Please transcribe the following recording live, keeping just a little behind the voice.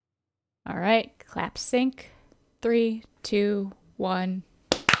All right, clap sync. 3, 2, 1.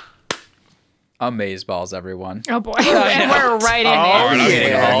 Amazeballs, everyone. Oh boy, and we're right in there.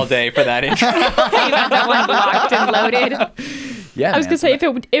 Waiting all day for that intro. You got that one locked and loaded. Yeah, I was gonna say if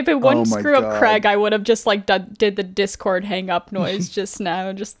it wouldn't my screw up God. Craig, I would have just like did the Discord hang up noise just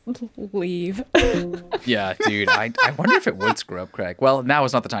now. Just leave. Yeah, dude. I wonder if it would screw up Craig. Well, now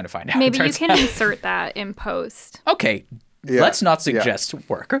is not the time to find out. Maybe it you turns can out. insert that in post. Okay. Yeah, Let's not yeah. suggest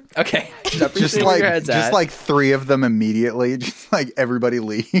work. Okay. Just like 3 of them immediately. Just like everybody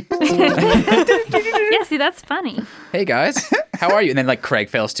leave. Yeah, see, that's funny. Hey guys, how are you? And then like Craig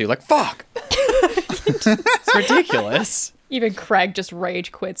fails too. Like fuck. It's ridiculous. Even Craig just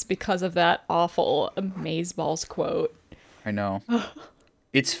rage quits because of that awful Amazeballs quote. I know.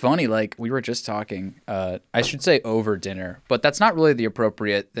 It's funny, like, we were just talking, I should say over dinner, but that's not really the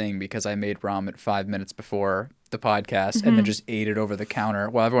appropriate thing because I made ramen 5 minutes before the podcast and then just ate it over the counter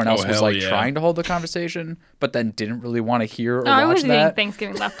while everyone else was, hell like, yeah. trying to hold the conversation, but then didn't really want to hear or I watch was eating that.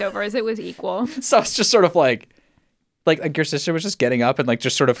 Thanksgiving leftovers. It was equal. So it's just sort of like your sister was just getting up and, like,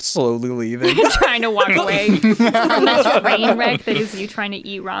 just sort of slowly leaving. Trying to walk away from the train wreck that is you trying to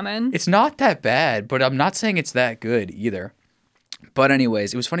eat ramen. It's not that bad, but I'm not saying it's that good either. But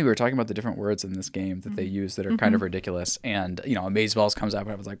anyways, it was funny. We were talking about the different words in this game that they use that are kind of ridiculous. And, you know, Amazeballs comes up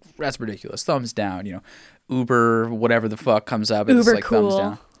and I was like, that's ridiculous. Thumbs down. You know, Uber, whatever the fuck comes up. It's Uber like thumbs cool.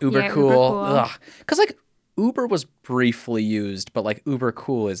 down. Uber Yeah, Uber cool. cool. Ugh. Because, like, Uber was briefly used, but, like, Uber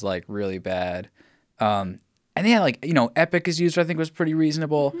cool is, like, really bad. And yeah, like, you know, Epic is used, I think was pretty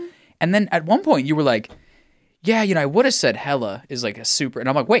reasonable. And then at one point you were like, yeah, you know, I would have said hella is like a super, and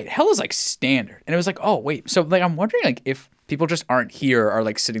I'm like, wait, hella's like standard. And it was like, oh, wait. So like, I'm wondering like if people just aren't here are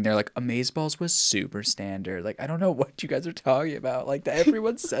like sitting there like Amazeballs was super standard. Like, I don't know what you guys are talking about. Like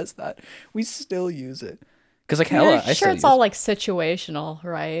everyone says that. We still use it. Cause like hella, Yeah, I sure, still it's use all it. like situational,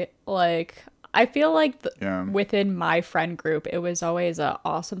 right? Like I feel like Yeah. within my friend group, it was always a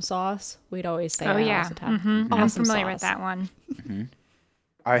awesome sauce. We'd always say Oh, that yeah. all the time. I'm Awesome familiar sauce. with that one.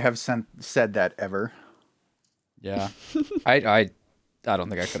 I have said that ever. Yeah. I don't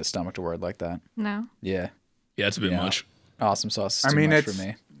think I could have stomached a word like that. No. Yeah. Yeah, it's a bit Yeah. much. Awesome sauce is I too mean, much for it's-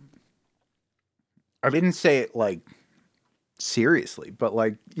 me. I didn't say it like seriously, but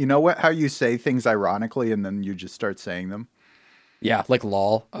like, you know what? How you say things ironically and then you just start saying them? Yeah, like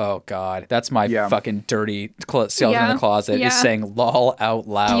lol. Oh god, that's my Yeah. fucking dirty skeleton in Yeah, the closet yeah. is saying lol out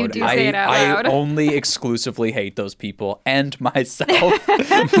loud. You do say it out loud. I only exclusively hate those people and myself for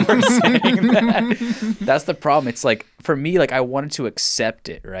saying that. That's the problem. It's like for me, like I wanted to accept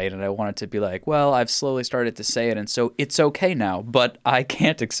it, right? And I wanted to be like, well, I've slowly started to say it, and so it's okay now. But I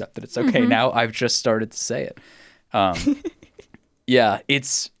can't accept it. It's okay now. I've just started to say it. Yeah,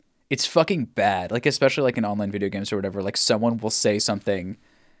 it's fucking bad. Like, especially like in online video games or whatever, like someone will say something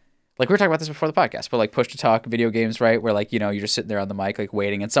like we were talking about this before the podcast, but like push to talk video games, right? Where like, you know, you're just sitting there on the mic, like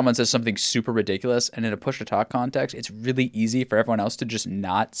waiting and someone says something super ridiculous. And in a push to talk context, it's really easy for everyone else to just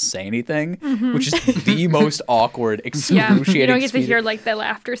not say anything, which is the most awkward, Yeah. excruciating You don't get to speed. hear like the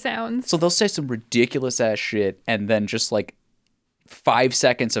laughter sounds. So they'll say some ridiculous ass shit and then just like 5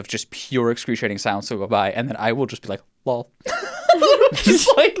 seconds of just pure excruciating silence will go by. And then I will just be like, lol.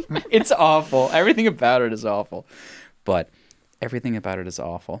 Just like, it's awful. Everything about it is awful. But everything about it is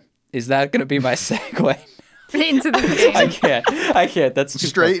awful. Is that going to be my segue? Into the I game. can't. That's too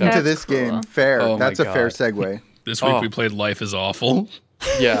Straight fucked up. into That's this game. cool. Fair. Oh my That's a fair God. segue. This week Oh. we played Life is Awful.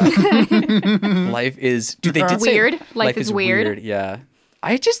 Yeah. Life is... Dude, they did say Weird. Life is weird. Yeah.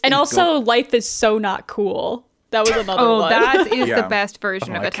 I just And think also, life is so not cool. That was another Oh, one. that is Yeah. the best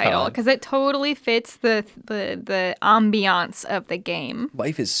version Oh of my a title God. because it totally fits the ambiance of the game.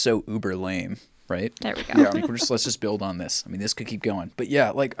 life is so uber lame, right? There we go. Yeah. Like, let's just build on this. I mean, this could keep going. But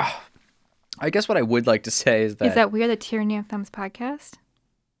yeah, like... I guess what I would like to say is that... Is that we are the Tyranny of Thumbs podcast?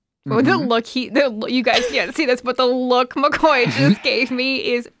 Oh, the look you guys can't see this, but the look McCoy just gave me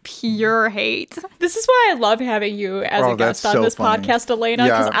is pure hate. This is why I love having you as Oh, a guest that's on so this funny. podcast, Elena,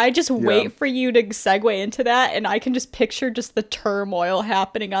 because Yeah. I just Yeah. wait for you to segue into that, and I can just picture just the turmoil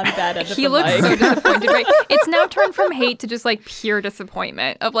happening on that end of He the looks mic. so disappointed, right? It's now turned from hate to just like pure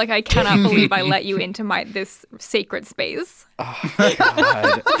disappointment of like I cannot believe I let you into this sacred space.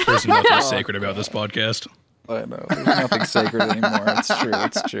 God. There's nothing sacred about this podcast. I know. There's nothing sacred anymore. It's true.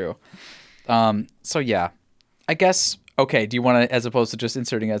 It's true. So yeah, I guess. Okay. Do you want to, as opposed to just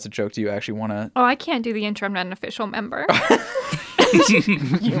inserting it as a joke, do you actually want to? Oh, I can't do the intro. I'm not an official member. You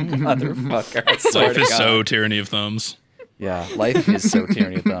motherfucker! I swear Life to is God. so Tyranny of Thumbs. Yeah, life is so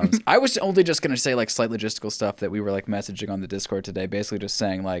tyranny of thumbs. I was only just gonna say like slight logistical stuff that we were like messaging on the Discord today, basically just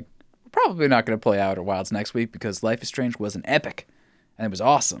saying like we're probably not gonna play Outer Wilds next week because Life is Strange was an epic, and it was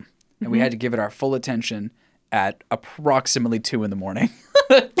awesome. and we had to give it our full attention at approximately 2 a.m.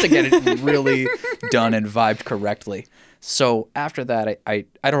 to get it really done and vibed correctly. So after that,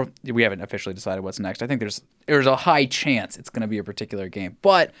 we haven't officially decided what's next. I think there's a high chance it's going to be a particular game,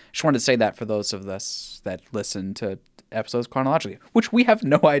 but just wanted to say that for those of us that listen to episodes chronologically, which we have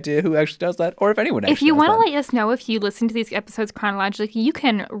no idea who actually does that, or if anyone actually If you does want to that. let us know if you listen to these episodes chronologically, you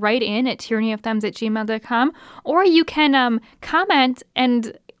can write in at tyrannyofThumbs@gmail.com, or you can comment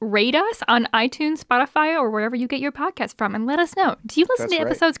and rate us on iTunes, Spotify, or wherever you get your podcast from, and let us know. Do you listen That's to right.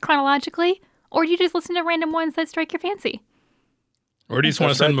 episodes chronologically, or do you just listen to random ones that strike your fancy? Or do you just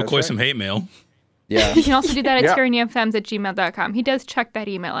want to send That's McCoy right. some hate mail? Yeah. You can also do that at Yeah. tyrannyofThumbs@gmail.com. He does check that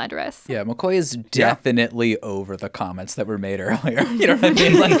email address. Yeah, McCoy is definitely over the comments that were made earlier. You know what I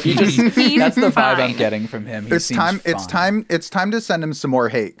mean? Like He's that's the vibe I'm fine. getting from him. He It's seems time. fine. It's time to send him some more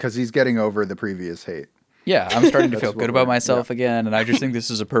hate because he's getting over the previous hate. Yeah, I'm starting to That's feel what good about we're- myself again, and I just think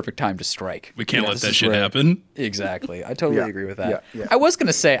this is a perfect time to strike. We can't Yeah, let this that is shit rare. happen. Exactly. I totally Yeah, agree with that. yeah. I was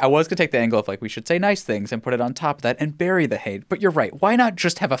gonna take the angle of like we should say nice things and put it on top of that and bury the hate. But you're right. Why not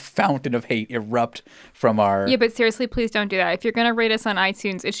just have a fountain of hate erupt from our Yeah, but seriously, please don't do that. If you're going to rate us on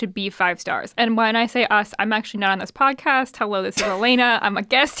iTunes, it should be 5 stars. And when I say us, I'm actually not on this podcast. Hello, this is Elena. I'm a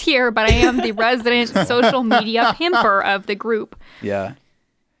guest here, but I am the resident social media pimper of the group. Yeah.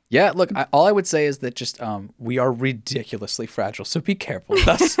 Yeah, look, all I would say is that just we are ridiculously fragile, so be careful with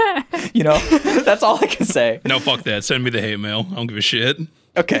us. You know, that's all I can say. No, fuck that. Send me the hate mail. I don't give a shit.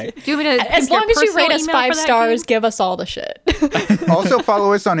 Okay. Do you want me to As pick your long as you personal rate us email 5 for that stars, game? give us all the shit. Also,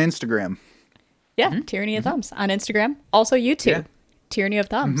 follow us on Instagram. Yeah, Tyranny of Thumbs on Instagram. Also YouTube, Yeah. Tyranny of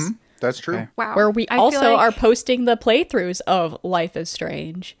Thumbs, That's true. Okay. Wow. where we I feel also like- are posting the playthroughs of Life is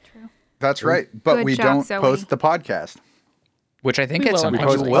Strange. That's right. But Good we job, don't Zoe. post the podcast. Which I think We at will some point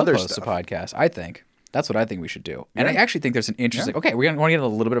eventually. we will Other post a stuff. podcast. I think that's what I think we should do. And I Yeah. actually think there's an interesting. Okay, we're gonna want to get a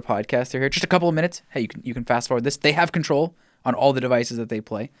little bit of podcast here. Just a couple of minutes. Hey, you can fast forward this. They have control on all the devices that they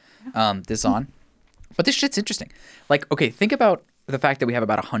play this on. But this shit's interesting. Like, okay, think about the fact that we have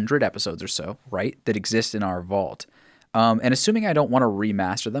about 100 episodes or so, right, that exist in our vault. And assuming I don't want to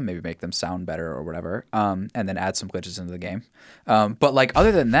remaster them, maybe make them sound better or whatever, and then add some glitches into the game. But like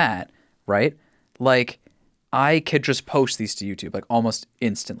other than that, right, like I could just post these to YouTube like almost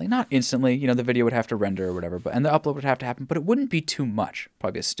instantly. Not instantly, you know, the video would have to render or whatever, and the upload would have to happen, but it wouldn't be too much.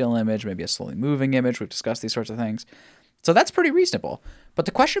 Probably a still image, maybe a slowly moving image. We've discussed these sorts of things. So that's pretty reasonable. But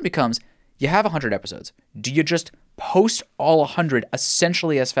the question becomes, you have 100 episodes. Do you just post all 100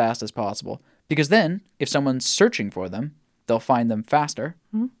 essentially as fast as possible? Because then if someone's searching for them, they'll find them faster,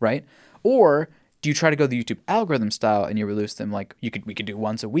 right? Or do you try to go the YouTube algorithm style and you release them like we could do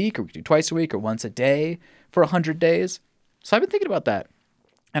once a week, or we could do twice a week, or once a day for 100 days? So I've been thinking about that,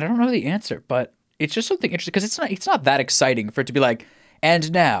 and I don't know the answer, but it's just something interesting because it's not that exciting for it to be like,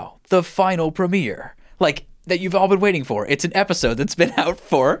 and now the final premiere, like that you've all been waiting for. It's an episode that's been out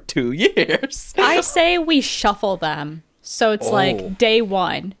for 2 years. I say we shuffle them. So it's like day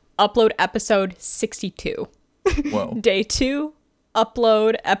 1, upload episode 62. Whoa. Day 2,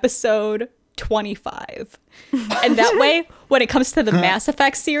 upload episode 25. And that way, when it comes to the Mass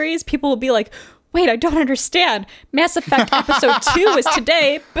Effect series, people will be like, wait, I don't understand. Mass Effect episode 2 is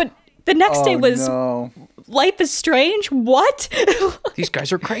today, but the next day was no. Life is Strange? What? It's These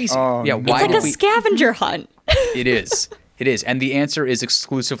guys are crazy. Oh, yeah, no. why like did a we? scavenger hunt. It is. It is. And the answer is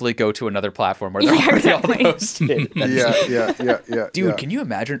exclusively go to another platform where they're Yeah, already exactly. all posted. Yeah. Dude, yeah. can you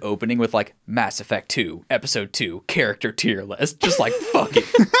imagine opening with like Mass Effect 2, Episode 2, character tier list? Just like, fuck it.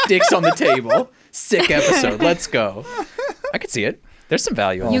 Dicks on the table. Sick episode. Let's go. I could see it. There's some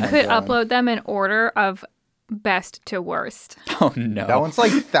value in You that. could upload them in order of best to worst. Oh, no. That one's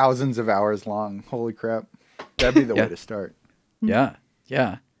like thousands of hours long. Holy crap. That'd be the Yeah. way to start. Yeah.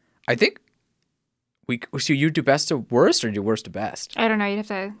 Yeah. I think so you do best to worst or do worst to best? I don't know. You'd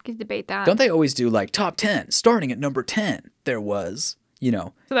have to debate that. Don't they always do like top 10, starting at number 10? There was, you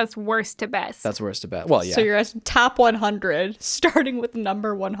know, So that's worst to best. that's worst to best. Well, yeah. So you're at top 100, starting with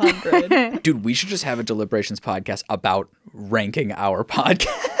number 100. Dude, we should just have a deliberations podcast about ranking our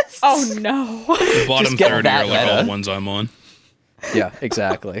podcasts. Oh no. The bottom get 30 that are like all meta. the ones I'm on. Yeah,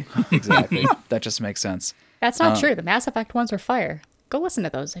 exactly. Exactly. That just makes sense. That's not true. The Mass Effect ones are fire. Go listen to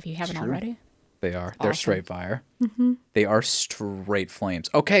those if you haven't already. They are. They're Awesome. straight fire. They are straight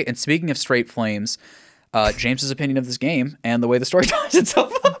flames. Okay, and speaking of straight flames, James's opinion of this game and the way the story ties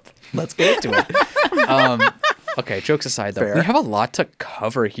itself up. Let's get into it. Okay, jokes aside, though, Fair. we have a lot to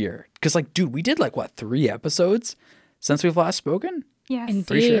cover here. Because, like, dude, we did, like, what, 3 episodes since we've last spoken? yes.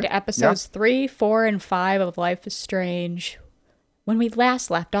 Indeed, sure. episodes 3, 4, and 5 of Life is Strange. When we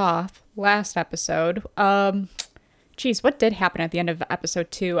last left off, last episode, geez, what did happen at the end of episode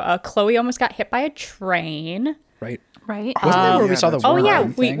 2? Chloe almost got hit by a train. Right. Right. Wasn't that where we yeah, saw the that's Oh worm yeah,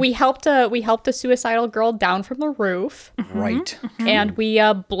 thing? we helped a suicidal girl down from the roof, Right. and we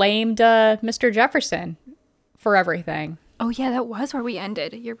blamed Mr. Jefferson for everything. Oh yeah, that was where we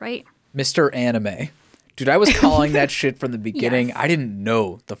ended. You're right. Mr. Anime. Dude, I was calling that shit from the beginning. Yes. I didn't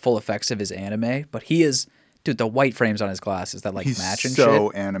know the full effects of his anime, but he is, dude, the white frames on his glasses that like He's match and so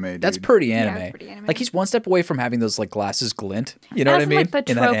shit. anime, dude. That's pretty Yeah, anime. it's pretty anime. Like he's one step away from having those like glasses glint. You know As what I mean? Like the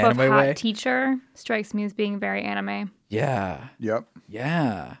In trope that of anime hot way. teacher strikes me as being very anime. Yeah. Yep.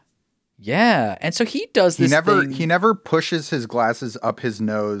 Yeah. Yeah. And so he does He this never thing. he never pushes his glasses up his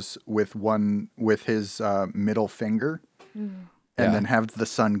nose with his middle finger, and Yeah. then have the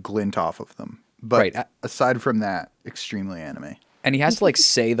sun glint off of them. But Right. aside from that, extremely anime. And he has to like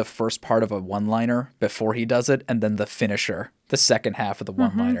say the first part of a one-liner before he does it, and then the finisher, the second half of the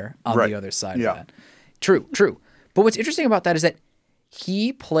one-liner on Right. the other side Yeah. of that. True, true. But what's interesting about that is that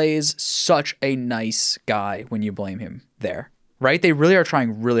he plays such a nice guy when you blame him there, right? They really are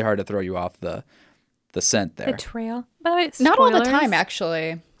trying really hard to throw you off the scent there. Betrayal. By the way, Not all the spoilers. time,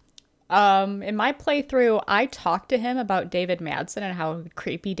 actually. In my playthrough, I talked to him about David Madsen and how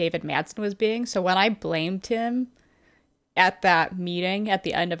creepy David Madsen was being. So when I blamed him at that meeting at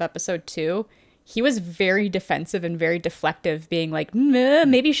the end of episode 2, he was very defensive and very deflective, being like,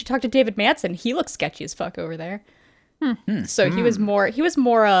 maybe you should talk to David Madsen. He looks sketchy as fuck over there. So he was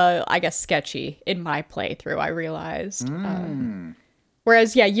more, I guess, sketchy in my playthrough, I realized.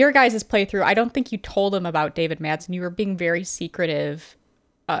 Whereas, yeah, your guys' playthrough, I don't think you told him about David Madsen. You were being very secretive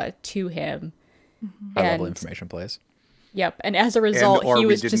to him. High level And- information plays. Yep. And as a result, Or he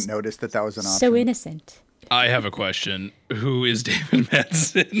we was didn't just notice that was an option. so innocent. I have a question. Who is David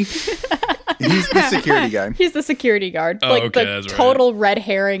Madsen? He's the security guy. He's the security guard. Oh, like okay, the that's right. total red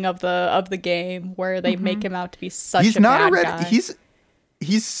herring of the game where they make him out to be such He's a not bad a red. guy.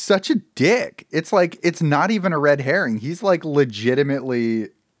 He's such a dick. It's like it's not even a red herring. He's like legitimately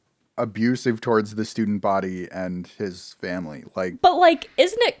abusive towards the student body and his family. Like But like,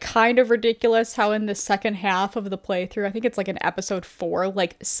 isn't it kind of ridiculous how in the second half of the playthrough, I think it's like in episode 4,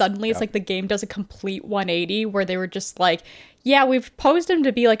 like suddenly it's like the game does a complete 180 where they were just like, yeah, we've posed him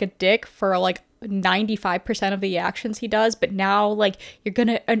to be like a dick for like 95% of the actions he does, but now like you're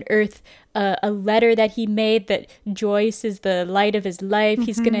gonna unearth a letter that he made that Joyce is the light of his life.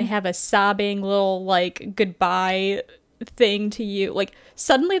 He's gonna have a sobbing little like goodbye thing to you. Like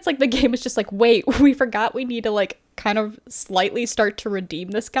suddenly it's like the game is just like, wait, we forgot we need to like kind of slightly start to redeem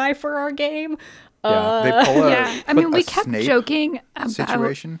this guy for our game. Yeah, they pull a, Yeah, I mean, we a kept Snape joking about.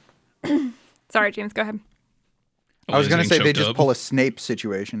 situation. Sorry, James, go ahead. I was gonna He's say getting they choked just up. pull a Snape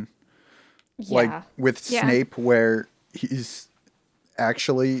situation. Yeah. Like with Yeah. Snape, where he's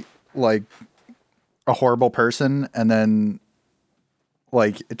actually like a horrible person, and then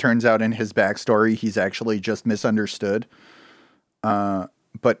like it turns out in his backstory he's actually just misunderstood.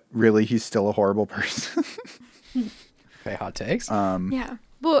 But really he's still a horrible person. Okay, hot takes. Yeah.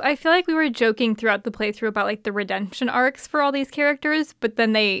 Well, I feel like we were joking throughout the playthrough about like the redemption arcs for all these characters, but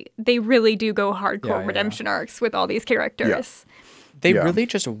then they really do go hardcore Yeah. redemption arcs with all these characters. They Yeah. really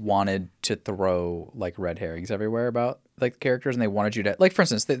just wanted to throw like red herrings everywhere about like the characters, and they wanted you to like, for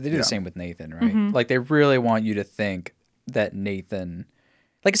instance, they do the same with Nathan, right? Like they really want you to think that Nathan,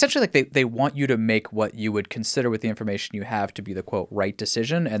 like essentially, like they want you to make what you would consider with the information you have to be the quote right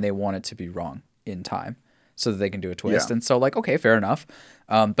decision, and they want it to be wrong in time so that they can do a twist. Yeah. And so, like, okay, fair enough.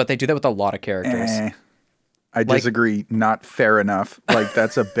 But they do that with a lot of characters. I disagree. Not fair enough. Like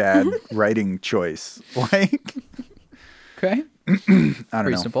that's a bad writing choice. Like Okay, I don't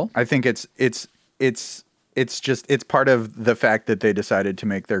reasonable. know. I think it's just it's part of the fact that they decided to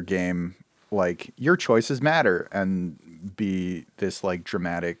make their game like your choices matter and be this like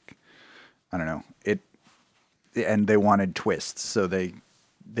dramatic. I don't know it, and they wanted twists, so they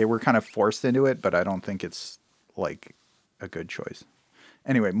were kind of forced into it. But I don't think it's like a good choice.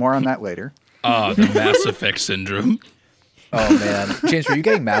 Anyway, more on that later. The Mass Effect syndrome. Oh man, James, were you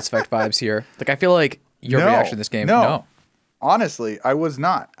getting Mass Effect vibes here? Like, I feel like your No, reaction to this game. no. Honestly, I was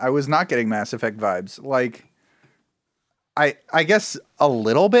not. I was not getting Mass Effect vibes. Like, I guess a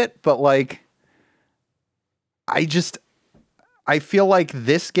little bit, but like, I feel like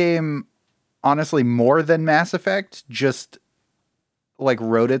this game, honestly, more than Mass Effect, just like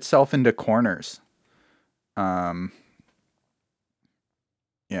wrote itself into corners.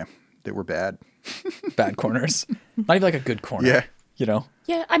 Yeah, they were bad. Bad corners. Not even like a good corner. Yeah. You know.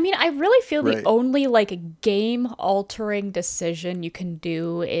 Yeah, I mean, I really feel Right. the only like game altering decision you can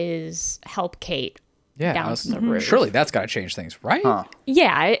do is help Kate Yeah, down from the roof. surely that's got to change things, right? Huh.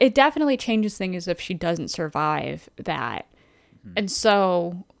 Yeah, it definitely changes things if she doesn't survive that. And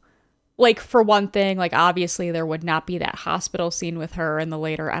so, like, for one thing, like, obviously there would not be that hospital scene with her in the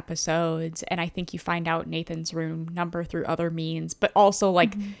later episodes. And I think you find out Nathan's room number through other means. But also,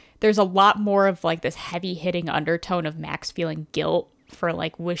 like, there's a lot more of, like, this heavy-hitting undertone of Max feeling guilt for,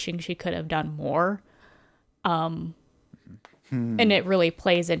 like, wishing she could have done more. And it really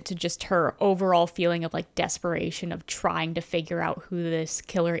plays into just her overall feeling of, like, desperation of trying to figure out who this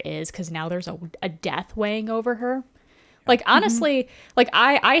killer is, because now there's a death weighing over her. Like, honestly, like,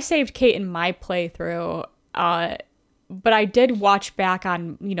 I saved Kate in my playthrough, but I did watch back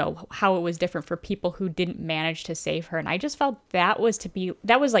on, you know, how it was different for people who didn't manage to save her, and I just felt that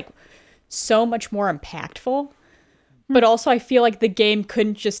was like so much more impactful. But also I feel like the game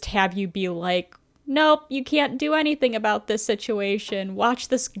couldn't just have you be like, nope, you can't do anything about this situation. Watch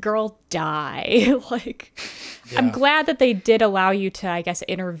this girl die. Like, I'm glad that they did allow you to, I guess,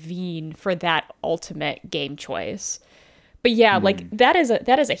 intervene for that ultimate game choice. But yeah, like, that is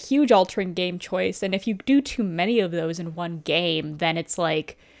a huge altering game choice. And if you do too many of those in one game, then it's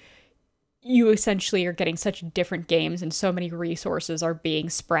like you essentially are getting such different games and so many resources are being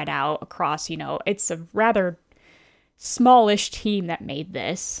spread out across, you know, it's a rather smallish team that made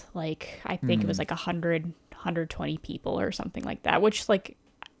this. Like, I think it was like 120 people or something like that, which, like,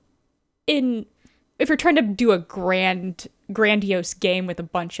 if you're trying to do a grandiose game with a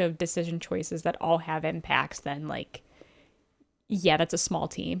bunch of decision choices that all have impacts, then, like, yeah, that's a small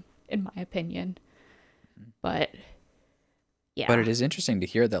team in my opinion. But yeah, But it is interesting to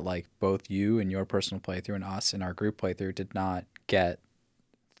hear that, like, both you and your personal playthrough and us in our group playthrough did not get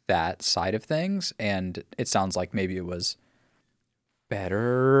that side of things, and it sounds like maybe it was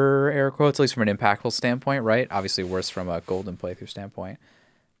better, air quotes, at least from an impactful standpoint, right? Obviously worse from a golden playthrough standpoint,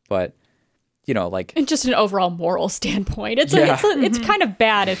 but, you know, like, and just an overall moral standpoint, it's Yeah. it's kind of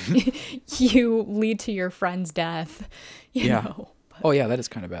bad if you lead to your friend's death, you know. Oh yeah, that is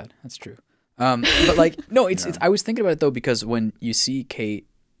kind of bad. That's true. But, like, no, it's I was thinking about it though, because when you see Kate,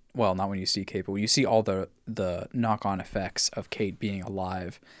 well, not when you see Kate, but when you see all the knock-on effects of Kate being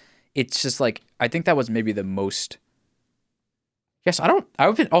alive, it's just like, I think that was maybe the most. Yes,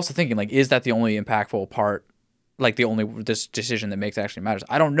 I've been also thinking, like, is that the only impactful part, like the only this decision that makes actually matters?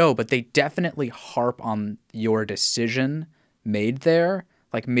 I don't know, but they definitely harp on your decision made there,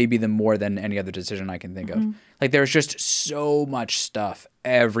 like, maybe the more than any other decision I can think of. Like, there's just so much stuff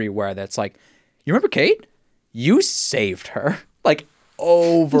everywhere that's like, you remember Kate? You saved her. Like,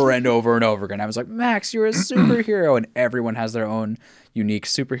 over and over and over again. I was like, Max, you're a superhero. And everyone has their own unique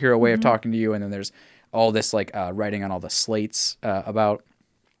superhero way of talking to you. And then there's all this, like, writing on all the slates about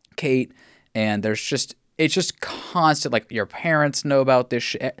Kate. And there's just, it's just constant, like, your parents know about this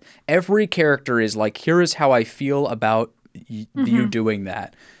shit. Every character is like, here is how I feel about you doing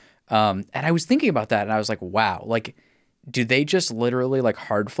that. And I was thinking about that and I was like, wow, like, do they just literally, like,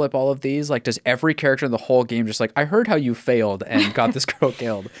 hard flip all of these? Like, does every character in the whole game just like, I heard how you failed and got this girl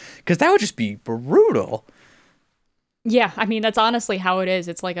killed? Because that would just be brutal. Yeah, I mean, that's honestly how it is.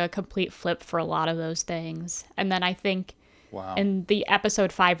 It's like a complete flip for a lot of those things. And then I think in the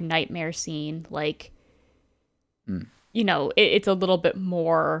episode 5 nightmare scene, like, you know, it's a little bit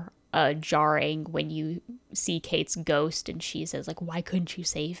more jarring when you see Kate's ghost and she says, like, why couldn't you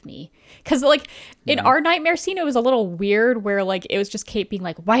save me? Because, like, in our nightmare scene, it was a little weird where, like, it was just Kate being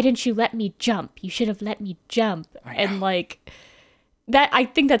like, why didn't you let me jump? You should have let me jump. And, like, that, I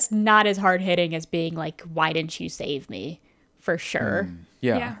think that's not as hard hitting as being like, why didn't you save me? For sure.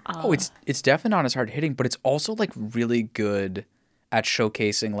 Yeah. It's definitely not as hard hitting, but it's also, like, really good at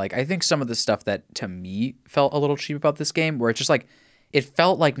showcasing, like, I think some of the stuff that to me felt a little cheap about this game, where it's just like, it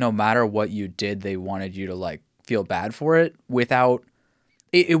felt like no matter what you did, they wanted you to, like, feel bad for it without,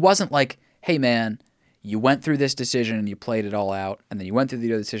 it wasn't like, hey man, you went through this decision and you played it all out, and then you went through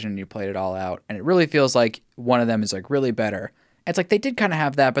the other decision and you played it all out, and it really feels like one of them is, like, really better. It's like they did kind of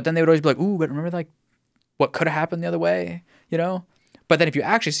have that, but then they would always be like, ooh, but remember, like, what could have happened the other way, you know? But then if you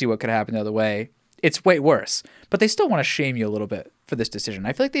actually see what could have happened the other way, it's way worse. But they still want to shame you a little bit for this decision.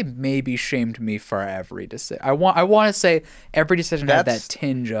 I feel like they maybe shamed me for every decision. I want to say every decision had that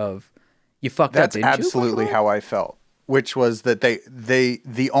tinge of, you fucked up, didn't you? That's absolutely how I felt, which was that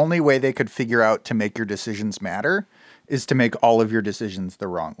the only way they could figure out to make your decisions matter is to make all of your decisions the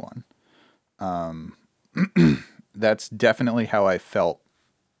wrong one. That's definitely how I felt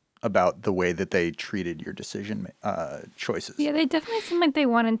about the way that they treated your decision choices. Yeah, they definitely seemed like they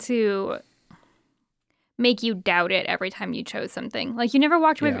wanted to make you doubt it every time you chose something. Like, you never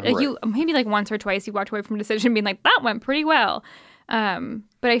walked away, you maybe like once or twice you walked away from a decision being like, that went pretty well.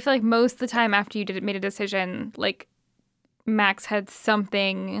 But I feel like most of the time after you made a decision, like Max had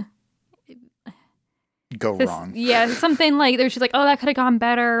something wrong. Yeah, something like there's just like, oh, that could have gone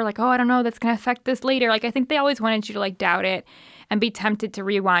better. Like, oh, I don't know, that's gonna affect this later. Like, I think they always wanted you to like doubt it and be tempted to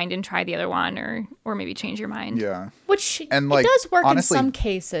rewind and try the other one, or maybe change your mind. Yeah. Which And, like, it does work honestly- in some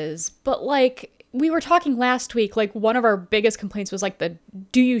cases, but like we were talking last week, like one of our biggest complaints was like the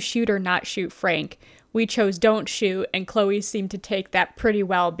do you shoot or not shoot Frank. We chose don't shoot, and Chloe seemed to take that pretty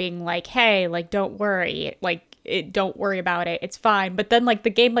well, being like, hey, like don't worry, don't worry about it, it's fine. But then like the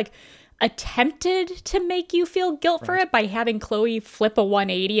game like attempted to make you feel guilt for it by having Chloe flip a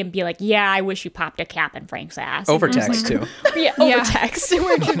 180 and be like, yeah, I wish you popped a cap in Frank's ass. Over And you're text just too. like, yeah, over text.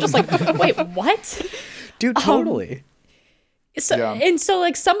 Where you're just like, wait, what? Dude, totally. So Yeah. and so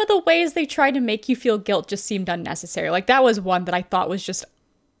like some of the ways they tried to make you feel guilt just seemed unnecessary. Like that was one that I thought was just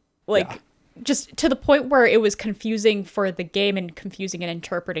like just to the point where it was confusing for the game and confusing in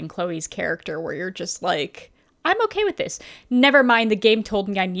interpreting Chloe's character, where you're just like, I'm okay with this. Never mind, the game told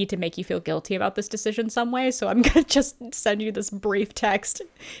me I need to make you feel guilty about this decision some way, so I'm gonna just send you this brief text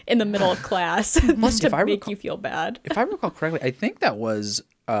in the middle of class just if to I make recall- you feel bad. If I recall correctly, I think that was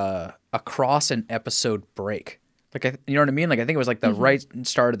across an episode break. Like, you know what I mean? Like, I think it was like the right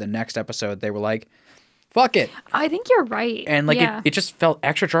start of the next episode. They were like, fuck it. I think you're right. And like yeah. it just felt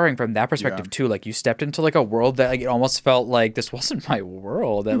extra jarring from that perspective too. Like you stepped into like a world that like it almost felt like this wasn't my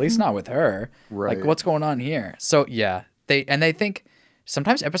world, at least not with her. Right. Like what's going on here? So yeah, they think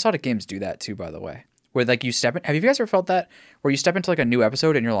sometimes episodic games do that too, by the way. Where like you step in, have you guys ever felt that? Where you step into like a new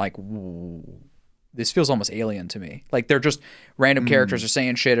episode and you're like, "Whoa, this feels almost alien to me." Like they're just random characters are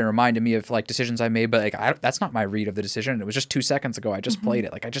saying shit and reminding me of like decisions I made, but like that's not my read of the decision. It was just 2 seconds ago. I just played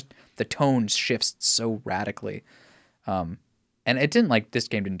it. Like the tone shifts so radically. And it didn't like this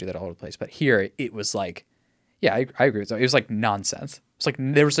game didn't do that all over the place, but here it was like, yeah, I agree with that. It was like nonsense. It's like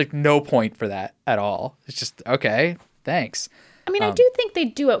there was like no point for that at all. It's just okay, thanks. I mean, I do think they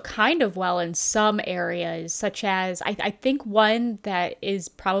do it kind of well in some areas, such as I think one that is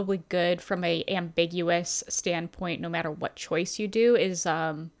probably good from a ambiguous standpoint, no matter what choice you do, is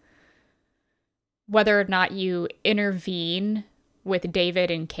whether or not you intervene with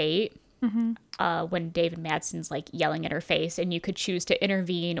David and Kate when David Madsen's like yelling at her face, and you could choose to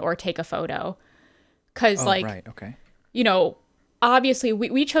intervene or take a photo. Because Right, okay. you know, obviously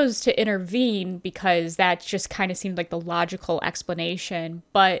we chose to intervene because that just kind of seemed like the logical explanation.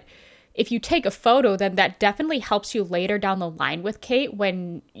 But if you take a photo, then that definitely helps you later down the line with Kate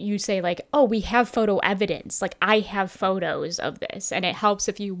when you say like, oh, we have photo evidence. Like I have photos of this. And it helps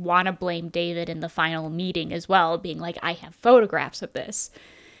if you want to blame David in the final meeting as well, being like, I have photographs of this.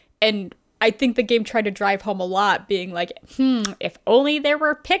 And I think the game tried to drive home a lot, being like, if only there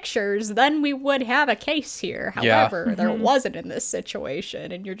were pictures, then we would have a case here. Yeah. However, there wasn't in this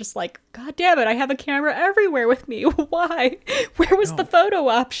situation. And you're just like, God damn it, I have a camera everywhere with me. Why? Where was the photo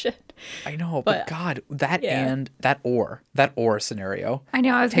option? I know, but But- God, that yeah. and that or scenario. I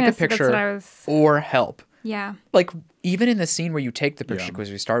know. I was Take gonna a say that's picture what I was. or help. Yeah. Like even in the scene where you take the picture, Yeah.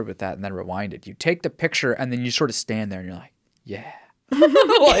 because we started with that and then rewinded, you take the picture and then you sort of stand there and you're like, yeah.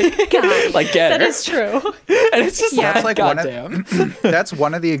 like get That her. is true. And it's just Yeah. That's like one of, goddamn. that's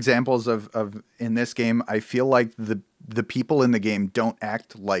one of the examples of in this game. I feel like the people in the game don't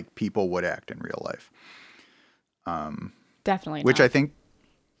act like people would act in real life, Definitely which not. I think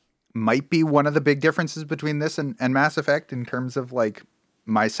might be one of the big differences between this and Mass Effect in terms of like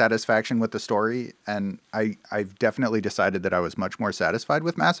my satisfaction with the story. And I've definitely decided that I was much more satisfied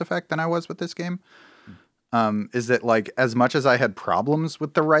with Mass Effect than I was with this game. Is that like as much as I had problems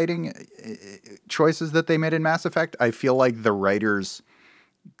with the writing choices that they made in Mass Effect, I feel like the writers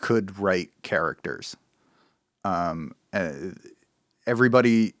could write characters.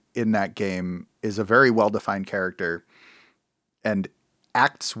 Everybody in that game is a very well-defined character and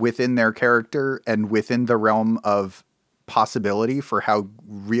acts within their character and within the realm of possibility for how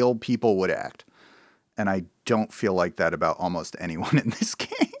real people would act. And I don't feel like that about almost anyone in this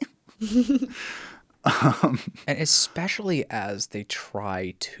game. And especially as they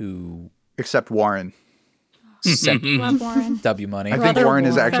try to Except Warren. set Love Warren. W money. I think Brother Warren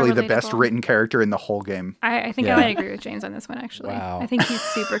is Warren. actually So the best relatable. written character in the whole game. I think Yeah. I might agree with James on this one, actually. Wow. I think he's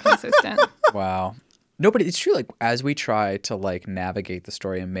super consistent. Wow. No, but it's true. Like as we try to like navigate the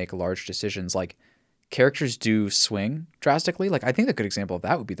story and make large decisions, like characters do swing drastically. Like I think a good example of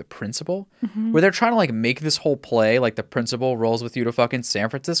that would be the principal, where they're trying to like make this whole play. Like the principal rolls with you to fucking San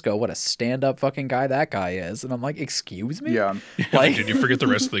Francisco. What a stand-up fucking guy that guy is. And I'm like, excuse me. Yeah. Like Did you forget the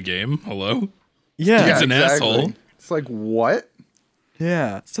rest of the game? Hello? yeah, He's an asshole. It's like, what?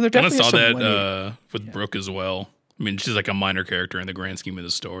 yeah. So there Kind of definitely saw is that some winning. with Brooke as well. I mean, she's like a minor character in the grand scheme of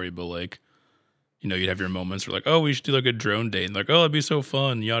the story, but like, you know, you'd have your moments where like, oh, we should do like a drone date, and like, oh, it'd be so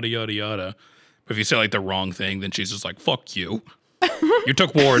fun, yada yada yada. But if you say like the wrong thing, then she's just like, fuck you. You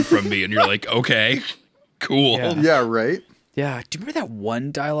took Warren from me, and you're like, okay, cool. Yeah. Yeah, right. Yeah. Do you remember that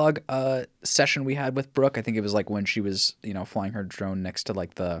one dialogue session we had with Brooke? I think it was like when she was, you know, flying her drone next to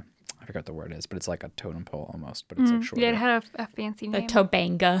like I forgot what the word is, but it's like a totem pole almost, but it's like shorter. Yeah, it had a fancy The name.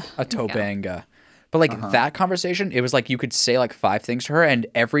 Tobanga. A tobanga. But like that conversation, it was like you could say like 5 things to her, and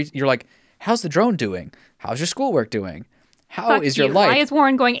you're like, how's the drone doing? How's your schoolwork doing? How Fuck is your you. life? Why is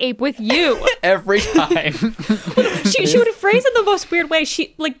Warren going ape with you? Every time. She would phrase it the most weird way.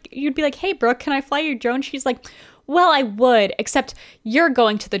 You'd be like, "Hey, Brooke, can I fly your drone?" She's like, "Well, I would, except you're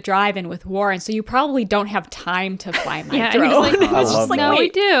going to the drive-in with Warren, so you probably don't have time to fly my Yeah, and drone." you're just like, It's just love like, that. no, we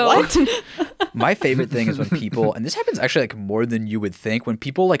wait, do. what? My favorite thing is when people, and this happens actually like more than you would think, when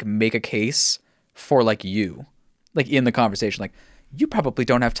people like make a case for like you, like in the conversation, like, you probably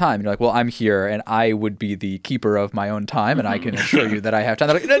don't have time. And you're like, well, I'm here and I would be the keeper of my own time and I can assure you that I have time.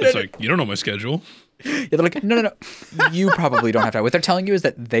 They're like, no, no, It's no. like, you don't know my schedule. Yeah, they're like, no. You probably don't have time. What they're telling you is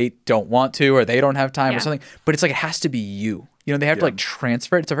that they don't want to or they don't have time Yeah. or something. But it's like, it has to be you. You know, they have to like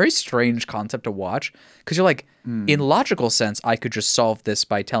transfer it. It's a very strange concept to watch because you're like, in logical sense, I could just solve this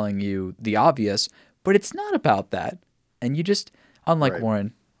by telling you the obvious, but it's not about that. And you just, unlike Right.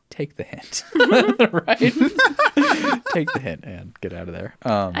 Warren, take the hint, right? Take the hint and get out of there.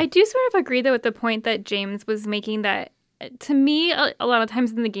 I do sort of agree, though, with the point that James was making that, to me, a lot of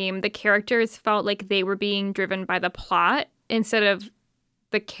times in the game, the characters felt like they were being driven by the plot instead of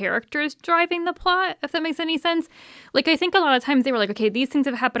the characters driving the plot, if that makes any sense. Like, I think a lot of times they were like, okay, these things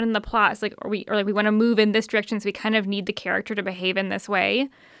have happened in the plot. It's like, or we want to move in this direction, so we kind of need the character to behave in this way.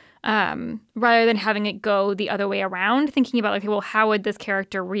 Rather than having it go the other way around, thinking about, like, well, how would this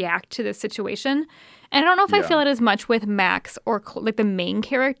character react to this situation? And I don't know if I feel it as much with Max or like the main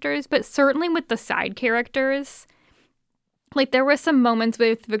characters, but certainly with the side characters. Like, there were some moments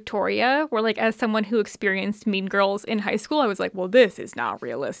with Victoria where, like, as someone who experienced Mean Girls in high school, I was like, well, this is not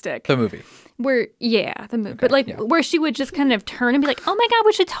realistic. The movie. Where, yeah, the movie. But, like, where she would just kind of turn and be like, oh my God,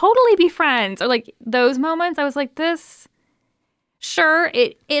 we should totally be friends. Or, like, those moments, I was like, this... Sure,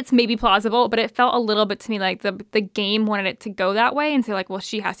 it's maybe plausible, but it felt a little bit to me like the game wanted it to go that way and say, like, well,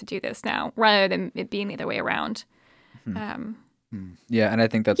 she has to do this now, rather than it being the other way around. Yeah, and I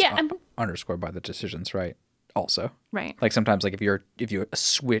think that's Yeah, underscored by the decisions, right? Also, Right. like sometimes, like if you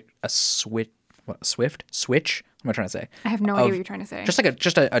switch. What, switch? What am I trying to say? I have no idea what you're trying to say. Just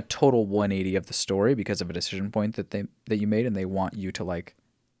like a total 180 of the story because of a decision point that you made, and they want you to like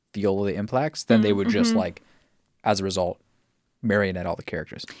feel the impacts. Then they would just like, as a result, marionette all the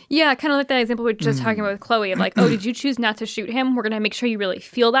characters. Yeah, kind of like that example we were just talking about with Chloe of like, oh, did you choose not to shoot him? We're going to make sure you really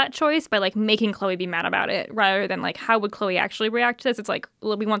feel that choice by like making Chloe be mad about it rather than like, how would Chloe actually react to this? It's like,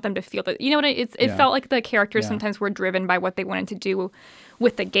 well, we want them to feel that, you know what? It felt like the characters sometimes were driven by what they wanted to do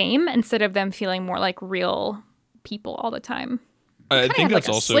with the game instead of them feeling more like real people all the time. I Kind think of like that's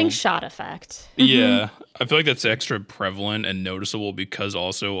a also slingshot effect. Yeah, I feel like that's extra prevalent and noticeable because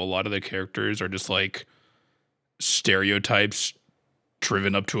also a lot of the characters are just like stereotypes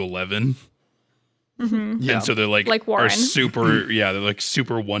driven up to 11. Yeah. And so they're like Warren. are super they're like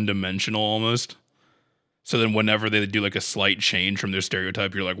super one-dimensional almost. So then whenever they do like a slight change from their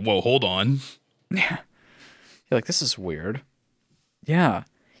stereotype, you're like, whoa, hold on. Yeah, you're like, this is weird. Yeah,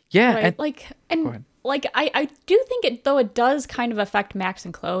 yeah, Right. and ahead. I do think it does kind of affect Max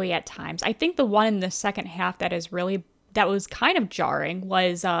and Chloe at times. I think the one in the second half that was kind of jarring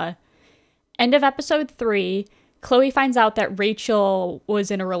was end of episode 3. Chloe finds out that Rachel was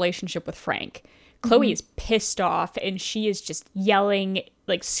in a relationship with Frank. Chloe is pissed off and she is just yelling,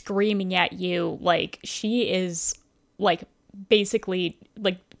 like screaming at you. Like she is like basically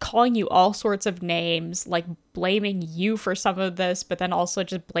like calling you all sorts of names, like blaming you for some of this, but then also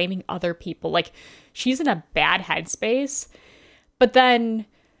just blaming other people. Like she's in a bad headspace. But then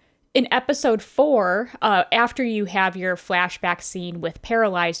in episode 4, after you have your flashback scene with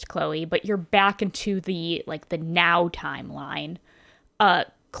paralyzed Chloe, but you're back into the now timeline,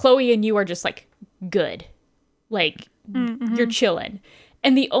 Chloe and you are just like good, like you're chilling.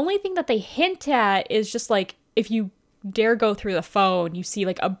 And the only thing that they hint at is just like, if you dare go through the phone, you see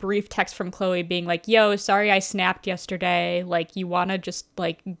like a brief text from Chloe being like, yo, sorry I snapped yesterday, like you want to just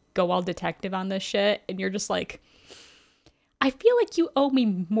like go all detective on this shit. And you're just like, I feel like you owe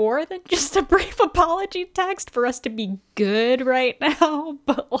me more than just a brief apology text for us to be good right now.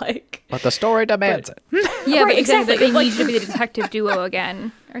 But like, But the story demands it. Yeah, Right, but exactly. exactly. They Like- need to be the detective duo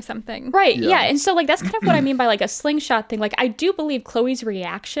again or something. Right. Yeah. Yeah. And so like that's kind of what I mean by like a slingshot thing. Like I do believe Chloe's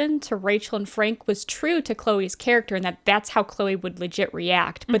reaction to Rachel and Frank was true to Chloe's character and that's how Chloe would legit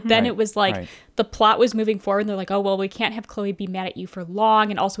react. But then Right, it was like right. the plot was moving forward and they're like, oh, well, we can't have Chloe be mad at you for long.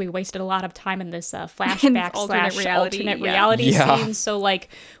 And also we wasted a lot of time in this flashback alternate slash reality, alternate yeah. reality Yeah. scene. So like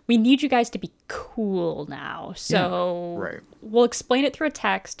we need you guys to be cool now. So Right. we'll explain it through a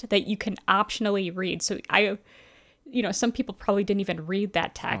text that you can optionally read. So some people probably didn't even read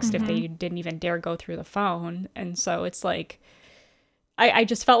that text if they didn't even dare go through the phone. And so it's like, I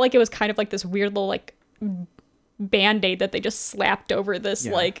just felt like it was kind of like this weird little like band-aid that they just slapped over this,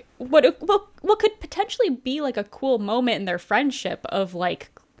 like what could potentially be like a cool moment in their friendship of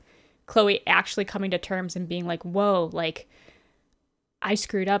like Chloe actually coming to terms and being like, whoa, like I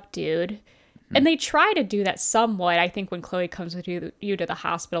screwed up, dude. And they try to do that somewhat. I think when Chloe comes with you to the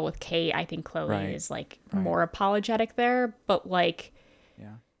hospital with Kate, I think Chloe Right. is like more apologetic there. But like,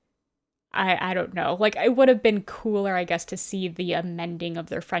 Yeah. I don't know. Like, it would have been cooler, I guess, to see the amending of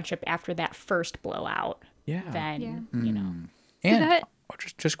their friendship after that first blowout. Yeah. Than, Hmm. you know. And that-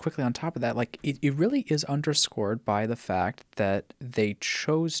 just quickly on top of that, like it really is underscored by the fact that they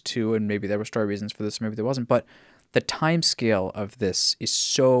chose to, and maybe there were story reasons for this, maybe there wasn't, but the time scale of this is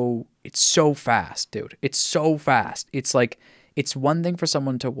it's so fast, dude. It's so fast. It's like, it's one thing for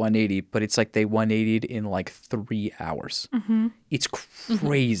someone to 180, but it's like they 180'd in like 3 hours. It's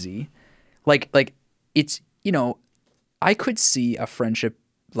crazy. Like it's, I could see a friendship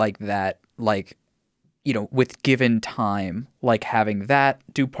like that, like, with given time, like having that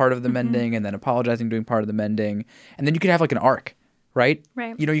do part of the mending and then apologizing, doing part of the mending. And then you could have like an arc, right?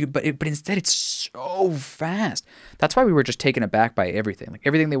 Right. But instead it's so fast. That's why we were just taken aback by everything. Like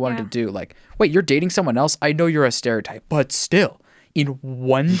everything they wanted Yeah. to do. Like, wait, you're dating someone else? I know you're a stereotype, but still, in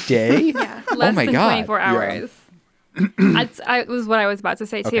one day? Yeah, Oh less my than God. 24 hours. That's was what I was about to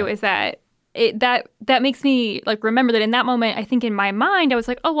say too. Okay. Is that that makes me like remember that in that moment, I think in my mind I was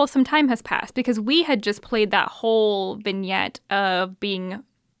like, oh well, some time has passed because we had just played that whole vignette of being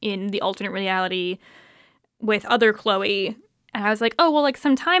in the alternate reality with other Chloe, and I was like, oh well, like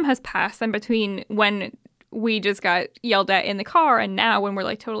some time has passed in between when we just got yelled at in the car and now when we're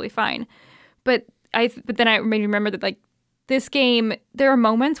like totally fine. But then I made me remember that like this game, there are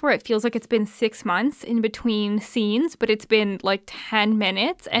moments where it feels like it's been 6 months in between scenes, but it's been like 10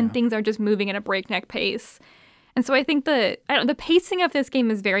 minutes and things are just moving at a breakneck pace. And so I think the pacing of this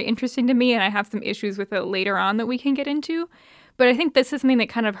game is very interesting to me, and I have some issues with it later on that we can get into. But I think this is something that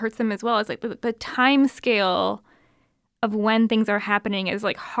kind of hurts them as well. Is like the time scale of when things are happening is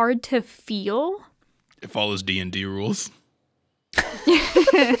like hard to feel. It follows D&D rules.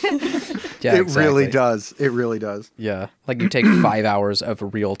 Yeah, It really exactly. does. It really does. Yeah. Like you take 5 hours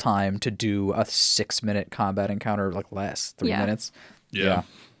of real time to do a 6-minute combat encounter, like less, 3 Yeah. minutes. Yeah.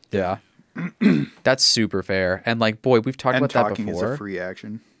 Yeah. That's super fair. And like, boy, we've talked And about that talking is before. a free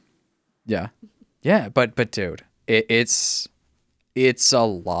action. Yeah. Yeah. But dude, it's a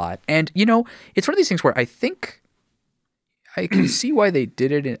lot. And it's one of these things where I think I can see why they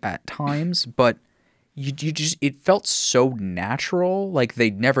did it at times, but you just, it felt so natural. Like they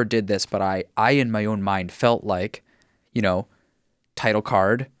never did this, but I in my own mind felt like, title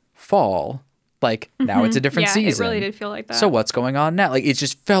card, fall. Like now it's a different Yeah, season. it really did feel like that. So what's going on now? Like it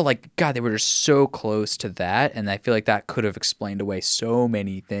just felt like, God, they were just so close to that. And I feel like that could have explained away so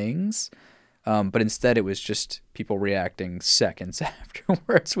many things. But instead it was just people reacting seconds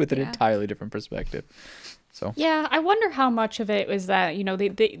afterwards with an entirely different perspective. So Yeah, I wonder how much of it was that,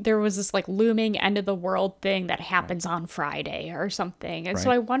 there was this like looming end of the world thing that happens on Friday or something. And so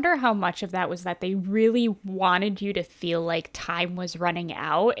Right. I wonder how much of that was that they really wanted you to feel like time was running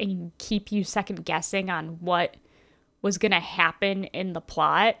out and keep you second guessing on what was going to happen in the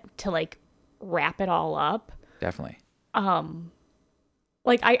plot to like wrap it all up. definitely.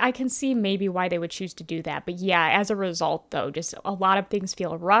 Like, I can see maybe why they would choose to do that. But yeah, as a result, though, just a lot of things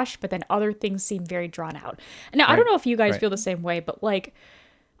feel rushed, but then other things seem very drawn out. Now, I don't know if you guys Right. feel the same way, but like,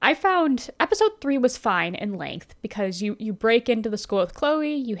 I found episode 3 was fine in length because you break into the school with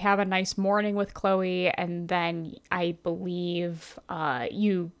Chloe, you have a nice morning with Chloe, and then I believe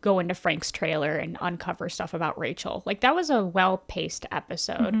you go into Frank's trailer and uncover stuff about Rachel. Like, that was a well-paced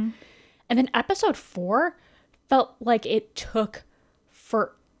episode. And then episode 4 felt like it took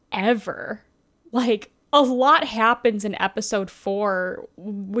forever. Like a lot happens in episode 4,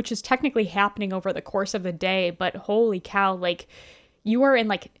 which is technically happening over the course of the day, but holy cow, like you are in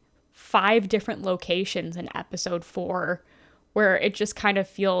like 5 different locations in episode 4 where it just kind of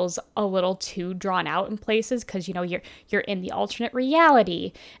feels a little too drawn out in places because, you know, you're in the alternate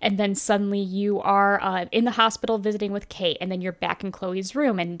reality, and then suddenly you are in the hospital visiting with Kate, and then you're back in Chloe's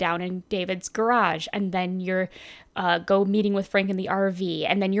room and down in David's garage, and then you're go meeting with Frank in the RV,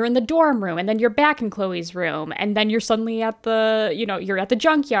 and then you're in the dorm room, and then you're back in Chloe's room, and then you're suddenly at the, you know, you're at the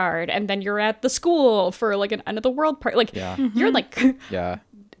junkyard, and then you're at the school for like an end of the world party. Like you're like Yeah.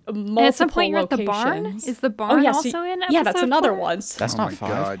 multiple And at some point, you're at the barn. locations. Is the barn so also in episode yeah, that's another 4? one. That's Oh not my 5.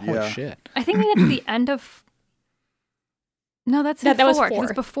 God, Holy yeah. shit. I think that's the end of. No, that's That in was 4. 'cause 4.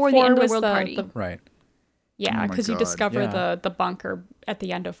 It's before the 4 end of the was world party. Right. Yeah, Oh my because you God, discover yeah. the bunker at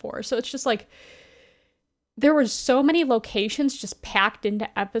the end of 4. So it's just like there were so many locations just packed into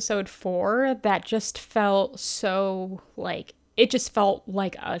episode 4 that just felt so like it just felt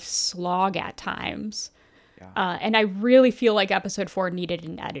like a slog at times. And I really feel like episode 4 needed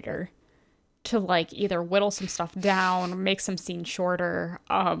an editor to like either whittle some stuff down or make some scenes shorter.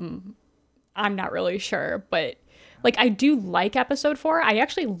 I'm not really sure, but like I do like episode 4. I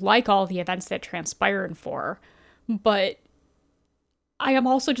actually like all the events that transpire in 4, but I am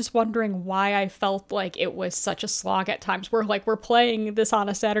also just wondering why I felt like it was such a slog at times where like we're playing this on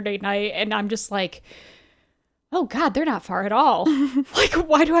a Saturday night and I'm just like, oh God, they're not far at all. Like,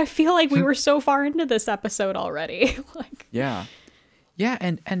 why do I feel like we were so far into this episode already? Like, Yeah. Yeah,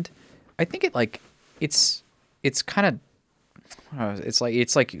 and I think it like it's kind of it's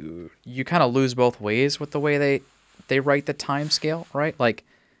like you kind of lose both ways with the way they write the time scale, right? Like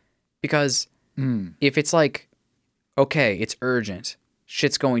because if it's like okay, it's urgent.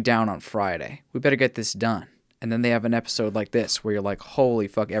 Shit's going down on Friday. We better get this done. And then they have an episode like this where you're like, holy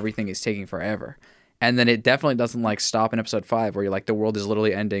fuck, everything is taking forever. And then it definitely doesn't like stop in episode 5 where you're like, the world is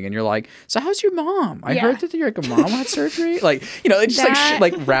literally ending. And you're like, so how's your mom? I heard that your mom had surgery. Like, you know, it's just like shit,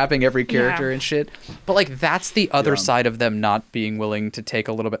 like wrapping every character and shit. But like, that's the other side of them not being willing to take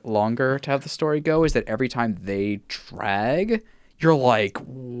a little bit longer to have the story go, is that every time they drag, you're like,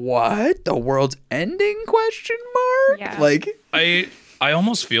 what? The world's ending? Question mark? Yeah. Like, I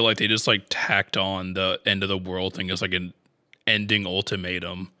almost feel like they just like tacked on the end of the world thing as like an ending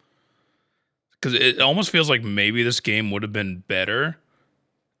ultimatum. Because it almost feels like maybe this game would have been better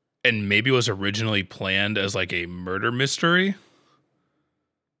and maybe was originally planned as like a murder mystery.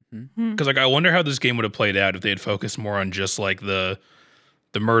 Because like I wonder how this game would have played out if they had focused more on just like the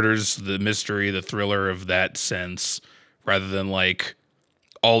murders, the mystery, the thriller of that sense, rather than like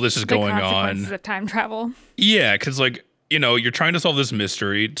all this is The going consequences on. of time travel. Yeah, because like, you know, you're trying to solve this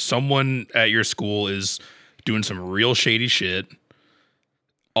mystery. Someone at your school is doing some real shady shit.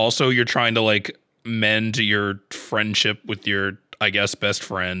 Also, you're trying to like mend your friendship with your, I guess, best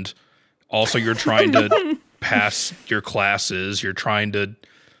friend. Also, you're trying to pass your classes. You're trying to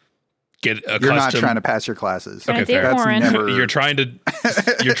get accustomed. You're not trying to pass your classes. Trying to Okay, date fair. That's Lauren. never. You're trying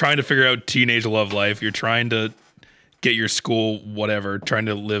to figure out teenage love life. You're trying to get your school whatever, trying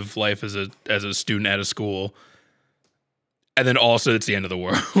to live life as a student at a school. And then also it's the end of the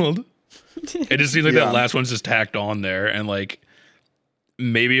world. It just seems like Yeah. that last one's just tacked on there, and like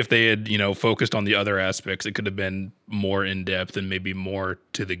maybe if they had, you know, focused on the other aspects, it could have been more in depth and maybe more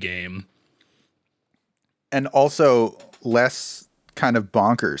to the game. And also less kind of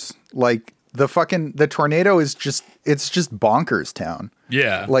bonkers. Like the tornado is just bonkers town.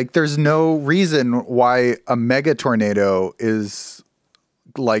 Yeah. Like there's no reason why a mega tornado is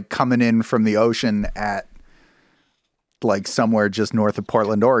like coming in from the ocean at like somewhere just north of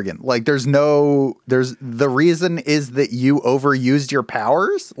Portland, Oregon. Like there's the reason is that you overused your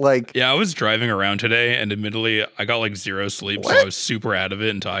powers. Like Yeah, I was driving around today, and admittedly, I got like zero sleep, so I was super out of it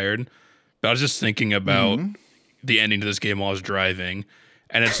and tired. But I was just thinking about the ending to this game while I was driving,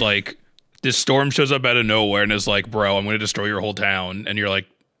 and it's like this storm shows up out of nowhere and is like, "Bro, I'm going to destroy your whole town," and you're like,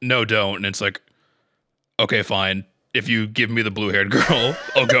 "No, don't," and it's like, "Okay, fine. If you give me the blue-haired girl,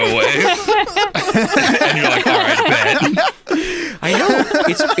 I'll go away." And you're like, "All right, bet." I know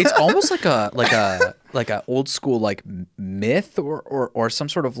it's almost like a old school like myth or some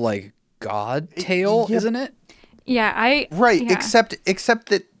sort of like god tale, isn't it? Yeah, right, yeah. except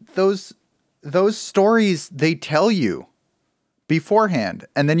that those stories they tell you beforehand,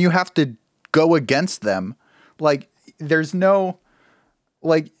 and then you have to go against them. Like there's no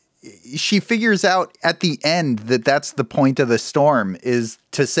like. She figures out at the end that that's the point of the storm, is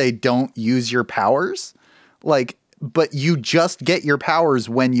to say don't use your powers. Like, but you just get your powers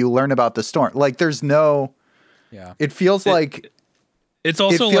when you learn about the storm. Like there's no. Yeah. It feels like It's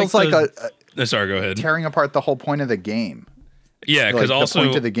also it feels like sorry, go ahead. tearing apart the whole point of the game. Yeah, Like because also the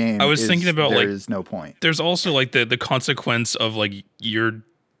point of the game. I was is thinking about there like is no point. there's also like the consequence of like your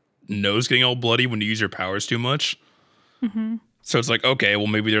nose getting all bloody when you use your powers too much. So it's like, okay, well,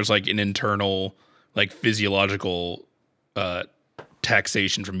 maybe there's like an internal, like physiological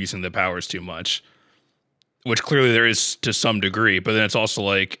taxation from using the powers too much, which clearly there is to some degree. But then it's also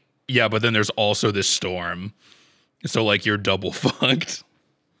like, yeah, but then there's also this storm. So like you're double fucked.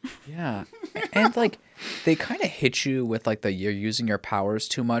 Yeah. And like they kind of hit you with like you're using your powers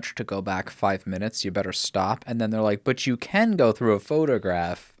too much to go back 5 minutes. You better stop. And then they're like, but you can go through a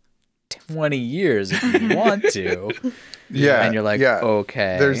photograph 20 years if you want to. Yeah. And you're like,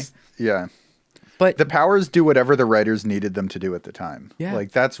 okay. But the powers do whatever the writers needed them to do at the time. Yeah.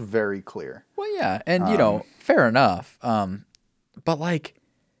 Like that's very clear. well, yeah. And you know, fair enough. But like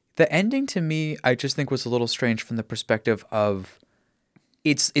the ending to me, I just think was a little strange from the perspective of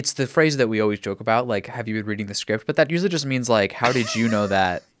it's the phrase that we always joke about, like, have you been reading the script? But that usually just means like, how did you know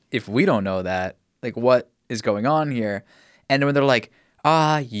that if we don't know that? Like, what is going on here? And when they're like,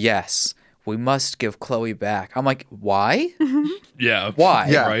 yes, we must give Chloe back. I'm like, why? Yeah. Why?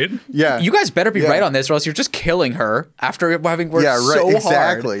 Yeah. Right? Yeah. You guys better be Yeah. right on this, or else you're just killing her after having worked Yeah, right, so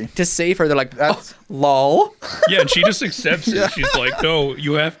exactly. hard to save her. They're like, That's- lol. Yeah, and she just accepts it. She's like, no,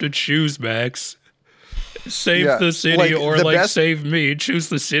 you have to choose, Max. Save Yeah, the city like, or the like best- save me. Choose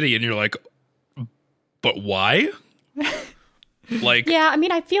the city. And you're like, but why? Like, Yeah, I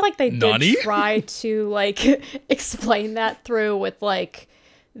mean, I feel like they Nani? did try to like explain that through with like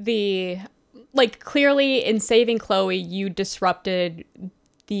clearly in saving Chloe, you disrupted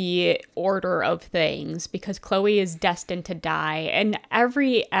the order of things because Chloe is destined to die. And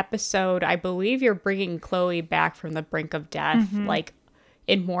every episode, I believe you're bringing Chloe back from the brink of death, like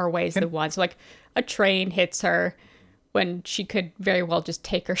in more ways than one. So like a train hits her when she could very well just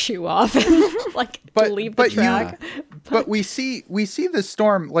take her shoe off and like leave the track. But we see the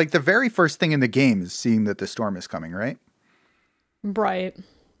storm, like the very first thing in the game is seeing that the storm is coming, right? Right.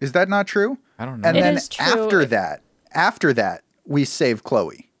 Is that not true? I don't know. And It then is true. after that, we save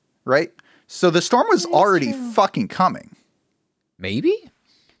Chloe, right? So the storm was already fucking coming. Maybe?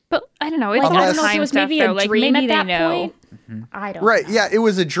 But I don't know. It's Like, all I don't know if time it was stuff, maybe though. a Like, dream maybe at they that know. point. I don't Right. know. Yeah, it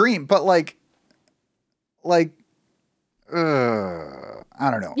was a dream, but like, I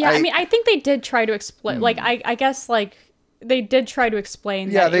don't know. Yeah, I mean, I think they did try to explain. Like, I guess, like, they did try to explain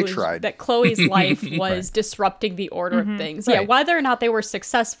Yeah, that they it was, tried. that Chloe's life was disrupting the order of things. Yeah, Right. whether or not they were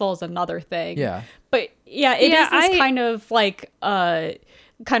successful is another thing. Yeah. But yeah, it Yeah, is this I- kind of like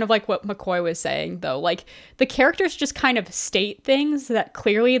what McCoy was saying though. Like the characters just kind of state things that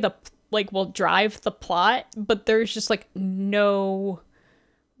clearly will drive the plot, but there's just like no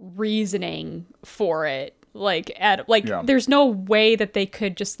reasoning for it. Yeah. There's no way that they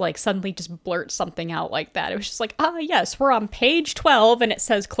could just like suddenly just blurt something out like that. It was just like, yes, we're on page 12 and it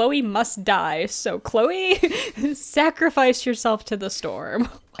says Chloe must die. So Chloe, sacrifice yourself to the storm.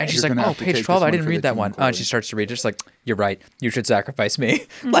 And she's You're like, gonna oh, have to page take 12, this I one didn't for the read that team, one. Chloe. And she starts to read it. She's like, you're right. You should sacrifice me.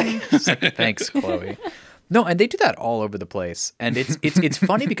 Like, thanks, Chloe. No, and they do that all over the place. And it's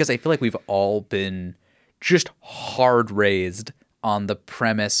funny because I feel like we've all been just hard raised on the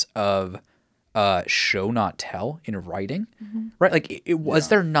premise of show not tell in writing, right? Like, was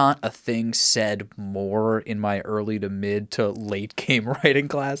there not a thing said more in my early to mid to late game writing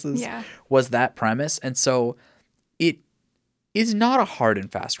classes? Yeah. Was that premise? And so it is not a hard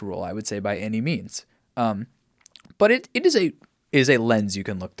and fast rule, I would say, by any means. But it is a lens you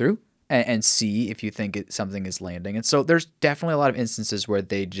can look through and see if you think something is landing. And so there's definitely a lot of instances where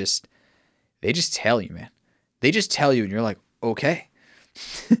they just tell you, man. They just tell you, and you're like, okay.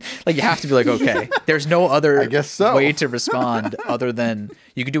 Like, you have to be like, okay. There's no other I guess so. way to respond other than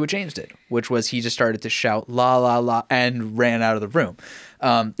you could do what James did, which was he just started to shout la la la and ran out of the room.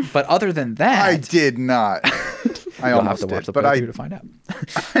 But other than that, I did not. I you'll have almost to watch did, the but playthrough to find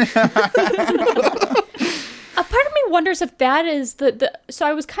out. A part of me wonders if that is so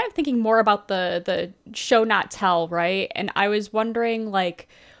I was kind of thinking more about the show not tell, right? And I was wondering like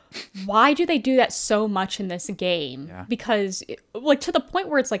why do they do that so much in this game? Yeah. Because like to the point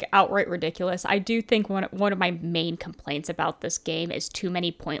where it's like outright ridiculous. I do think one of my main complaints about this game is too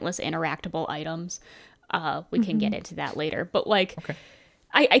many pointless interactable items. We can get into that later, but like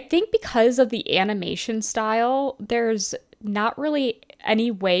I think because of the animation style, there's not really any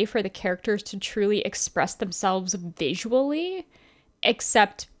way for the characters to truly express themselves visually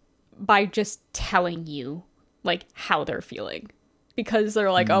except by just telling you like how they're feeling. Because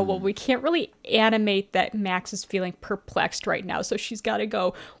they're like, oh, well, we can't really animate that Max is feeling perplexed right now. So she's got to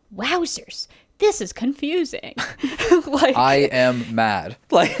go, wowzers, this is confusing. Like, I am mad.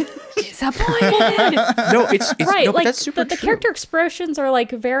 Like, Disappointed. no, it's right. no, but Like that's super the true. character expressions are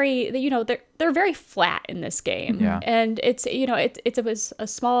like very, they're very flat in this game. Yeah. And it's, it's a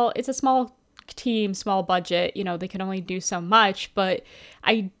small team, small budget, they can only do so much, but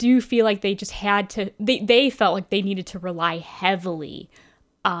I do feel like they just had to, they felt like they needed to rely heavily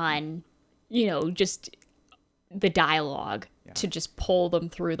on, just the dialogue to just pull them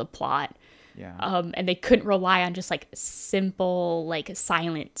through the plot. Yeah. And they couldn't rely on just like simple, like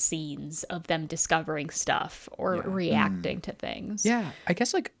silent scenes of them discovering stuff or reacting to things. Yeah, I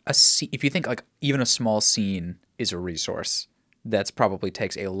guess like if you think like even a small scene is a resource, that's probably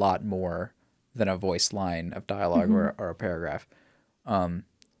takes a lot more than a voice line of dialogue or a paragraph.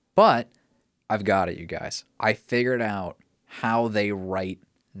 But I've got it, you guys. I figured out how they write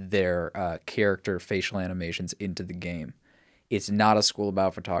their character facial animations into the game. It's not a school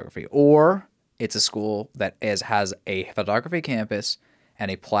about photography, or it's a school that has a photography campus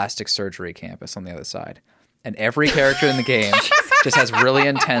and a plastic surgery campus on the other side. And every character in the game just has really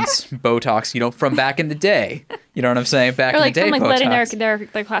intense Botox, from back in the day. You know what I'm saying? Back Or in like the day, from like letting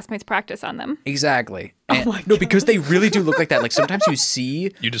Botox. their classmates practice on them. Exactly. And, no, because they really do look like that. Like sometimes you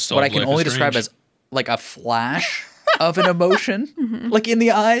see You just what I solved can Life is only describe Strange. as like a flash of an emotion, like in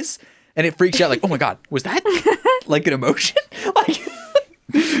the eyes, and it freaks you out. Like, oh my god, was that like an emotion? Like,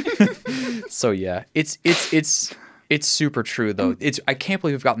 so yeah, it's super true though. I can't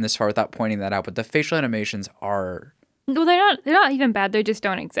believe we've gotten this far without pointing that out. But the facial animations are Well, they're not even bad. They just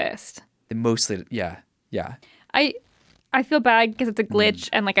don't exist. mostly yeah. I feel bad because it's a glitch,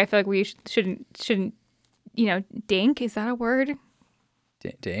 and like I feel like we shouldn't dink. Is that a word?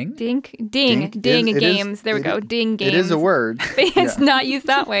 Ding. Ding Dink is- it is- games. There we it go. is- Ding games. It is a word. But it's not used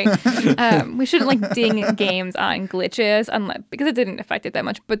that way. We shouldn't like ding games on glitches because it didn't affect it that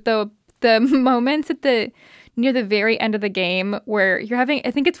much. But the moments at near the very end of the game where you're having,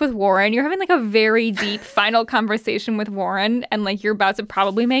 I think it's with Warren, you're having like a very deep final conversation with Warren, and like you're about to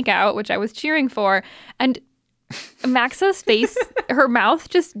probably make out, which I was cheering for, and Maxa's face, her mouth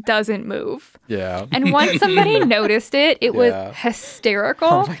just doesn't move. Yeah. And once somebody noticed it, it was Yeah. hysterical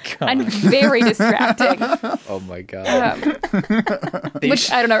Oh my God. and very distracting. Oh my god. Which,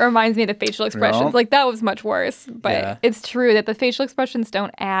 I don't know, reminds me of the facial expressions. Yeah. Like, that was much worse. But Yeah. it's true that the facial expressions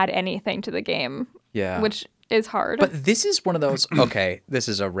don't add anything to the game, Yeah. which is hard. But this is one of those, okay, this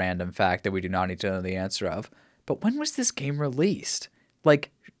is a random fact that we do not need to know the answer of. But when was this game released?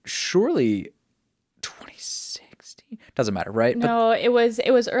 Like, surely 2016? Doesn't matter, right? No, it was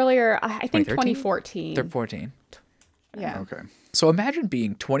earlier. I think 2013? 2014. But they're 14. Yeah. Okay. So imagine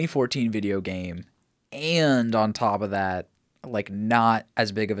being 2014 video game and on top of that, like not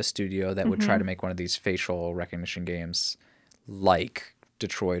as big of a studio that would try to make one of these facial recognition games like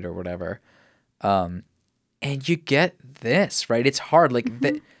Detroit or whatever. And you get this, right? It's hard. Like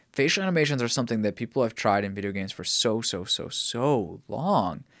the facial animations are something that people have tried in video games for so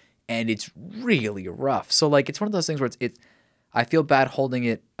long. And it's really rough. So like it's one of those things where it's I feel bad holding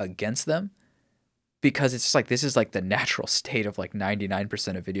it against them because it's just like this is like the natural state of like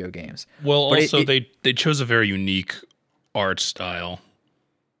 99% of video games. Well, But also they chose a very unique art style,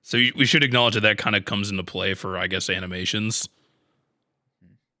 so we should acknowledge that kind of comes into play for, I guess, animations.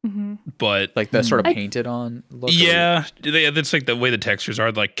 But Like the sort of painted on look. yeah, that's like the way the textures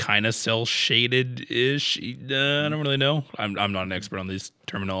are, like kind of cell shaded ish. I don't really know. I'm not an expert on this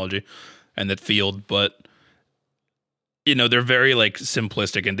terminology and that field, but they're very like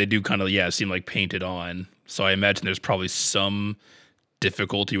simplistic and they do kind of seem like painted on. So I imagine there's probably some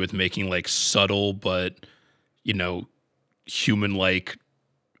difficulty with making like subtle but human like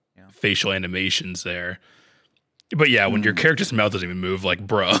facial animations there. But yeah, when your character's mouth doesn't even move, like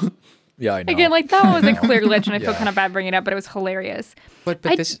bruh. Yeah, I know. Again, like that one was a clear glitch, and I feel Yeah. kind of bad bringing it up, but it was hilarious. But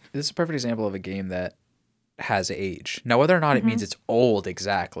this is a perfect example of a game that has age. Now, whether or not it means it's old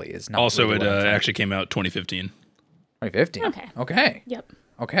exactly is not. Also, really it what I'm saying. actually came out 2015. 2015. Okay. Okay. Yep.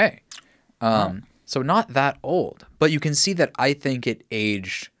 Okay. So not that old, but you can see that I think it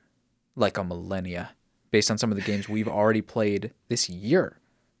aged like a millennia based on some of the games we've already played this year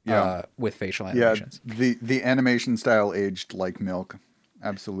with facial Yeah, animations. the animation style aged like milk.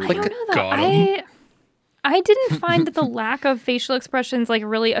 Absolutely. I don't know though. Got 'em. I didn't find that the lack of facial expressions like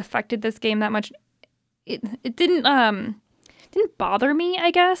really affected this game that much. It didn't bother me,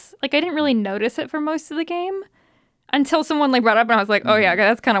 I guess. Like I didn't really notice it for most of the game until someone like brought it up and I was like, oh yeah,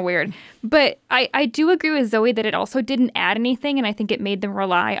 that's kind of weird. But I do agree with Zoe that it also didn't add anything, and I think it made them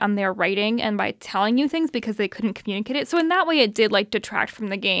rely on their writing and by telling you things because they couldn't communicate it. So in that way it did like detract from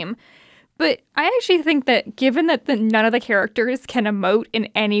the game. But I actually think that given that none of the characters can emote in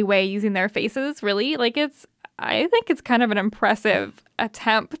any way using their faces, really, like I think it's kind of an impressive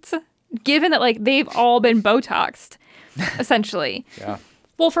attempt, given that like they've all been Botoxed, essentially. Yeah.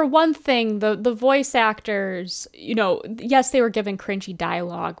 Well, for one thing, the voice actors, you know, yes, they were given cringy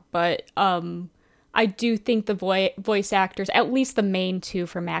dialogue, but I do think the voice actors, at least the main two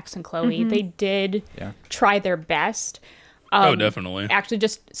for Max and Chloe, they did try their best. Oh, definitely. Actually,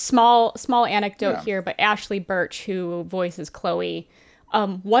 just small anecdote here, but Ashley Birch, who voices Chloe,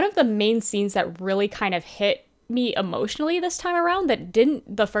 one of the main scenes that really kind of hit me emotionally this time around, that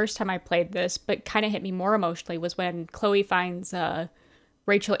didn't the first time I played this, but kind of hit me more emotionally, was when Chloe finds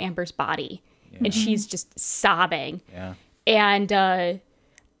Rachel Amber's body, and she's just sobbing. Yeah. And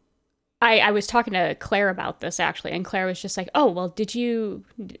I was talking to Claire about this, actually, and Claire was just like, oh, well,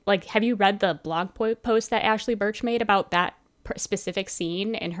 have you read the blog post that Ashley Birch made about that specific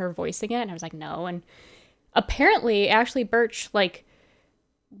scene and her voicing it? And I was like, no. And apparently Ashley Birch, like,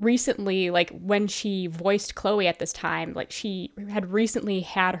 recently, like, when she voiced Chloe at this time, like, she had recently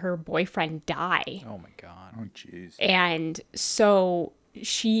had her boyfriend die. Oh my god. Oh, jeez. And so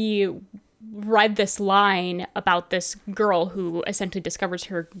she read this line about this girl who essentially discovers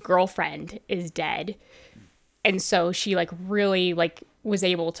her girlfriend is dead. And so she, like, really, like, was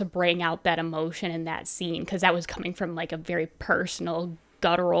able to bring out that emotion in that scene, because that was coming from, like, a very personal,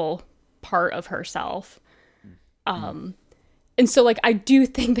 guttural part of herself. And so, like, I do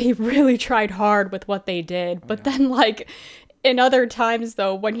think they really tried hard with what they did. But then, like, in other times,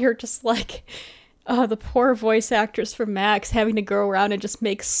 though, when you're just like, the poor voice actress for Max having to go around and just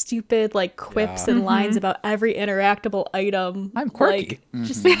make stupid, like, quips and lines about every interactable item. I'm quirky. Like,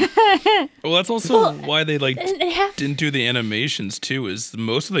 just, Well, that's also why they like and they have didn't do the animations too. Is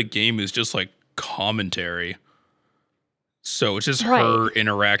most of the game is just like commentary, so it's just her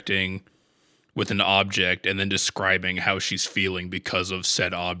interacting with an object and then describing how she's feeling because of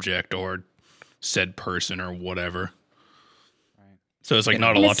said object or said person or whatever. Right. So it's like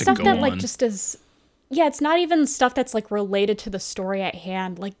not a and lot it's to stuff go that, on. like, just is. Yeah, it's not even stuff that's, like, related to the story at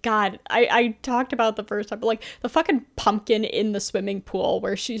hand. Like, God, I talked about the first time, but, like, the fucking pumpkin in the swimming pool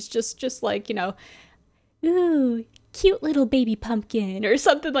where she's just like, you know, ooh, cute little baby pumpkin or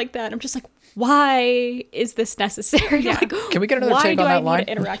something like that. I'm just like, why is this necessary? Like, Can we get another why take do on I that need line?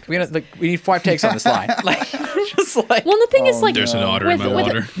 to interact We, with gotta, like, we need 5 takes on this line. Like, just like. Well, the thing is, like, There's an otter in my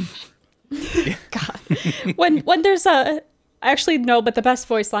water. God, when there's a. Actually, no, but the best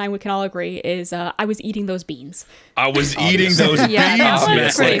voice line we can all agree is, I was eating those beans. I was eating those Yeah, that was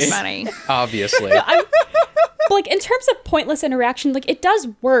beans. pretty Obviously. funny. Obviously. But, like, in terms of pointless interaction, like, it does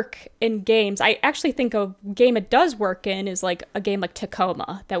work in games. I actually think a game it does work in is, like, a game like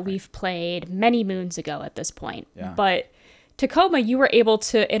Tacoma that we've played many moons ago at this point. Yeah. But Tacoma, you were able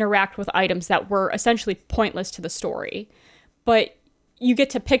to interact with items that were essentially pointless to the story. But you get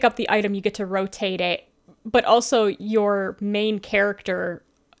to pick up the item, you get to rotate it, but also your main character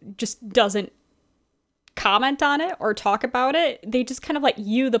just doesn't comment on it or talk about it. They just kind of let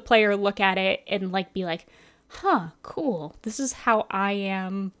you, the player, look at it and, like, be like, huh, cool. This is how I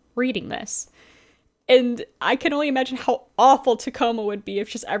am reading this. And I can only imagine how awful Tacoma would be if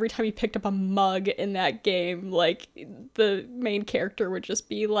just every time you picked up a mug in that game, like, the main character would just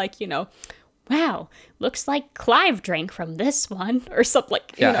be like, you know, wow, looks like Clive drank from this one, or something,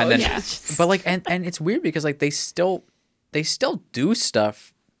 like, you know. And then, just- but like, and it's weird because, like, they still do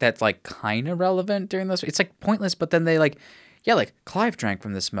stuff that's, like, kind of relevant during those. It's, like, pointless, but then they, like, yeah, like, Clive drank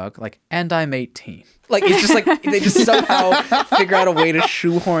from this mug, like, and I'm 18. Like, it's just like they just somehow figure out a way to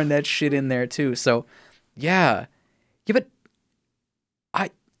shoehorn that shit in there too. So yeah, but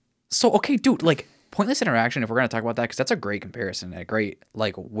okay, dude, like, pointless interaction, if we're going to talk about that, because that's a great comparison, a great,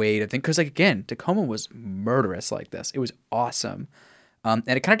 like, way to think, because, like, again, Tacoma was murderous like this. It was awesome. And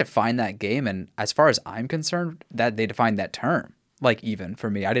it kind of defined that game, and as far as I'm concerned, that they defined that term. Like, even for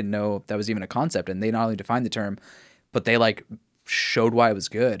me, I didn't know that was even a concept, and they not only defined the term, but they, like, showed why it was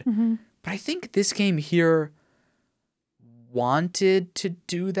good. Mm-hmm. But I think this game here wanted to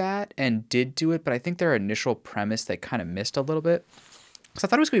do that and did do it, but I think their initial premise, they kind of missed a little bit. Because I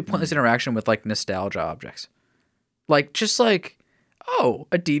thought it was going to be pointless interaction with, like, nostalgia objects. Like, just like, oh,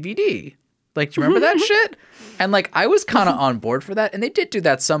 a DVD. Like, do you remember that shit? And, like, I was kind of on board for that. And they did do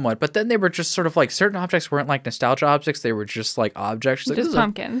that somewhat. But then they were just sort of like, certain objects weren't, like, nostalgia objects. They were just, like, objects. Like, Just this is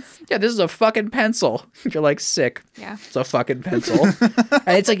pumpkins. this is a fucking pencil. You're like, sick. Yeah. It's a fucking pencil.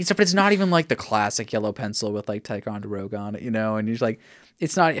 And it's like, but it's not even like the classic yellow pencil with, like, Ticonderoga on it, you know? And you're just like,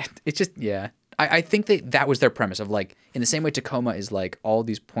 it's not, it's just, yeah. I think that was their premise of, like, in the same way Tacoma is, like, all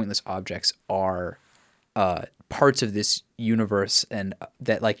these pointless objects are parts of this universe, and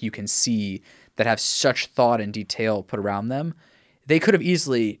that, like, you can see that have such thought and detail put around them. They could have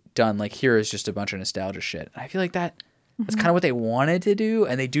easily done, like, here is just a bunch of nostalgia shit. I feel like that's kind of what they wanted to do,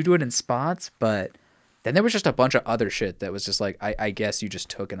 and they do it in spots, but Then there was just a bunch of other shit that was just like, I guess you just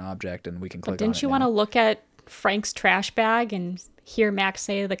took an object and we can click on it. Didn't you want to look at Frank's trash bag and hear Max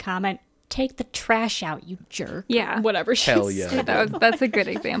say the comment, "Take the trash out, you jerk"? Yeah. Whatever she Hell yeah. said. That's a good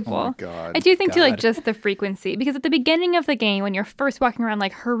example. Oh my God. I do think too, like, God. just the frequency, because at the beginning of the game, when you're first walking around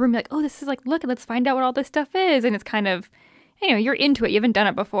like her room, you're like, oh, this is like, look, let's find out what all this stuff is, and it's kind of, you're into it. You haven't done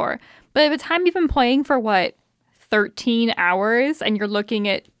it before, but by the time you've been playing for 13 hours, and you're looking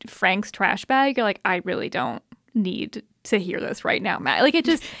at Frank's trash bag, you're like, I really don't need to hear this right now, Matt. Like, it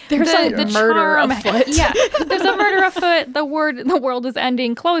just There's a murder afoot. Yeah, there's a murder afoot. The world is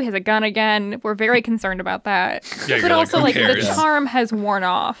ending. Chloe has a gun again. We're very concerned about that. Yeah, but you're like, also, who like, the cares? charm has worn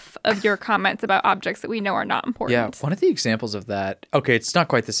off of your comments about objects that we know are not important. Yeah, one of the examples of that, okay, it's not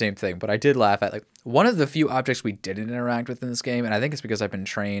quite the same thing, but I did laugh at, like, one of the few objects we didn't interact with in this game, and I think it's because I've been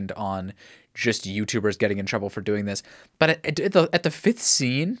trained on just YouTubers getting in trouble for doing this, but at the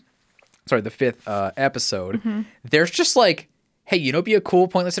fifth episode, there's just like, hey, it'd be a cool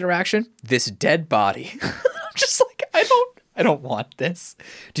pointless interaction? This dead body. I'm just like, I don't want this.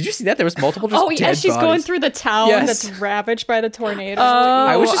 Did you see that? There was multiple just dead she's going bodies. through the town Yes. that's ravaged by the tornado.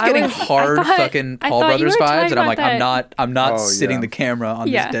 I was just getting hard I thought fucking you Paul were Brothers talking vibes, and I'm about like, I'm not Oh, sitting yeah. the camera on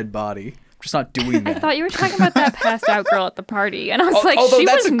Yeah. this dead body. I'm just not doing that. I thought you were talking about that passed out girl at the party, and I was like, although she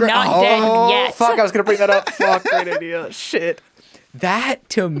that's was a great- not dead yet. Fuck, I was gonna bring that up. Fuck, great idea. Shit. That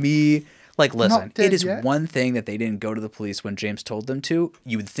to me, like, listen, Not dead it is yet. one thing that they didn't go to the police when James told them to.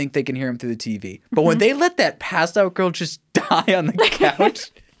 You would think they can hear him through the TV, but when they let that passed out girl just die on the couch,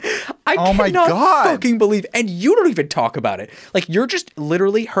 I Oh my cannot God. fucking believe. And you don't even talk about it. Like, you're just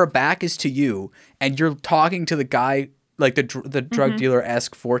literally, her back is to you, and you're talking to the guy, like the drug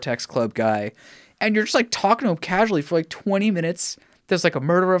dealer-esque Vortex Club guy, and you're just like talking to him casually for like 20 minutes. There's like a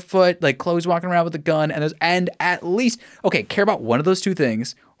murder afoot, like Chloe's walking around with a gun, and at least, okay, care about one of those two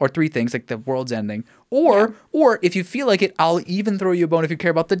things or three things, like the world's ending, or if you feel like it, I'll even throw you a bone if you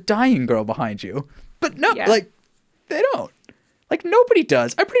care about the dying girl behind you. But no, Yeah. like, they don't. Like, nobody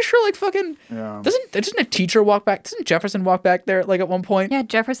does. I'm pretty sure, like, fucking Yeah. doesn't a teacher walk back? Doesn't Jefferson walk back there, like, at one point? Yeah,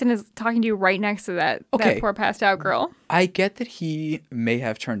 Jefferson is talking to you right next to that Okay. poor passed out girl. I get that he may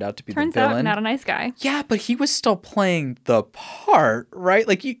have turned out to be Turns the villain. out, not a nice guy. Yeah, but he was still playing the part, right?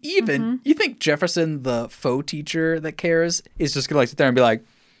 Like, you think Jefferson, the faux teacher that cares, is just gonna like sit there and be like,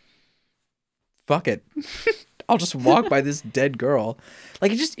 fuck it. I'll just walk by this dead girl.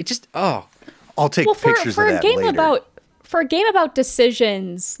 Like, it just oh. I'll take Well, pictures for of a that game later. about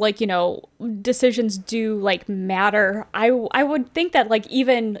decisions, like, decisions do like matter. I would think that, like,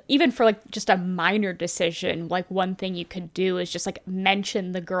 even for like just a minor decision, like, one thing you could do is just like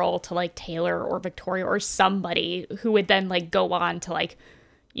mention the girl to like Taylor or Victoria or somebody who would then like go on to like,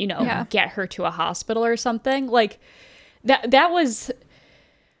 Yeah. get her to a hospital or something. Like, that was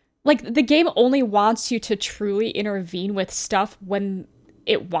like, the game only wants you to truly intervene with stuff when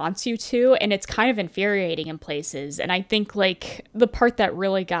it wants you to, and it's kind of infuriating in places. And I think, like, the part that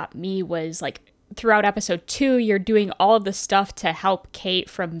really got me was, like, throughout episode 2, you're doing all of the stuff to help Kate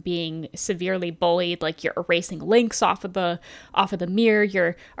from being severely bullied. Like, you're erasing links off of the mirror,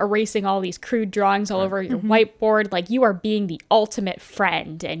 you're erasing all these crude drawings all over your whiteboard. Like, you are being the ultimate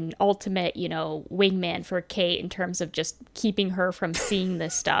friend and ultimate, wingman for Kate in terms of just keeping her from seeing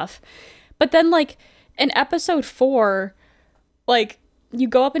this stuff. But then, like, in episode 4, like, you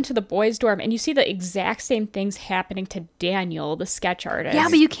go up into the boys' dorm and you see the exact same things happening to Daniel, the sketch artist. Yeah,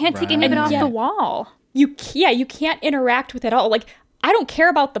 but you can't take any of it off Yeah. the wall. you can't interact with it at all. Like, I don't care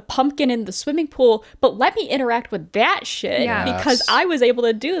about the pumpkin in the swimming pool, but let me interact with that shit, Yeah. because Yes. I was able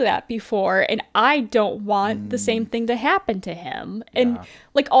to do that before, and I don't want the same thing to happen to him. And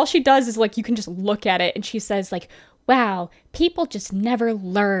like, all she does is, like, you can just look at it and she says, like, wow, people just never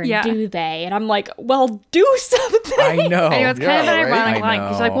learn, Yeah. do they? And I'm like, well, do something. I know. I know, it's kind of yeah, an right? ironic I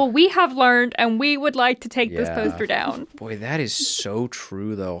line. She's like, know. well, we have learned, and we would like to take this Yeah. poster down. Boy, that is so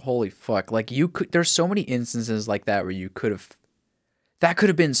true, though. Holy fuck! Like, there's so many instances like that where that could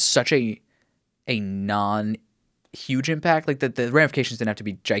have been such a non huge impact. Like, the ramifications didn't have to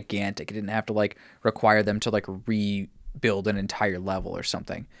be gigantic. It didn't have to like require them to like rebuild an entire level or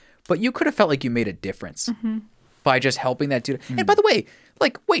something. But you could have felt like you made a difference by just helping that dude. And by the way,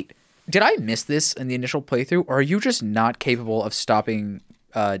 like, wait, did I miss this in the initial playthrough, or are you just not capable of stopping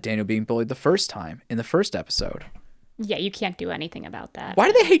Daniel being bullied the first time in the first episode? Yeah, you can't do anything about that. Why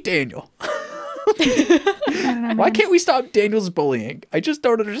do they hate Daniel? Why can't we stop Daniel's bullying? I just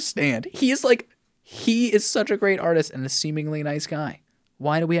don't understand. He is such a great artist and a seemingly nice guy.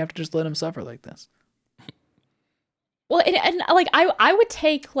 Why do we have to just let him suffer like this? Well, and like, I would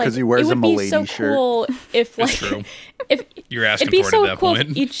take, like, 'Cause he wears it would a be Milady so shirt. cool if, like, true. if You're asking it'd be for it so at that cool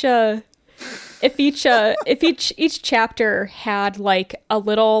point. if if each chapter had like a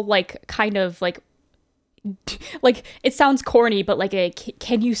little like kind of like it sounds corny, but like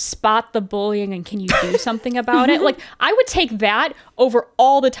can you spot the bullying and can you do something about it? Like I would take that over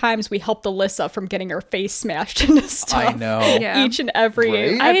all the times we helped Alyssa from getting her face smashed into stuff. I know. Yeah. Each and every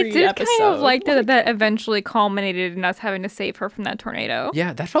Right? I every did episode. kind of like that eventually culminated in us having to save her from that tornado.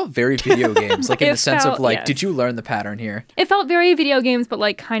 Yeah, that felt very video games. Like in It the sense of felt- like, yes. did you learn the pattern here? It felt very video games, but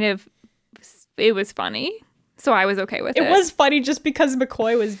like kind of, it was funny. So I was okay with it. It was funny just because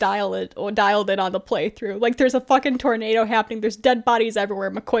McCoy was dialed in on the playthrough. Like there's a fucking tornado happening. There's dead bodies everywhere.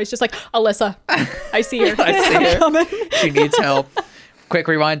 McCoy's just like, Alyssa, I see her. I see I'm her. coming. She needs help. Quick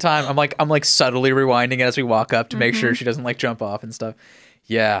rewind time. I'm like subtly rewinding it as we walk up to make sure she doesn't like jump off and stuff.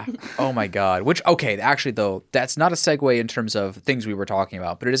 Yeah. Oh my God. Which, okay, actually though, that's not a segue in terms of things we were talking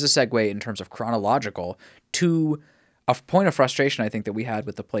about, but it is a segue in terms of chronological to a point of frustration I think that we had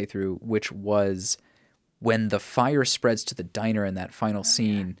with the playthrough, which was when the fire spreads to the diner in that final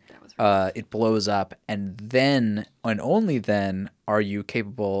scene, it blows up, and then and only then are you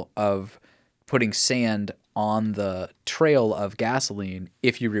capable of putting sand on the trail of gasoline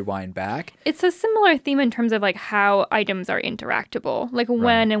if you rewind back. It's a similar theme in terms of like how items are interactable, like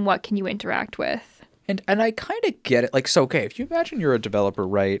when and what can you interact with. And I kind of get it. Like, so, okay, if you imagine you're a developer,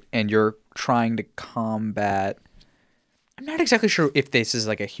 right, and you're trying to combat... I'm not exactly sure if this is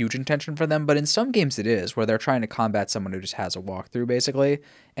like a huge intention for them, but in some games it is, where they're trying to combat someone who just has a walkthrough, basically,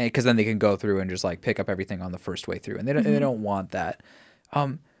 and because then they can go through and just like pick up everything on the first way through, and they don't want that.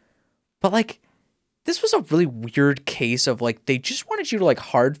 But like, this was a really weird case of like they just wanted you to like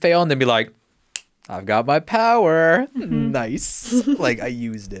hard fail and then be like, I've got my power, nice, like I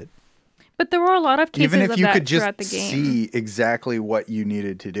used it. But there were a lot of cases Even if of you that could throughout just the game. see exactly what you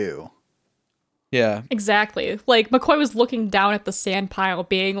needed to do. Yeah. Exactly. Like McCoy was looking down at the sand pile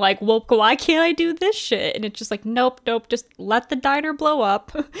being like, well, why can't I do this shit? And it's just like, nope, just let the diner blow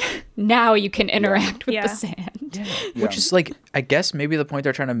up. Now you can interact with Yeah. the sand. Which is like, I guess maybe the point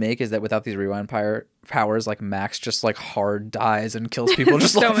they're trying to make is that without these rewind powers, like Max just like hard dies and kills people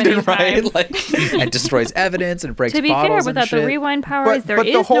just So left many and right, times. like, and destroys evidence and breaks To be fair, bottles without and the shit. rewind powers, there but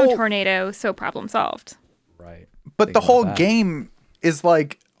the is no whole- tornado, so problem solved. Right. But Think the about whole that. game is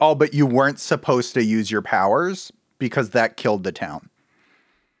like, oh, but you weren't supposed to use your powers because that killed the town.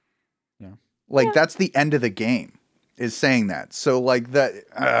 Yeah. Like, that's the end of the game, is saying that. So, like, that,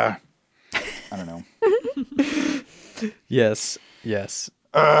 I don't know. Yes.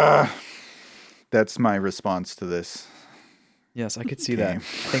 That's my response to this. Yes, I could see that. I Game.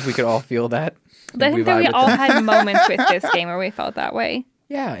 think we could all feel that. I think that vibe we with all that. had moments with this game where we felt that way.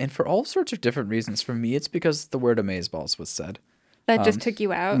 Yeah, and for all sorts of different reasons. For me, it's because the word amazeballs was said. That just took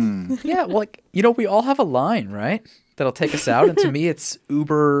you out. Yeah, well, like, you know, we all have a line, right? That'll take us out. And to me, it's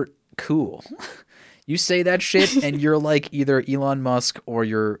uber cool. You say that shit and you're like either Elon Musk or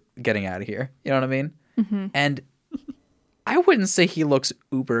you're getting out of here. You know what I mean? And I wouldn't say he looks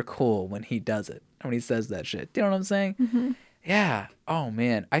uber cool when he does it, when he says that shit. Do you know what I'm saying? Yeah. Oh,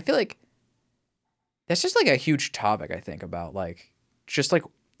 man. I feel like that's just like a huge topic, I think, about like, just like,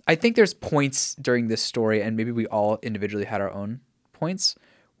 I think there's points during this story, and maybe we all individually had our own points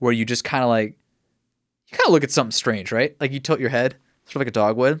where you just kind of like, you kind of look at something strange, right? Like you tilt your head, sort of like a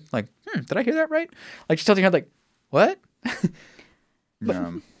dog would. Like, did I hear that right? Like you tilt your head like, what?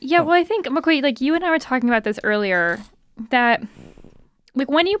 Yeah, well, I think, McCoy, like you and I were talking about this earlier, that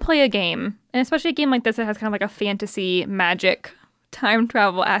like when you play a game, and especially a game like this that has kind of like a fantasy magic time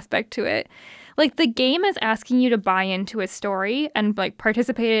travel aspect to it, like the game is asking you to buy into a story and like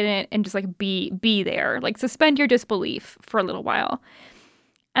participate in it and just like be there, like suspend your disbelief for a little while.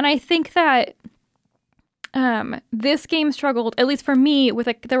 And I think that this game struggled, at least for me, with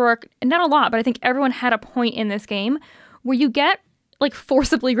like there were not a lot, but I think everyone had a point in this game where you get like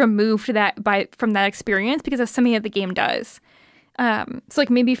forcibly removed from that experience because of something that the game does. So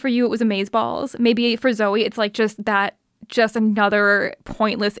like maybe for you it was Amazeballs. Maybe for Zoe it's like just another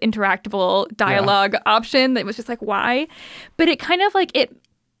pointless interactable dialogue option that was just like, why? But it kind of like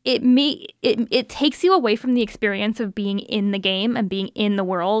it takes you away from the experience of being in the game and being in the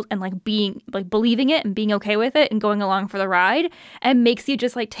world and like being like believing it and being okay with it and going along for the ride, and makes you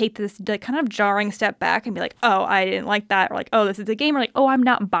just like take this like kind of jarring step back and be like, oh, I didn't like that, or like, oh, this is a game, or like, oh, I'm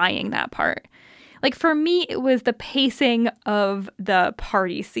not buying that part. Like for me, it was the pacing of the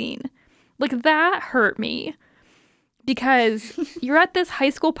party scene. Like that hurt me. Because you're at this high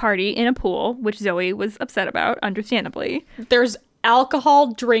school party in a pool, which Zoe was upset about, understandably. There's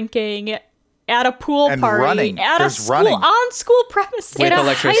alcohol drinking at a pool And party running. at There's a school running. on school premises. With a high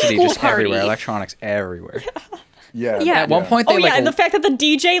electricity school just party. everywhere, electronics everywhere. Yeah. Yeah. At one point, they Oh yeah, like and the fact that the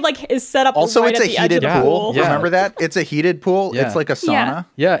DJ like is set up Also, right it's a at the edge of heated the pool. pool. Yeah. Remember that? It's a heated pool. Yeah. It's like a sauna. Yeah.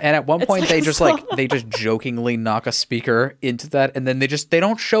 yeah, and at one point like they a just like they just jokingly knock a speaker into that, and then they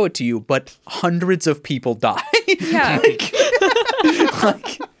don't show it to you, but hundreds of people die. Yeah.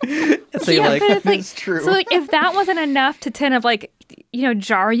 So you're Yeah, like, but it's like, It's true. So like, if that wasn't enough to kind of like,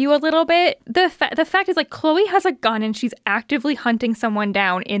 jar you a little bit, the fact is like Chloe has a gun and she's actively hunting someone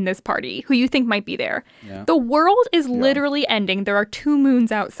down in this party who you think might be there. Yeah. The world is literally ending. There are 2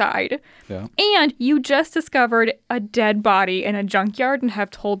 moons outside. Yeah. And you just discovered a dead body in a junkyard and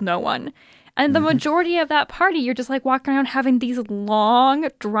have told no one. And the majority of that party, you're just like walking around having these long,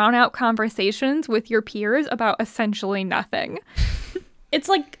 drawn out conversations with your peers about essentially nothing. It's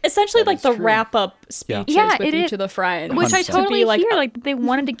like essentially like the true. wrap up speeches Yeah, with it each is. of the friends. Which I to totally be hear. Like they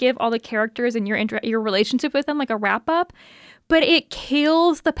wanted to give all the characters and your relationship with them like a wrap up, but it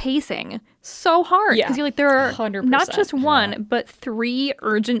kills the pacing so hard Yeah, because you're like there are 100%. not just one but 3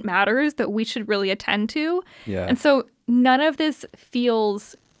 urgent matters that we should really attend to, yeah, and so none of this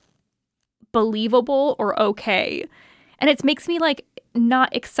feels believable or okay, and it makes me like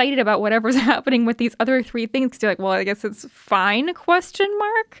not excited about whatever's happening with these other 3 things because you're like, well, I guess it's fine? Question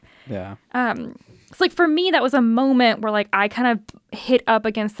mark. yeah. It's like for me that was a moment where like I kind of hit up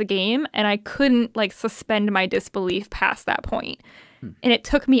against the game and I couldn't like suspend my disbelief past that point. And it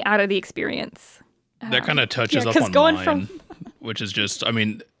took me out of the experience. That kind of touches yeah, up 'cause on going mine, from- which is just, I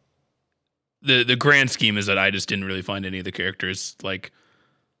mean, the grand scheme is that I just didn't really find any of the characters like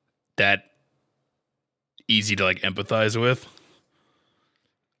that easy to like empathize with.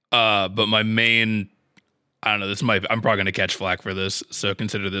 But my main, I don't know, I'm probably gonna catch flack for this, so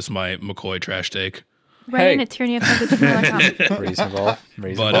consider this my McCoy trash take. Right in at tyrannyoffantasy.com. Reasonable.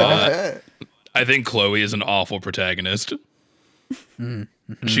 But I think Chloe is an awful protagonist.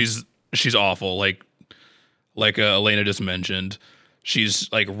 She's awful. Like Elena just mentioned,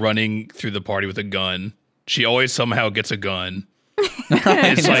 she's like running through the party with a gun. She always somehow gets a gun.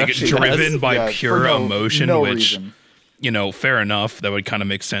 It's like driven by Yeah, pure for emotion, no which reason. fair enough. That would kind of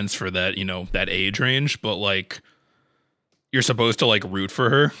make sense for that, that age range. But like, you're supposed to like root for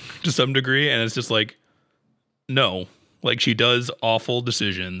her to some degree, and it's just like, no, like she does awful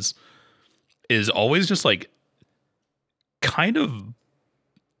decisions. Is always just like, kind of,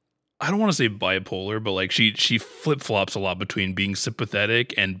 I don't want to say bipolar, but like she flip flops a lot between being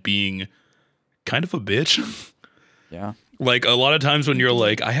sympathetic and being kind of a bitch. Yeah. Like a lot of times when you're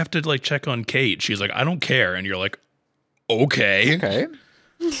like, I have to like check on Kate, she's like, I don't care, and you're like, okay. Okay.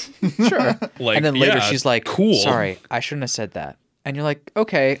 Sure. Like, And then later yeah, she's like, cool. sorry, I shouldn't have said that. And you're like,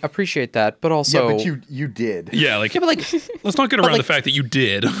 okay, appreciate that, but also Yeah, but you did. Yeah, like, Yeah, but like let's not get around like- the fact that you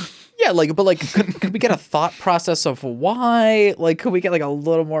did. yeah, like but like could we get a thought process of why? Like could we get like a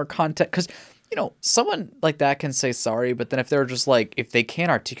little more context? Cuz someone like that can say sorry, but then if they're just like if they can't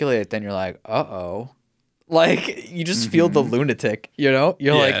articulate it, then you're like, "Uh-oh." Like you just feel the lunatic, You're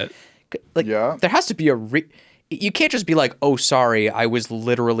Yeah. like Yeah. there has to be you can't just be like, "Oh, sorry, I was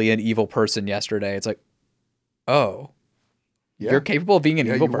literally an evil person yesterday." It's like, "Oh, Yeah. you're capable of being an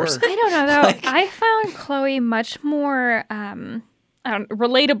Yeah, evil you were. person." I don't know though. I found Chloe much more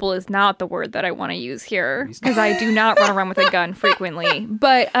relatable is not the word that I want to use here because I do not run around with a gun frequently.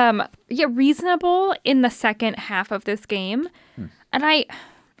 But yeah, reasonable in the second half of this game. And I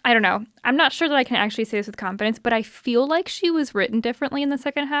don't know. I'm not sure that I can actually say this with confidence, but I feel like she was written differently in the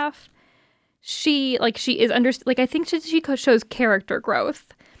second half. She is I think she shows character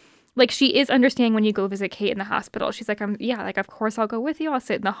growth. Like she is understanding when you go visit Kate in the hospital. She's like, of course I'll go with you. I'll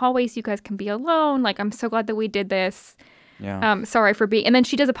sit in the hallway so you guys can be alone. Like, I'm so glad that we did this. Yeah. Sorry for being, and then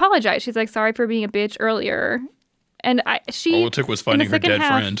she does apologize. She's like, sorry for being a bitch earlier. And All it took was finding her second dead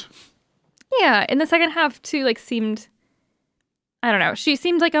half- friend. Yeah, in the second half too, like seemed, I don't know. She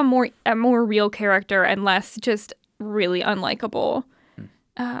seemed like a more real character and less just really unlikable.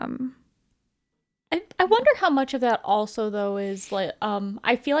 I wonder how much of that also though is like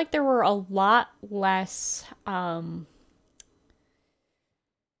I feel like there were a lot less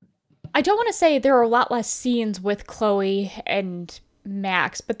I don't want to say there were a lot less scenes with Chloe and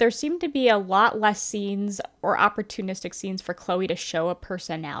Max, but there seemed to be a lot less scenes or opportunistic scenes for Chloe to show a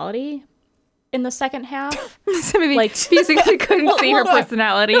personality in the second half. So maybe Like- because I couldn't Well, see well, her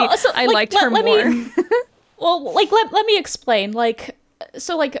personality, no, so, I like, liked her let more. me- Well, like let me explain. Like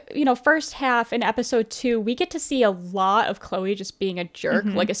so like, first half in episode 2, we get to see a lot of Chloe just being a jerk,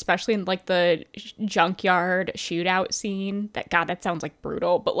 like especially in like the junkyard shootout scene. That sounds like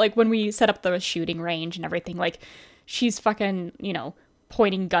brutal, but like when we set up the shooting range and everything, like she's fucking,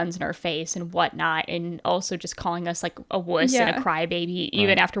 pointing guns in our face and whatnot, and also just calling us like a wuss and a crybaby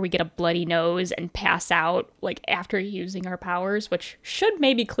even after we get a bloody nose and pass out like after using our powers, which should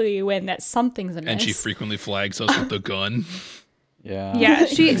maybe clue you in that something's amiss. And she frequently flags us with the gun. Yeah. Yeah,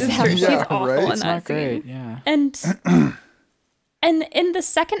 she's Yeah, awful right? in It's that Not scene. great. Yeah. And in the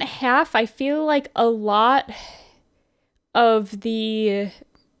second half, I feel like a lot of the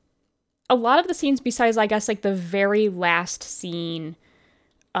scenes besides, I guess, like the very last scene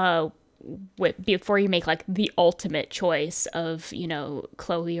before you make like the ultimate choice of, you know,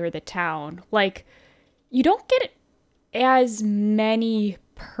 Chloe or the town, like you don't get as many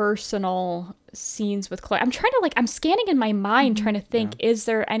personal scenes with Chloe. I'm scanning in my mind trying to think, is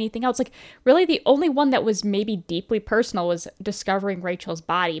there anything else? Like really the only one that was maybe deeply personal was discovering Rachel's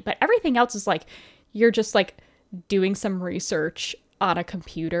body, but everything else is like you're just like doing some research on a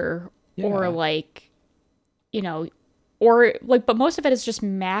computer or like, you know, or like, but most of it is just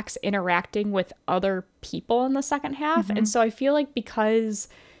Max interacting with other people in the second half. And so I feel like because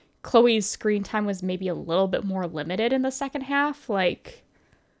Chloe's screen time was maybe a little bit more limited in the second half, like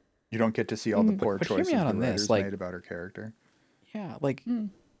You don't get to see all the poor but hear me choices out the on this, writers like- made about her character. Yeah, like,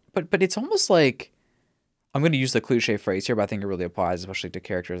 but it's almost like, I'm going to use the cliche phrase here, but I think it really applies, especially to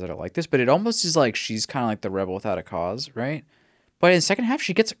characters that are like this. But it almost is like she's kind of like the rebel without a cause, right? But in the second half,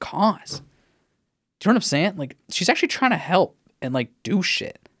 she gets a cause. Do you know what I'm saying? Like, she's actually trying to help and like do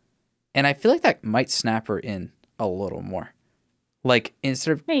shit, and I feel like that might snap her in a little more. Like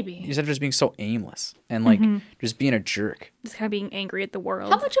instead of just being so aimless and like just being a jerk. Just kind of being angry at the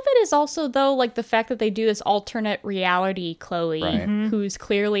world. how much of it is also though like the fact that they do this alternate reality Chloe, Right. who's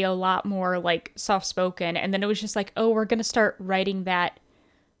clearly a lot more like soft spoken, and then it was just like, oh, we're gonna start writing that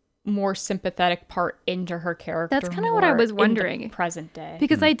more sympathetic part into her character. That's kinda what I more was in wondering. the present day.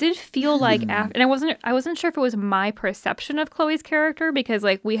 Because I did feel like after, and I wasn't sure if it was my perception of Chloe's character, because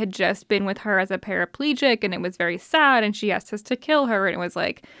like we had just been with her as a paraplegic and it was very sad, and she asked us to kill her and it was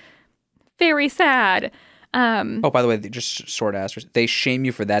like very sad. Oh, by the way, they just short answers. They shame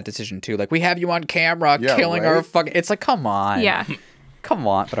you for that decision too. Like, we have you on camera Yeah, killing right? our fucking. It's like, come on. Yeah. Come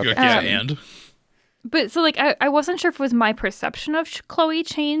on. But You're okay. like, yeah, and But so like I wasn't sure if it was my perception of Chloe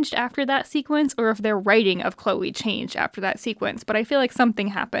changed after that sequence or if their writing of Chloe changed after that sequence, but I feel like something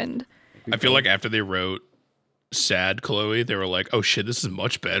happened. I feel like after they wrote sad Chloe, they were like, oh shit, this is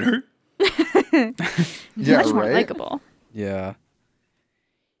much better. Yeah, Much more right? likable. Yeah.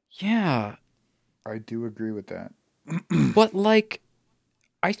 Yeah. I do agree with that. But like,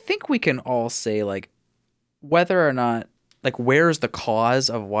 I think we can all say like, whether or not, like, where's the cause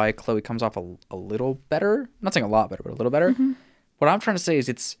of why Chloe comes off a little better? I'm not saying a lot better, but a little better. What I'm trying to say is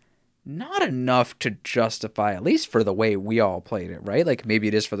it's not enough to justify, at least for the way we all played it, right? Like, maybe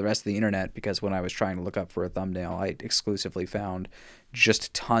it is for the rest of the internet, because when I was trying to look up for a thumbnail, I exclusively found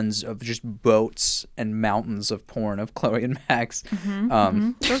just tons of just boats and mountains of porn of Chloe and Max.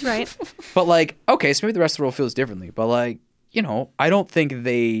 That's right. But like, okay, so maybe the rest of the world feels differently. But like, you know, I don't think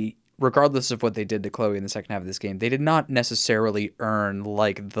they, regardless of what they did to Chloe in the second half of this game, they did not necessarily earn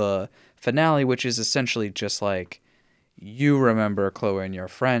like the finale, which is essentially just like, you remember Chloe and your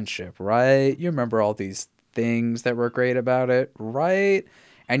friendship, right? You remember all these things that were great about it, right?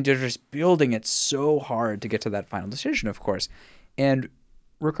 And you're just building it so hard to get to that final decision, of course. And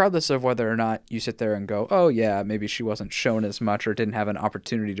regardless of whether or not you sit there and go, oh yeah, maybe she wasn't shown as much or didn't have an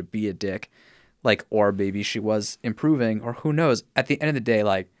opportunity to be a dick, like, or maybe she was improving, or who knows, at the end of the day,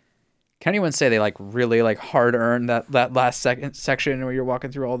 like, can anyone say they like really like hard earned that last section where you're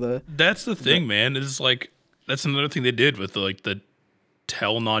walking through all the... That's the thing, man. It's like, that's another thing they did with the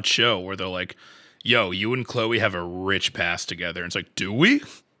Tell Not Show, where they're like, yo, you and Chloe have a rich past together. And it's like, do we?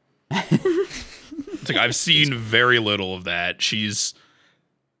 It's like, I've seen very little of that. She's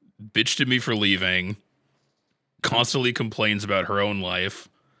bitched at me for leaving, constantly complains about her own life,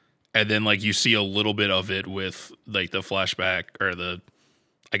 and then like you see a little bit of it with like the flashback or the,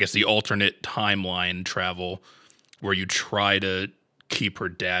 I guess, the alternate timeline travel where you try to keep her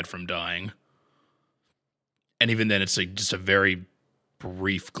dad from dying. And even then it's like just a very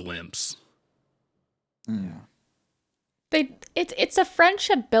brief glimpse. It's a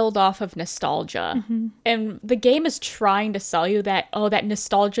friendship build off of nostalgia. And the game is trying to sell you that, oh, that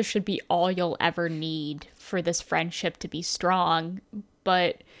nostalgia should be all you'll ever need for this friendship to be strong.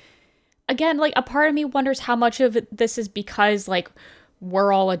 But again, like, a part of me wonders how much of this is because like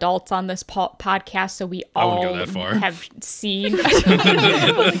we're all adults on this podcast, so we I wouldn't all go that far. have seen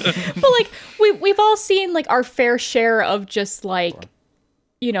but like we've all seen like our fair share of just like,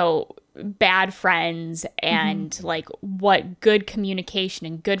 you know, bad friends and like what good communication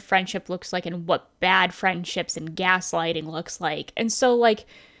and good friendship looks like and what bad friendships and gaslighting looks like. And so like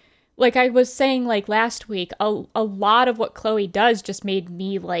I was saying like last week, a lot of what Chloe does just made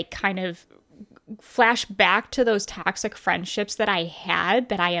me like kind of flash back to those toxic friendships that I had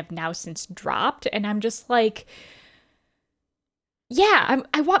that I have now since dropped. And I'm just like, yeah,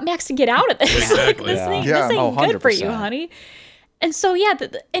 I want Max to get out of this. Exactly. Like, Yeah. this ain't good for you, 100%. honey. And so, yeah,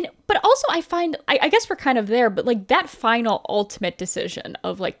 but also I find, I guess we're kind of there, but like that final ultimate decision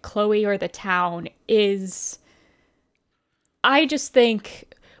of like Chloe or the town is, I just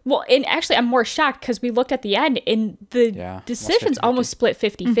think, well, and actually I'm more shocked because we looked at the end and the Yeah, decisions almost 50-50. almost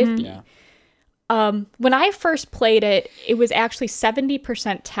split 50-50. Yeah. When I first played it, it was actually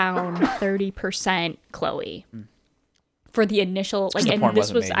 70% town, 30% Chloe. For the initial, like, The and porn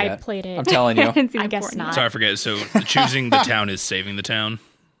this wasn't was, made I yet. played it. I'm telling you. haven't seen I the guess porn. not. So I forget. So choosing the town is saving the town.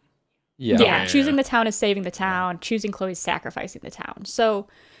 Yeah. Yeah, yeah, choosing yeah. the town is saving the town. Choosing Chloe is sacrificing the town. So,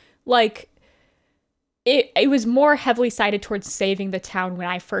 like, it was more heavily sided towards saving the town when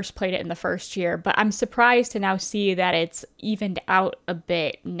I first played it in the first year. But I'm surprised to now see that it's evened out a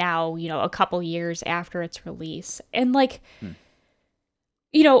bit now, you know, a couple years after its release. And, like,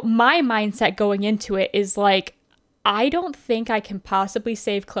 you know, my mindset going into it is like, I don't think I can possibly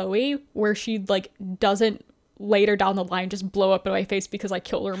save Chloe where she like doesn't later down the line just blow up in my face because I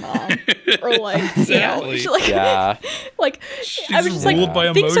killed her mom or like you know Exactly. she, like Yeah. like I was just like ruled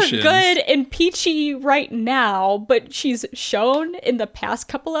by things are emotions. good and peachy right now, but she's shown in the past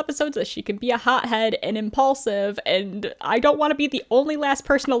couple episodes that she can be a hothead and impulsive, and I don't want to be the only last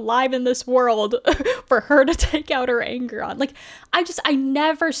person alive in this world for her to take out her anger on. Like I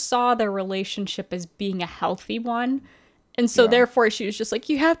never saw their relationship as being a healthy one. And so therefore she was just like,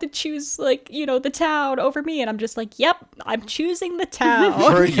 you have to choose like, you know, the town over me. And I'm just like, yep, I'm choosing the town.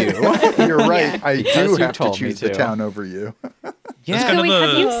 For you. You're right. I Because do you have to told me choose the to. town over you. Yeah. kind of Chloe,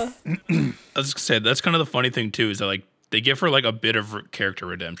 have the- you I was gonna say that's kind of the funny thing too is that like they give her like a bit of character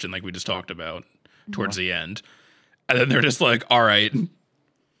redemption, like we just talked about towards the end, and then they're just like, all right,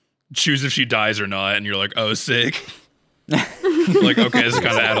 choose if she dies or not, and you're like, oh, sick. Like, okay, this is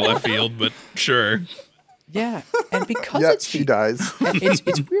kind of out of left field, but sure. Yeah. And because Yep, it's she the, dies.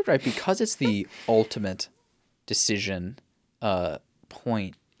 it's weird, right? Because it's the ultimate decision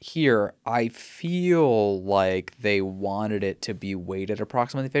point here, I feel like they wanted it to be weighted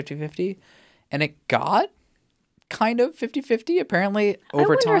approximately 50-50, and it got kind of 50-50 apparently I over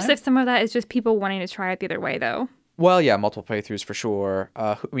wonder time. if some of that is just people wanting to try it the other way, though. Well, yeah, multiple playthroughs for sure.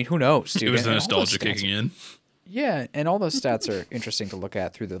 I mean, who knows, dude? It was the And all those nostalgia stats kicking in. Yeah, and all those stats are interesting to look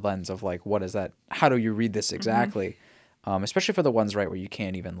at through the lens of like, what is that? How do you read this exactly? Especially for the ones right where you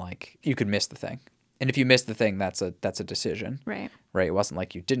can't even like you could miss the thing, and if you miss the thing, that's a decision, Right. right? It wasn't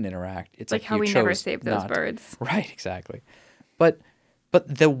like you didn't interact. It's Like like how you we never chose saved those not. birds. Right, exactly. But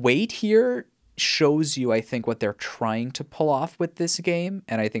the weight here shows you, I think, what they're trying to pull off with this game,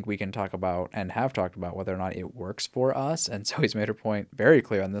 and I think we can talk about and have talked about whether or not it works for us. And Zoe's made her point very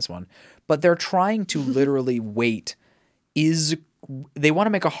clear on this one. But they're trying to literally weight they want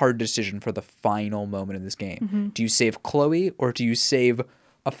to make a hard decision for the final moment in this game. Do you save Chloe or do you save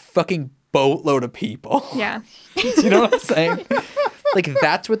a fucking boatload of people? Yeah. You know what I'm saying? Like,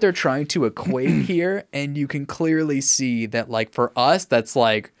 that's what they're trying to equate here, and you can clearly see that, like, for us, that's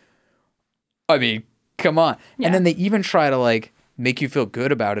like, I mean, come on. Yeah. And then they even try to, like, make you feel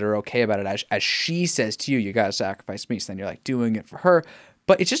good about it or okay about it as she says to you, you gotta sacrifice me. So then you're, like, doing it for her.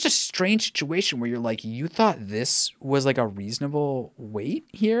 But it's just a strange situation where you're like, you thought this was, like, a reasonable weight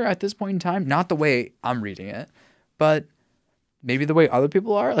here at this point in time? Not the way I'm reading it, but maybe the way other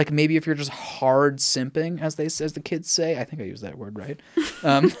people are. Like, maybe if you're just hard simping, as the kids say. I think I used that word right.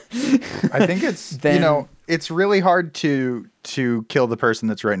 I think it's Then- you know, it's really hard to kill the person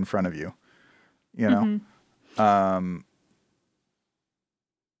that's right in front of you. You know?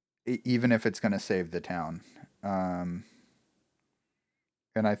 Even if it's going to save the town. And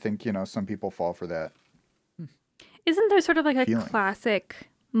I think, you know, some people fall for that. Isn't there sort of like a Feeling. classic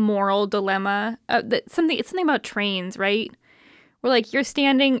moral dilemma? It's something about trains, right? Where like you're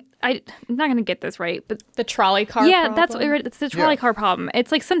standing. I'm not gonna get this right, but The trolley car. yeah, that's problem. it's the trolley Yeah. car problem.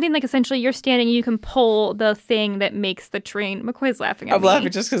 It's like something like essentially you're standing and you can pull the thing that makes the train. McCoy's laughing at I'm me.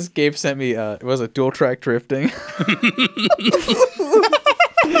 laughing just because Gabe sent me, it was a dual track drifting.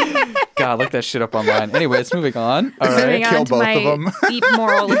 God, look that shit up online. Anyways, moving on. All Moving right. Kill on to both my of 'em. deep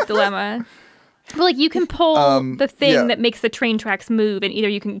moral dilemma. But like you can pull the thing yeah. that makes the train tracks move, and either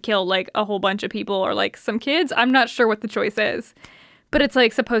you can kill like a whole bunch of people or like some kids. I'm not sure what the choice is, but it's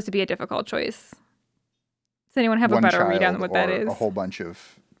like supposed to be a difficult choice. Does anyone have One a better read on child what that or is? a whole bunch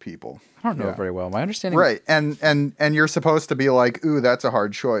of people. I don't know Yeah. it very well. My understanding, Right. And you're supposed to be like, ooh, that's a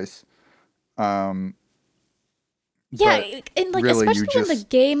hard choice. Yeah, But and like really, especially when the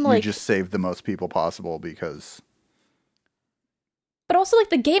game like you just save the most people possible because but also like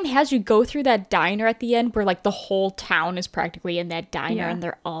the game has you go through that diner at the end where like the whole town is practically in that diner Yeah. and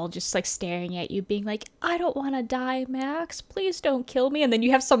they're all just like staring at you being like, I don't want to die, Max, please don't kill me. And then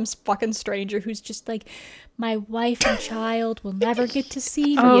you have some fucking stranger who's just like, my wife and child will never get to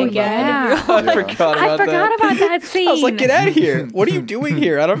see me Oh, again. yeah. I forgot I about forgot that. about that scene. I was like, get out of here. What are you doing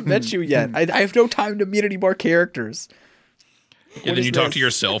here? I haven't met you yet. I have no time to meet any more characters. And then is you talk this? to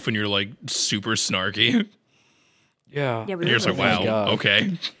yourself and you're like super snarky. Yeah. Yeah, we And you're just like, wow, God.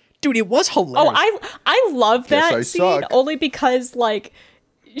 okay. Dude, it was hilarious. Oh, I love Guess that I scene suck. only because like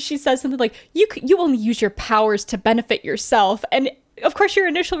she says something like you only use your powers to benefit yourself, and of course your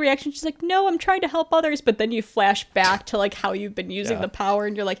initial reaction is like, no, I'm trying to help others, but then you flash back to like how you've been using Yeah. the power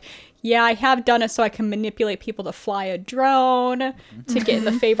and you're like, yeah, I have done it so I can manipulate people to fly a drone to get in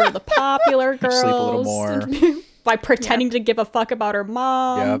the favor of the popular girls Sleep a little more. by pretending to give a fuck about her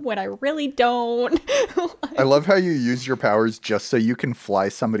mom Yep. when I really don't. I love how you use your powers just so you can fly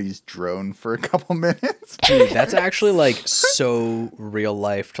somebody's drone for a couple minutes. Dude, that's actually like so real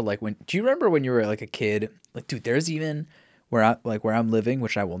life to like when do you remember when you were like a kid? Like, dude, there's even where I'm living,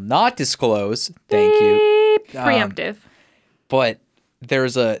 which I will not disclose. Thank you. Preemptive. But there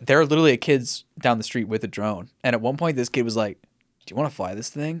are literally kids down the street with a drone. And at one point this kid was like, do you want to fly this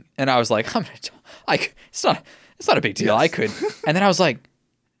thing? And I was like, it's not a big deal. I could. And then I was like,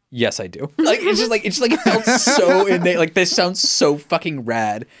 yes, I do. Like it's just like it felt so innate. Like this sounds so fucking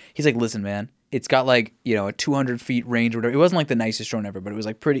rad. He's like, listen, man, it's got like, you know, a 200 feet range or whatever. It wasn't like the nicest drone ever, but it was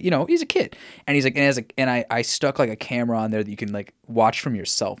like pretty, you know, he's a kid. And he's like, I stuck like a camera on there that you can like watch from your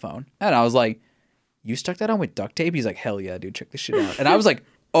cell phone. And I was like, you stuck that on with duct tape? He's like, hell yeah, dude, check this shit out. And I was like,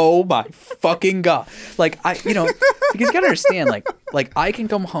 oh my fucking God. Like because you gotta understand, like I can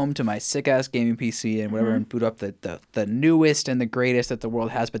come home to my sick ass gaming PC and whatever and boot up the newest and the greatest that the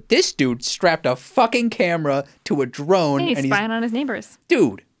world has. But this dude strapped a fucking camera to a drone And he's and spying on his neighbors.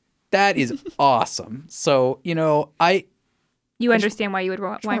 dude, that is awesome. So, you know, You understand why you would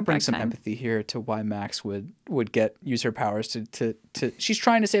want I want to bring break some time. empathy here to why Max would use her powers to she's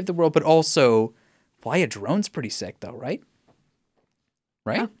trying to save the world, but also fly a drone's pretty sick though, right?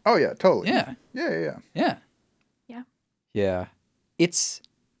 Right? Oh yeah, totally. Yeah. Yeah. Yeah. Yeah. Yeah.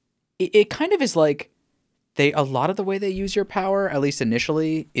 It kind of is like a lot of the way they use your power, at least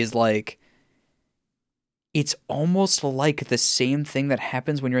initially, is like it's almost like the same thing that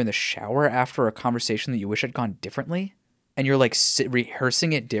happens when you're in the shower after a conversation that you wish had gone differently. And you're like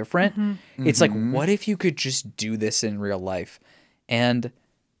rehearsing it different. It's like, what if you could just do this in real life? And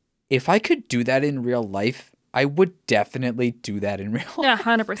if I could do that in real life, I would definitely do that in real life. Yeah,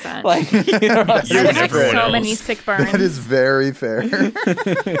 100%. Like, you know what I'm I saying? would have everyone so else. many sick burns. That is very fair.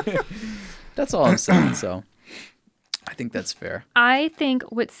 That's all I'm saying. So I think that's fair. I think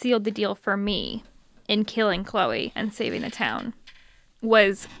what sealed the deal for me in killing Chloe and saving the town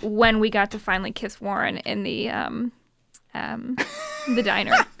was when we got to finally kiss Warren in the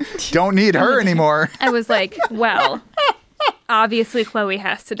diner. Don't need her anymore. I was like, well, obviously Chloe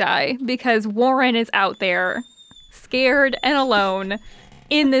has to die because Warren is out there scared and alone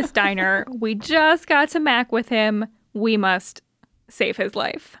in this diner. We just got to Mac with him. We must save his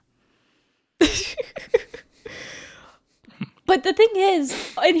life. But the thing is,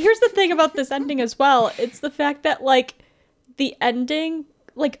 and here's the thing about this ending as well, it's the fact that like the ending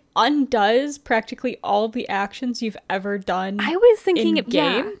like undoes practically all the actions you've ever done. I was thinking, in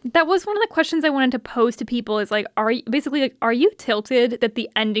yeah, game? that was one of the questions I wanted to pose to people is like, are you tilted that the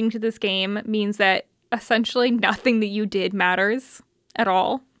ending to this game means that essentially nothing that you did matters at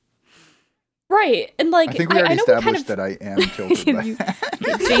all? Right. And like I think we already know we established that I am tilted by You-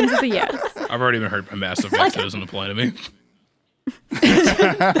 that. James is a yes. I've already been hurt by Mass Effect. That doesn't apply to me.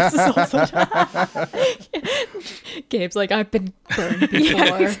 this is also Gabe's like, I've been burned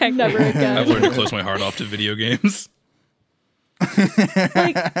before. exactly. Never again. I've learned to close my heart off to video games.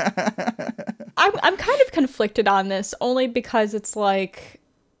 Like, I'm kind of conflicted on this only because it's like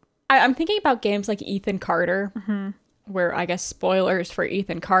I'm thinking about games like Ethan Carter, where I guess spoilers for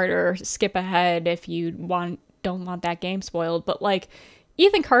Ethan Carter, skip ahead if you don't want that game spoiled. But like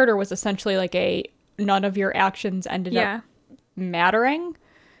Ethan Carter was essentially like none of your actions ended up mattering.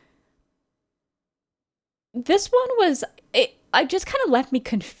 This one was it just kind of left me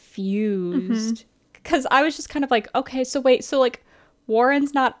confused because I was just kind of like, okay, so wait, so like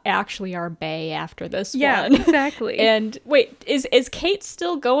Warren's not actually our bae after this Yeah, one. exactly. And wait, is Kate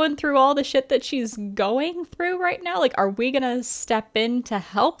still going through all the shit that she's going through right now? Like, are we gonna step in to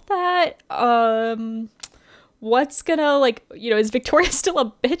help that? What's gonna, like, is Victoria still a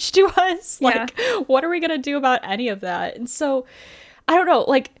bitch to us? Yeah. Like, what are we gonna do about any of that? And so, I don't know,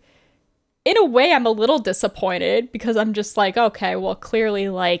 like, in a way, I'm a little disappointed because I'm just like, okay, well, clearly,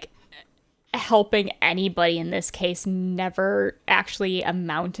 like, helping anybody in this case never actually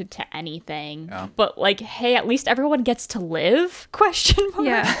amounted to anything. Yeah. But, like, hey, at least everyone gets to live? Question mark.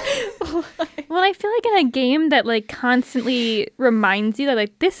 Yeah. Well, I feel like in a game that like constantly reminds you that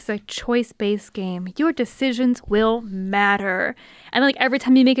like this is a choice-based game, your decisions will matter. And like every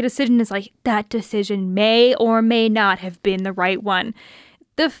time you make a decision, it's like that decision may or may not have been the right one.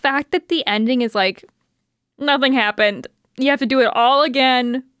 The fact that the ending is like nothing happened, you have to do it all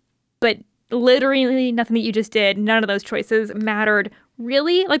again, but literally nothing that you just did, none of those choices mattered.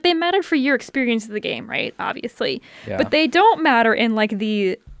 Really? Like they mattered for your experience of the game, right? Obviously. Yeah. But they don't matter in like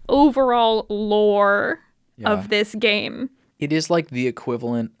the overall lore of this game. It is like the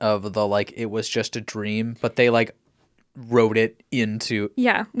equivalent of the like it was just a dream, but they like wrote it into.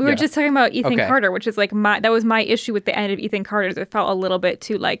 Yeah, we were Yeah. just talking about Ethan Okay. Carter, which is like that was my issue with the end of Ethan Carter's. It felt a little bit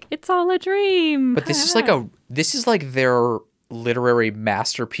too like it's all a dream. But this is like their literary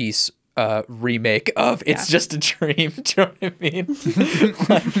masterpiece remake of It's Just a Dream. Do you know what I mean?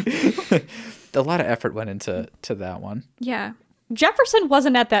 Like, a lot of effort went into that one. Yeah. Jefferson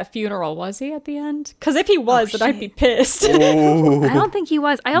wasn't at that funeral, was he, at the end? Because if he was, then I'd be pissed. I don't think he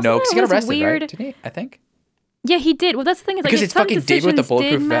was. I also No, thought because he it got was arrested, weird. right? Didn't he? I think. Yeah, he did. Well, that's the thing. Is, like, Because if it's some fucking David with the decisions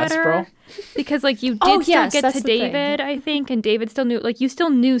bulletproof did vest, bro. matter, because like you did Oh, still yes, get that's to the thing. David, I think, and David still knew. Like you still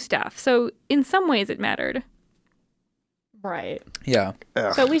knew stuff. So in some ways, it mattered. Right. Yeah.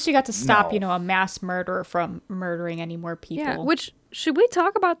 Ugh, So at least you got to stop, no. a mass murderer from murdering any more people. Yeah. Which should we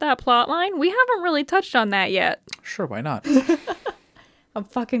talk about that plot line? We haven't really touched on that yet. Sure. Why not? I'm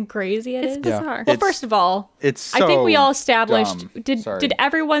fucking crazy it It's is. bizarre. Well, It's- first of all, It's I think we so all established. dumb. Sorry. Did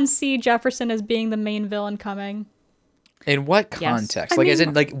everyone see Jefferson as being the main villain coming? In what Yes. context? I Like, as mean-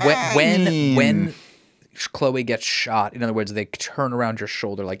 in, like, when Chloe gets shot. In other words, they turn around your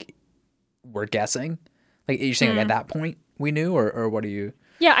shoulder. Like, we're guessing. Like, are you saying like, at that point we knew, or what are you?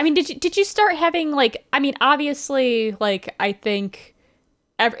 Yeah, I mean, did you start having like? I mean, obviously, like I think.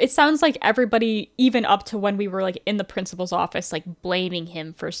 It sounds like everybody, even up to when we were like in the principal's office, like blaming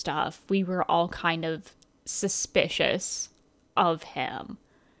him for stuff, we were all kind of suspicious of him.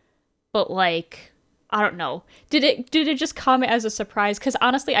 But like, I don't know. Did it just come as a surprise? Because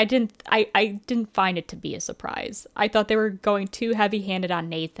honestly, I didn't find it to be a surprise. I thought they were going too heavy-handed on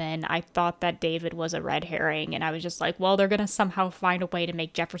Nathan. I thought that David was a red herring, and I was just like, well, they're gonna somehow find a way to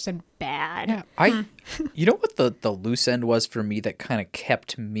make Jefferson bad. Yeah, you know what the loose end was for me that kind of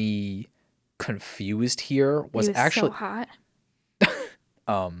kept me confused here was He was actually so hot.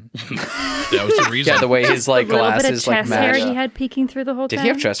 That was the reason. yeah the way his like A little bit of glasses like chest hair matched. he had peeking through the whole Did time. he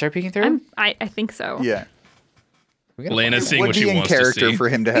have chest hair peeking through? I think so. Yeah. We gotta Lana's find seeing Would what be she in wants to character see. for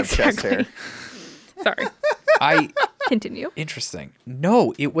him to have chest hair. Sorry. I Continue. interesting.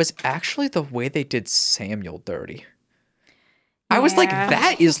 No, it was actually the way they did Samuel dirty. I was like, Yeah.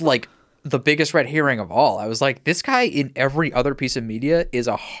 that is like the biggest red herring of all. I was like, this guy in every other piece of media is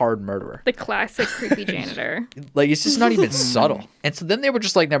a hard murderer. The classic creepy janitor. Like, it's just not even subtle. And so then they were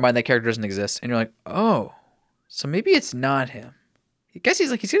just like, never mind, that character doesn't exist. And you're like, oh, so maybe it's not him. I guess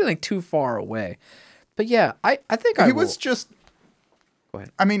he's getting like too far away. But yeah, I think He was just. Go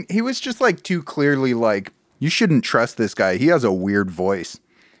ahead. I mean, he was just like too clearly like, you shouldn't trust this guy. He has a weird voice.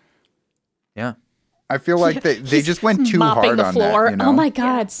 Yeah. I feel like they just went too Mopping hard the on floor. that. You know? Oh my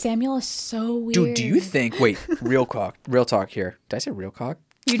god, Samuel is so weird. Dude, do you think, wait, real talk here. Did I say real cock?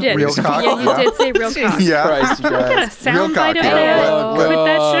 You did. Real cock? Yeah, you did say real cock. Yeah. Christ, you Get a guys. sound cock, bite of yeah. it. Oh, Put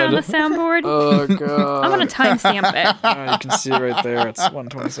that shit on the soundboard. Oh, God. I'm gonna timestamp it. You can see it right there. It's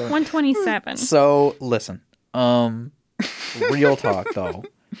 127. 127. So, listen. Real talk, though.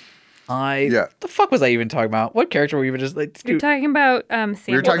 Yeah. The fuck was I even talking about? What character were we even just like... You're talking about Samuel.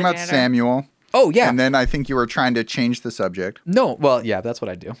 We were talking the about janitor. Samuel, Oh, yeah. and then I think you were trying to change the subject. No, well, yeah, that's what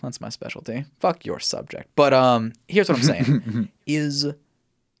I do. That's my specialty. Fuck your subject. But here's what I'm saying is,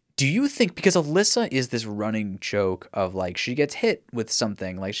 do you think, because Alyssa is this running joke of like, she gets hit with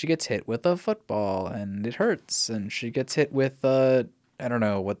something, like she gets hit with a football and it hurts, and she gets hit with, I don't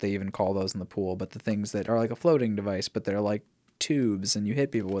know what they even call those in the pool, but the things that are like a floating device, but they're like tubes and you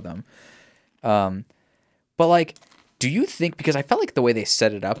hit people with them. But like, do you think, because I felt like the way they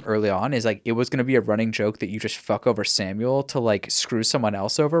set it up early on is like it was going to be a running joke that you just fuck over Samuel to like screw someone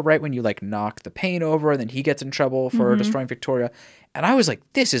else over, right? When you like knock the paint over and then he gets in trouble for destroying Victoria. And I was like,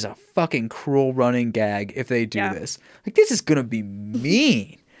 this is a fucking cruel running gag if they do Yeah. this. Like, this is going to be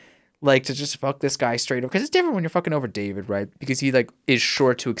mean. Like, to just fuck this guy straight up. Because it's different when you're fucking over David, right? Because he, like, is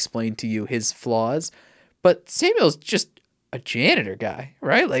sure to explain to you his flaws. But Samuel's just a janitor guy,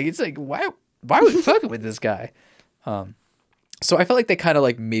 right? Like, it's like, why are we fucking with this guy? So I felt like they kind of,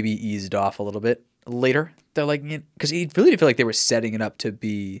 like, maybe eased off a little bit later. They're like, because it really did feel like they were setting it up to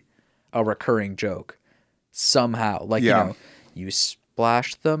be a recurring joke somehow. Like, Yeah. you know, you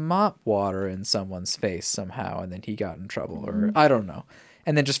splashed the mop water in someone's face somehow, and then he got in trouble, or I don't know.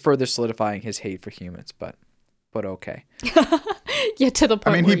 And then just further solidifying his hate for humans, but okay. Yeah, to the I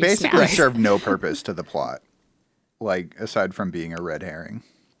point mean, where he basically snaps. served no purpose to the plot, like aside from being a red herring.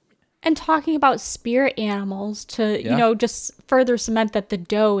 And talking about spirit animals to, Yeah. you know, just further cement that the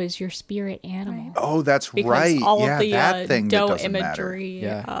doe is your spirit animal. Oh, that's Because right. all Yeah, of the that thing that doe doesn't matter. imagery.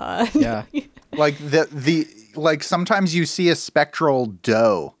 Yeah. Yeah. Like the like sometimes you see a spectral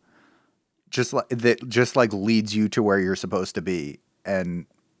doe, just like that, just like leads you to where you're supposed to be, and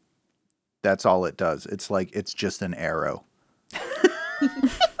that's all it does. It's like it's just an arrow.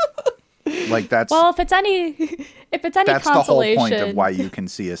 Like that's Well, if it's any that's the whole consolation, point of why you can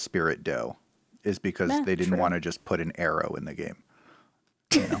see a spirit doe, is because Yeah, they didn't true. want to just put an arrow in the game.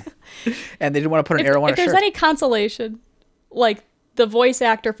 You know? And they didn't want to put an arrow on if a there's shirt. any consolation, like the voice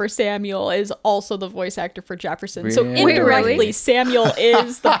actor for Samuel is also the voice actor for Jefferson. So Really? indirectly, Really? Samuel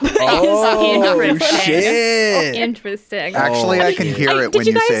is the Oh, Interesting. shit. Interesting. Actually, I can yeah. hear it Did when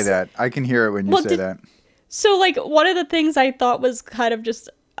you you say guys- that. I can hear it when you Well, say did- that. So like one of the things I thought was kind of just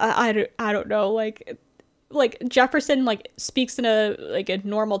I don't know, like Jefferson like speaks in a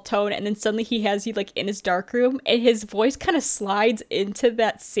normal tone, and then suddenly he like in his dark room and his voice kind of slides into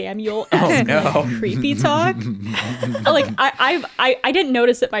that Samuel creepy talk. Like I didn't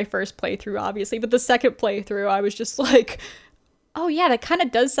notice it my first playthrough obviously, but the second playthrough I was just like, oh yeah, that kind of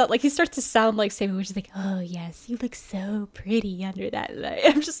does sound like he starts to sound like Samuel, which is like, oh yes, you look so pretty under that light.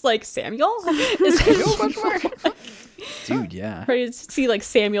 I'm just like, Samuel? Is Samuel? Dude, yeah. Ready to see like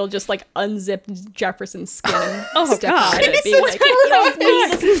Samuel just like unzip Jefferson's skin and Oh, step God. on it, being like, "It was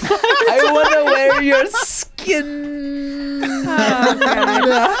me." I want to wear your skin.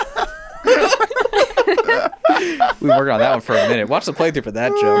 We worked on that one for a minute. Watch the playthrough for that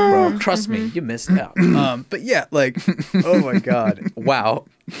joke, bro. Trust me, you missed out. But yeah, like, oh my god, wow.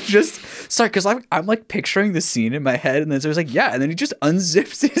 Just sorry, because I'm like picturing the scene in my head, and then there's like, yeah, and then he just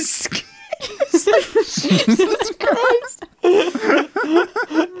unzips his skin. Jesus Christ.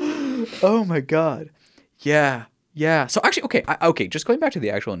 Oh my god. Yeah. Yeah. So actually, okay. Okay. Just going back to the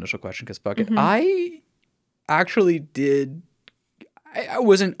actual initial question, because fuck it, I actually did. I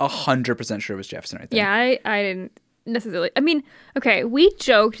wasn't 100% sure it was Jefferson. I think. Yeah, I didn't necessarily. I mean, okay, we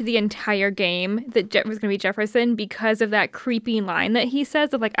joked the entire game that Jeff was going to be Jefferson because of that creepy line that he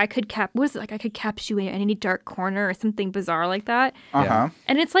says of like, I could I could capture you in any dark corner or something bizarre like that. Uh-huh.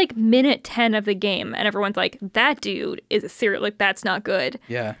 And it's like minute 10 of the game, and everyone's like, that dude is a serial, like, that's not good.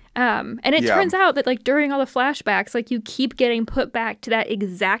 Yeah. And it Yeah. turns out that like during all the flashbacks, like you keep getting put back to that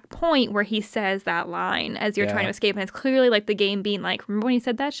exact point where he says that line as you're trying Yeah. to escape. And it's clearly like the game being like, remember when he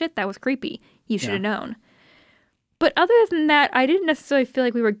said that shit? That was creepy. You should have known. But other than that, I didn't necessarily feel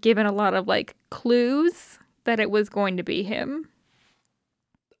like we were given a lot of like clues that it was going to be him.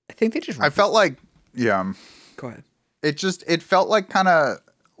 I think they just. I felt like, yeah, Go ahead. it felt like kind of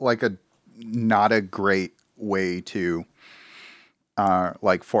like a not a great way to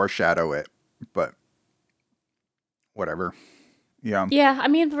like foreshadow it, but whatever. Yeah. Yeah, I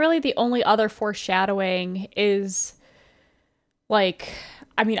mean, really, the only other foreshadowing is like,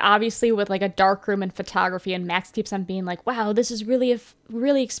 I mean, obviously with like a dark room and photography, and Max keeps on being like, "Wow, this is really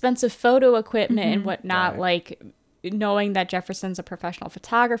really expensive photo equipment and whatnot." Right. Like knowing that Jefferson's a professional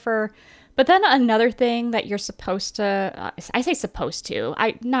photographer. But then another thing that you're supposed to, I say supposed to,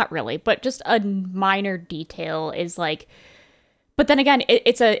 not really, but just a minor detail is like. But then again,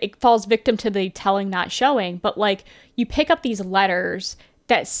 it falls victim to the telling not showing. But like you pick up these letters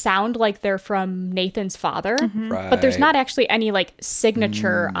that sound like they're from Nathan's father, Right. but there's not actually any like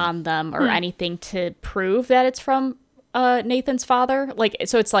signature on them or anything to prove that it's from Nathan's father. Like,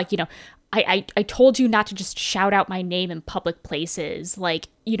 so it's like, you know, I told you not to just shout out my name in public places. Like,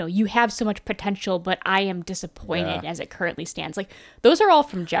 you know, you have so much potential, but I am disappointed as it currently stands. Like, those are all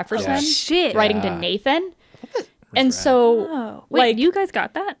from Jefferson shit. writing Yeah. to Nathan. And so, Oh, wait, like, you guys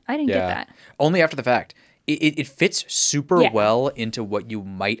got that? I didn't get that. Only after the fact. It fits super Yeah. well into what you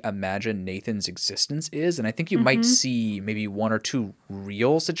might imagine Nathan's existence is. And I think you might see maybe one or two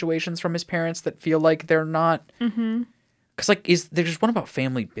real situations from his parents that feel like they're not. Because Because like there's one about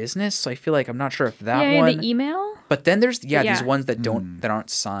family business, so I feel like I'm not sure if that Yeah, one. the email. But then there's these Yeah. ones that aren't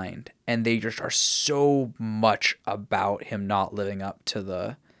signed, and they just are so much about him not living up to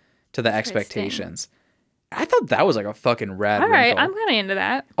the expectations. I thought that was like a fucking rad All right, wrinkle. I'm kind of into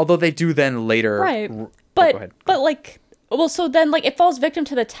that. Although they do then later, Right. go But ahead. like, well, so then like it falls victim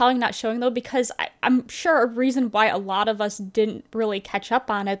to the telling not showing though, because I'm sure a reason why a lot of us didn't really catch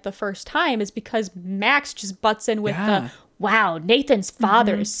up on it the first time is because Max just butts in with Yeah. the wow, Nathan's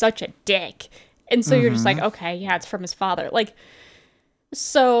father is such a dick, and so you're just like, okay, yeah, it's from his father, like,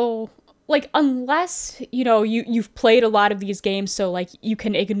 so like unless you've played a lot of these games, so like you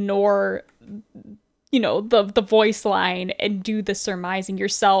can ignore the voice line and do the surmising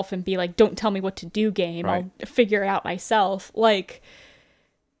yourself and be like, don't tell me what to do, game. Right. I'll figure it out myself. Like,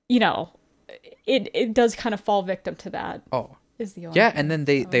 it does kind of fall victim to that. Oh, Is the only yeah, and then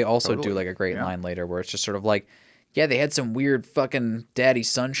they also do Totally. like a great Yeah. line later where it's just sort of like, yeah, they had some weird fucking daddy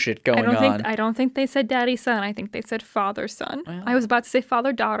son shit going on. I don't think they said daddy son. I think they said father son. I was about to say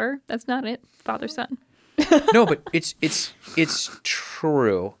father daughter. That's not it. Father son. No, but it's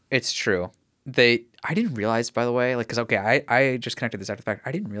true. It's true. I didn't realize, by the way, like, because okay, I just connected this after the fact.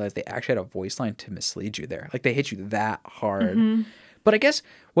 I didn't realize they actually had a voice line to mislead you there. Like they hit you that hard. But I guess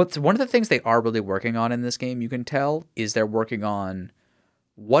what's one of the things they are really working on in this game, you can tell, is they're working on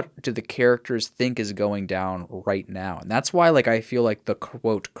what do the characters think is going down right now, and that's why like I feel like the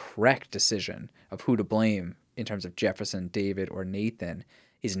quote correct decision of who to blame in terms of Jefferson, David, or Nathan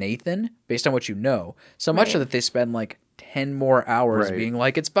is Nathan, based on what you know. So much so that they spend like 10 more hours Right. being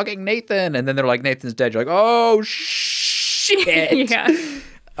like, it's fucking Nathan. And then they're like, Nathan's dead. You're like, oh, shit.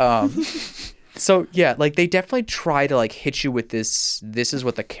 Yeah. So, yeah, like they definitely try to like hit you with this is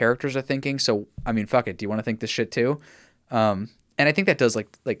what the characters are thinking. So, I mean, fuck it. Do you want to think this shit too? And I think that does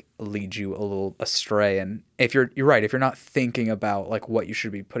like lead you a little astray. And if you're right, if you're not thinking about like what you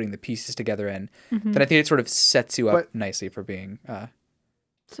should be putting the pieces together in, then I think it sort of sets you up But- nicely for being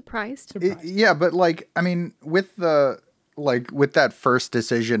Surprised. Yeah, but like, I mean, with that first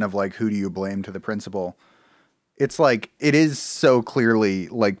decision of like, who do you blame to the principal, it's like, it is so clearly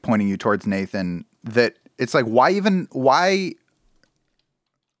like pointing you towards Nathan that it's like, why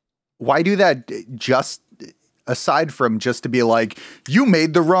do that just aside from just to be like, you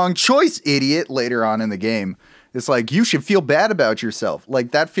made the wrong choice, idiot, later on in the game. It's like, you should feel bad about yourself.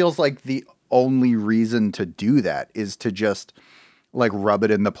 Like that feels like the only reason to do that is to just like rub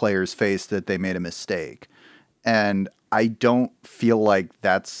it in the player's face that they made a mistake. And I don't feel like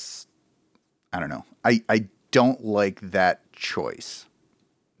that's, I don't know. I don't like that choice,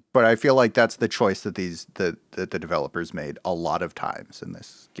 but I feel like that's the choice that the developers made a lot of times in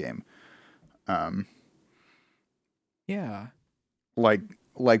this game. yeah. Like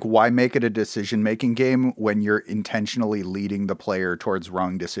why make it a decision-making game when you're intentionally leading the player towards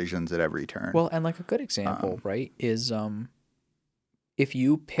wrong decisions at every turn? Well, and like a good example, right, is if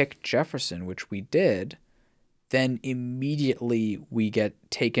you pick Jefferson, which we did, then immediately we get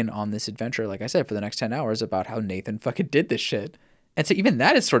taken on this adventure, like I said, for the next 10 hours about how Nathan fucking did this shit. And so even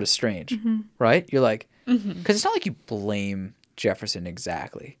that is sort of strange, right? You're like, because it's not like you blame Jefferson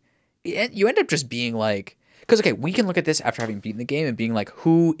exactly. You end up just being like, because, okay, we can look at this after having beaten the game and being like,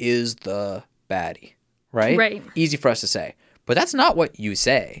 who is the baddie, right? Right. Easy for us to say. But that's not what you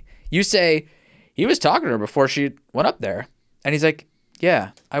say. You say, he was talking to her before she went up there. And he's like,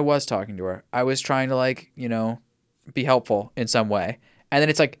 yeah, I was talking to her. I was trying to, like, be helpful in some way. And then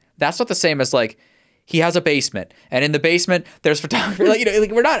it's like, that's not the same as, like, he has a basement, and in the basement there's photography.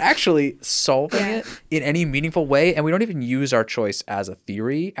 Like, we're not actually solving it in any meaningful way, and we don't even use our choice as a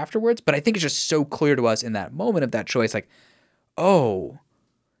theory afterwards. But I think it's just so clear to us in that moment of that choice, like, oh,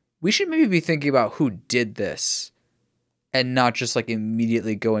 we should maybe be thinking about who did this, and not just like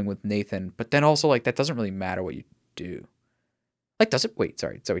immediately going with Nathan. But then also, like, that doesn't really matter what you do. Like, does it? Wait,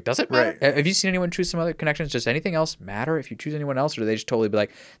 sorry. So does it matter? Right. Have you seen anyone choose some other connections? Does anything else matter if you choose anyone else? Or do they just totally be like,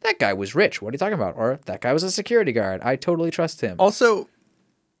 that guy was rich. What are you talking about? Or that guy was a security guard. I totally trust him. Also,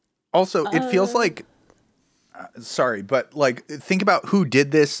 it feels like, sorry, but like, think about who did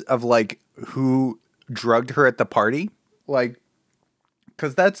this, of like, who drugged her at the party. Like,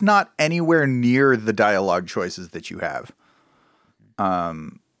 because that's not anywhere near the dialogue choices that you have.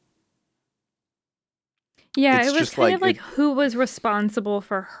 Yeah, It's it was just kind like of like who was responsible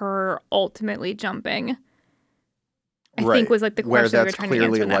for her ultimately jumping. I Right, think was like the where question we were that's trying to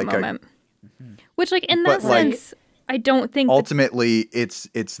clearly answer in that like a- moment. Which, like, in that But, like, sense, I don't think that, Ultimately, it's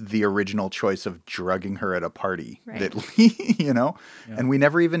the original choice of drugging her at a party Right. that, and we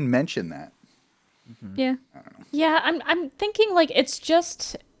never even mentioned that. yeah. Yeah, I'm thinking like it's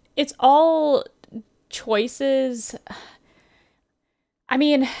all choices. I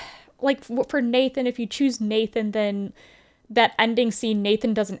mean, like for Nathan, if you choose Nathan, then that ending scene,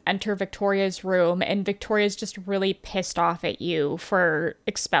 Nathan doesn't enter Victoria's room, and Victoria's just really pissed off at you for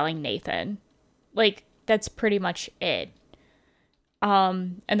expelling Nathan. Like, that's pretty much it.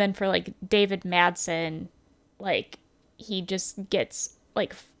 And then for like David Madsen, like he just gets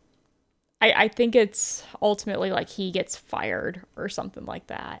like, I think it's ultimately like he gets fired or something like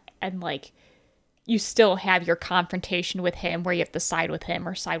that, and like you still have your confrontation with him where you have to side with him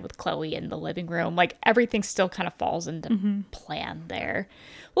or side with Chloe in the living room. Like everything still kind of falls into plan there.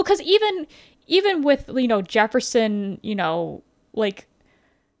 Well, because even with, you know, Jefferson, you know, like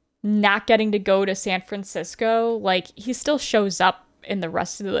not getting to go to San Francisco, like he still shows up in the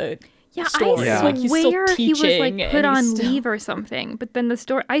rest of the story. I Like, he's still swear he was like teaching, put and he's on still- leave or something. But then the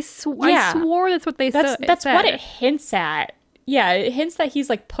story, I Yeah. swore that's what they said. That's what it hints at. Yeah, it hints that he's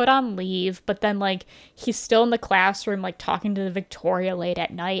like put on leave, but then like he's still in the classroom, like talking to Victoria late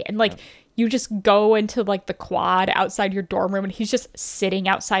at night, and like you just go into like the quad outside your dorm room, and he's just sitting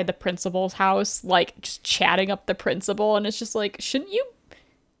outside the principal's house, like just chatting up the principal, and it's just like, shouldn't you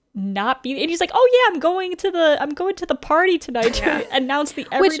not be? And he's like, oh yeah, I'm going to the party tonight to announce the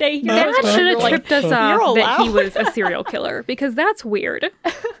Which everyday heroes. that Club." should You're have like, tripped us "You're off that he allowed?" was a serial killer, because that's weird.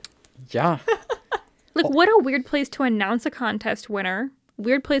 Yeah. Like, what a weird place to announce a contest winner.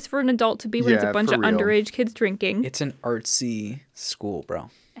 Weird place for an adult to be when it's Yeah, a bunch for of real. underage kids drinking. It's an artsy school, bro.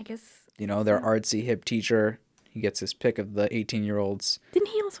 I guess. You know, their artsy hip teacher, he gets his pick of the 18-year-olds. Didn't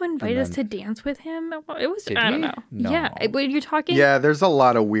he also invite us to dance with him? It was, Did I don't he? know. No. Yeah. When you're talking. Yeah, there's a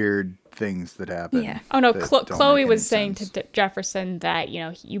lot of weird things that happen. Yeah. Oh no, that Chloe don't make was any saying sense. to Jefferson that, you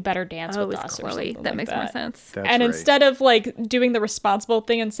know, you better dance Oh, with it's us. Or Chloe. something That like makes more sense. That's and right. instead of like doing the responsible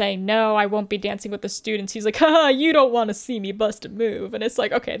thing and saying, no, I won't be dancing with the students, he's like, haha, you don't want to see me bust a move. And it's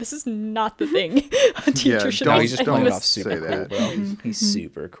like, okay, this is not the thing a teacher Yeah, should don't- No, be he's just saying. playing He it was- off super say cool, that. bro. He's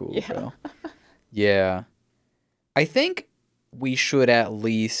super cool, Yeah. bro. Yeah. I think we should at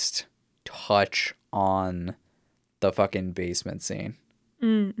least touch on the fucking basement scene.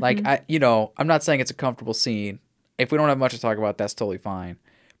 Like, I'm not saying it's a comfortable scene. If we don't have much to talk about, that's totally fine.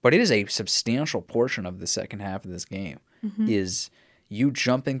 But it is a substantial portion of the second half of this game, is you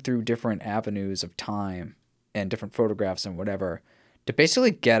jumping through different avenues of time and different photographs and whatever to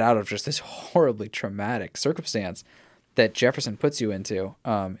basically get out of just this horribly traumatic circumstance that Jefferson puts you into,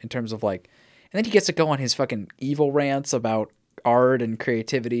 in terms of like, and then he gets to go on his fucking evil rants about art and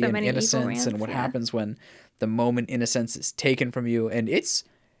creativity So and many evil innocence rants, and what yeah. happens when the moment innocence is taken from you. And it's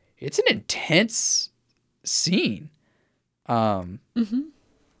an intense scene.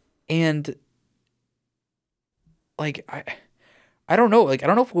 And like, I don't know. Like, I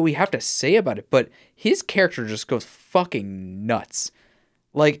don't know what we have to say about it, but his character just goes fucking nuts.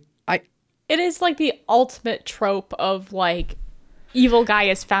 Like, It is like the ultimate trope of like evil guy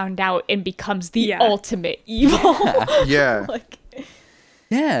is found out and becomes the Yeah. ultimate evil. Yeah. like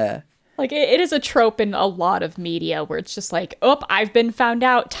yeah. Like it is a trope in a lot of media where it's just like, oh, I've been found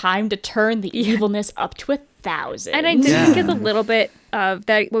out. Time to turn the evilness up to 1,000. And I do think it's a little bit of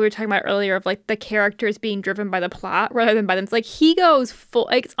that what we were talking about earlier of like the characters being driven by the plot rather than by them. It's like he goes full,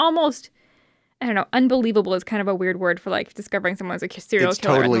 like it's almost, I don't know, unbelievable is kind of a weird word for like discovering someone's a serial It's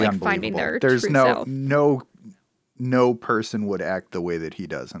killer totally and like finding unbelievable. their There's true self. no person would act the way that he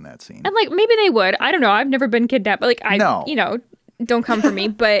does in that scene. And like maybe they would. I don't know. I've never been kidnapped, but like No. you know, don't come for me.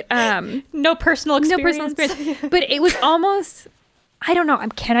 But no personal no experience. personal experience. But it was almost, I don't know.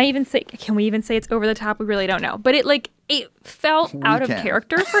 Can we even say it's over the top? We really don't know. But it felt We out of can.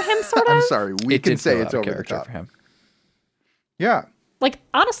 character for him, sort of. I'm sorry, we It can did say feel it's out of over the character top. for him. Yeah, Like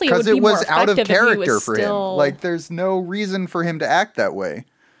honestly, it because would be it more was out of effective if he character was for still... him. Like, there's no reason for him to act that way.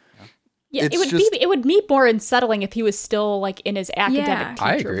 Yeah, It's it would just- be more unsettling if he was still like in his academic Yeah. teacher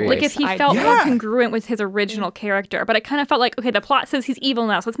I agree. voice. Like if he I- felt more Yeah. congruent with his original character, but I kind of felt like, okay, the plot says he's evil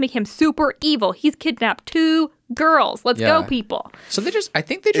now, so let's make him super evil. He's kidnapped 2 girls. Let's go, Yeah. people. So I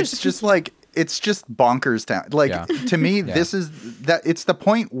think they It's just like, it's just bonkers town. Like, Yeah. to me, this is that. It's the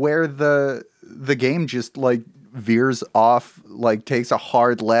point where the game just like veers off, like takes a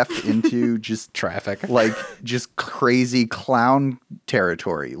hard left into just traffic. like just crazy clown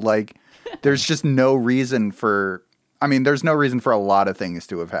territory. Like, there's just no reason for, I mean, there's no reason for a lot of things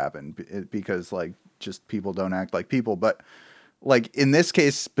to have happened because like just people don't act like people. But like in this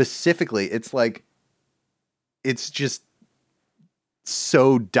case specifically, it's like, it's just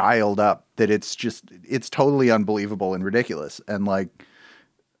so dialed up that it's totally unbelievable and ridiculous. And like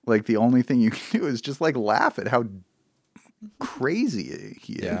the only thing you can do is just like laugh at how crazy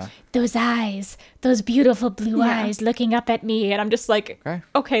he is. Yeah. those eyes, those beautiful blue Yeah. eyes looking up at me, and I'm just like, Okay.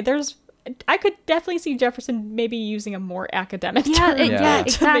 okay, there's I could definitely see Jefferson maybe using a more academic term. Yeah.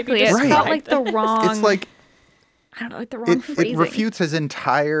 Exactly. It describe felt like the this. wrong. It's like I don't know, like the wrong phrasing. it refutes his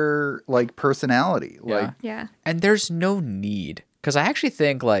entire like personality. Like Yeah. And there's no need. Because I actually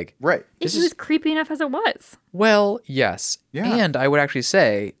think, like, right. He was creepy enough as it was. well, yes. Yeah. And I would actually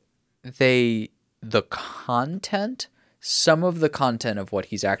say the content, some of the content of what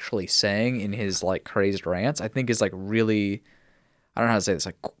he's actually saying in his, like, crazed rants, I think is, like, really, I don't know how to say this,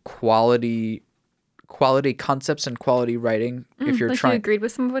 like, quality concepts and quality writing. If you're Like trying. you agreed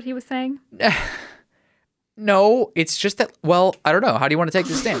with some of what he was saying. No, it's just that, well, I don't know. How do you want to take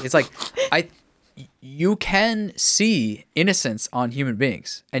this stand? It's like, you can see innocence on human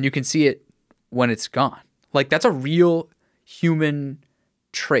beings, and you can see it when it's gone. Like, that's a real human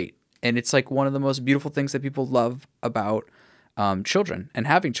trait. And it's like one of the most beautiful things that people love about children and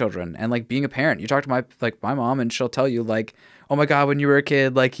having children and like being a parent. You talk to my mom, and she'll tell you like, oh my God, when you were a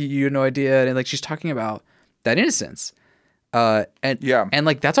kid, like you had no idea. And like, she's talking about that innocence. And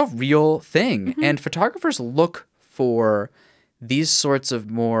like, that's a real thing. And photographers look for these sorts of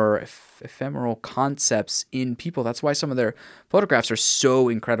more ephemeral concepts in people. That's why some of their photographs are so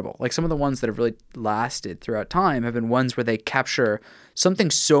incredible. Like some of the ones that have really lasted throughout time have been ones where they capture something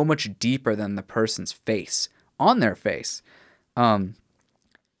so much deeper than the person's face on their face. But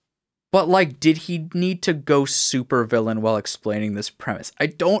like, did he need to go super villain while explaining this premise? I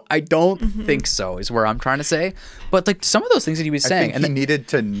don't think so, is where I'm trying to say. But like some of those things that he was I saying, think he needed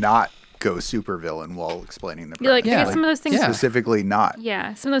to not go super villain while explaining the You're like, premise. I guess some of those things. Yeah. Specifically not.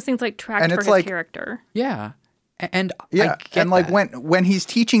 Yeah, some of those things like tracked And for it's his like- character. yeah, and Yeah, I get and like that. when he's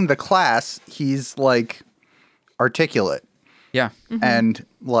teaching the class, he's like articulate yeah, and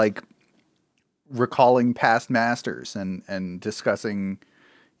like recalling past masters and discussing,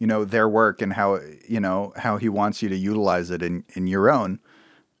 you know, their work and how, you know, how he wants you to utilize it in your own.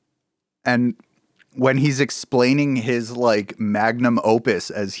 And when he's explaining his like magnum opus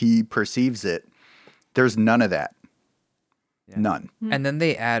as he perceives it, there's none of that. None. and then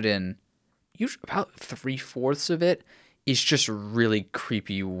they add in usually about 3/4 of it is just really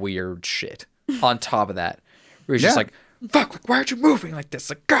creepy, weird shit. On top of that, where he's just Yeah. like, "Fuck! Like, why aren't you moving like this?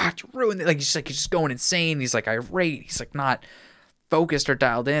 Like, God, you ruined it!" Like he's just going insane. He's like irate. He's like not focused or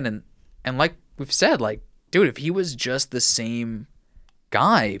dialed in. And like we've said, like, dude, if he was just the same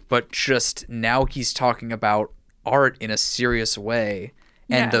guy, but just now he's talking about art in a serious way,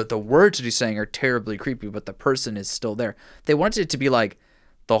 and Yeah. the words that he's saying are terribly creepy, but the person is still there. They wanted it to be like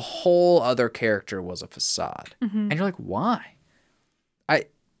the whole other character was a facade, and you're like, why?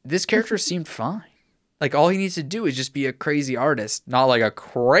 This character seemed fine. Like all he needs to do is just be a crazy artist, not like a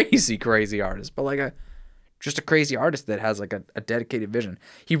crazy artist, but like just a crazy artist that has like a dedicated vision.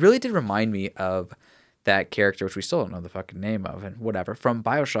 He really did remind me of that character, which we still don't know the fucking name of, and whatever, from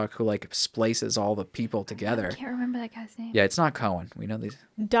BioShock, who like splices all the people together. I can't remember that guy's name. Yeah, it's not Cohen. We know these.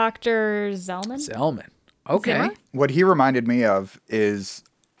 Dr. Zellman? Zellman. Okay. Zimmer? What he reminded me of is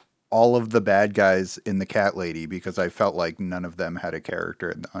all of the bad guys in The Cat Lady, because I felt like none of them had a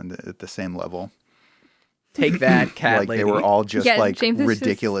character at the same level. Take that, cat Like lady. they were all just Yeah, like James is just-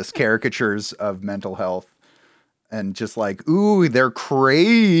 ridiculous caricatures of mental health, and just like, ooh, they're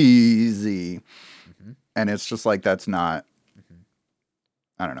crazy. And it's just like, that's not,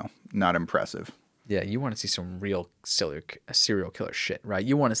 I don't know, not impressive. Yeah, you want to see some real serial killer shit, right?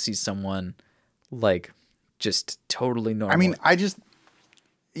 You want to see someone like just totally normal. I mean,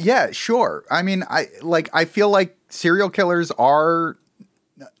 yeah, sure. I mean, I feel like serial killers are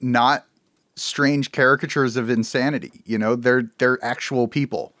not strange caricatures of insanity. You know, they're actual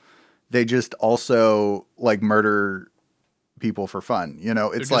people. They just also like murder people for fun. You know,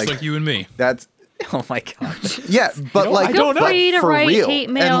 They're it's just like you and me. that's oh my god. yeah, but know, like I Feel don't know. free to for write real. hate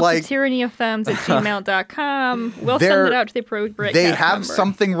And, mail like, to tyrannyofthems@gmail.com. We'll They're- send it out to the appropriate they cast have member.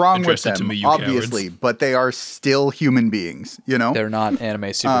 something wrong Address with it to them, me, you obviously, but they are still human beings. You know, They're not anime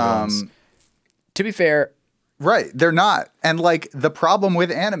supervillains. To be fair, right? They're not. And like the problem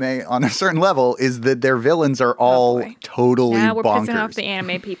with anime on a certain level is that their villains are all boy. totally Now we're bonkers. pissing off the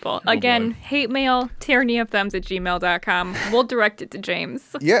anime people. Again, hate mail, tyrannyofthems@gmail.com. We'll direct it to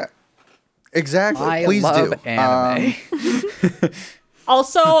James. Yeah, exactly. I Please love do. anime.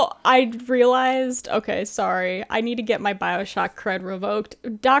 Also, I realized, okay, sorry, I need to get my BioShock cred revoked.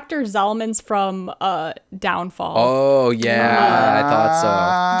 Dr. Zellman's from Downfall. Oh yeah, I thought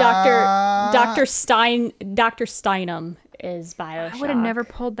so. Dr. Steinem is Bioshock. I would have never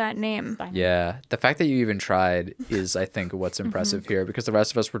pulled that name. Yeah, the fact that you even tried is, I think, what's impressive here, because the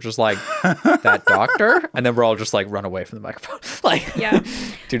rest of us were just like, that doctor? And then we're all just like, run away from the microphone. Like, Yeah.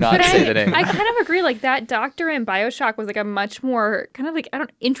 do not say the name. I kind of agree. Like that doctor in Bioshock was like a much more kind of like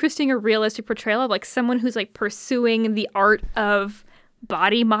interesting or realistic portrayal of like someone who's like pursuing the art of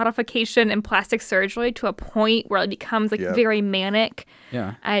body modification and plastic surgery to a point where it becomes like very manic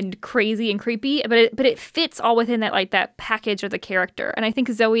Yeah. and crazy and creepy. But it fits all within that like that package of the character. And I think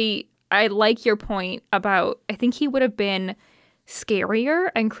Zoe, I like your point about I think he would have been scarier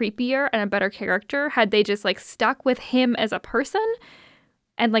and creepier and a better character had they just like stuck with him as a person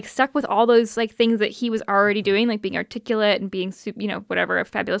and like stuck with all those like things that he was already doing, like being articulate and being whatever, a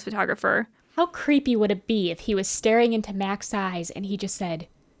fabulous photographer. How creepy would it be if he was staring into Mac's eyes and he just said,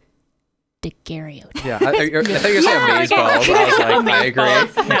 Daguerreotype? Yeah, I thought you were saying amazeballs. okay. I was like, I agree.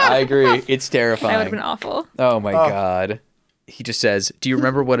 I agree. It's terrifying. That would have been awful. Oh my God. He just says, do you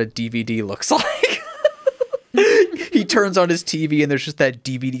remember what a DVD looks like? He turns on his TV and there's just that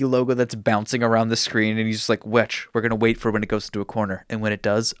DVD logo that's bouncing around the screen, and he's just like, Witch, we're going to wait for when it goes into a corner. And when it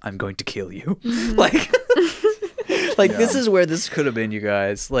does, I'm going to kill you. Like, this is where this could have been, you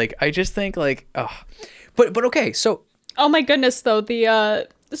guys. Like, I just think like, but okay. So, Oh my goodness, though, the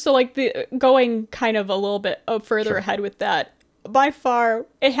going kind of a little bit further ahead with that, by far,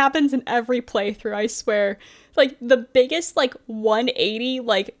 it happens in every playthrough, I swear. Like, the biggest, 180,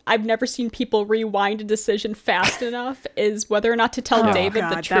 I've never seen people rewind a decision fast enough is whether or not to tell David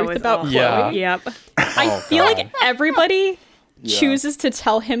the truth about Chloe. Yeah. Yep. I feel like everybody chooses to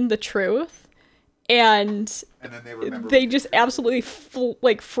tell him the truth, and then they remember they just absolutely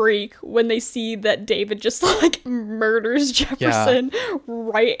freak when they see that David just murders Jefferson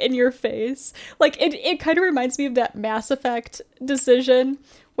right in your face. It kind of reminds me of that Mass Effect decision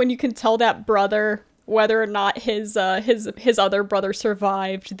when you can tell that brother whether or not his other brother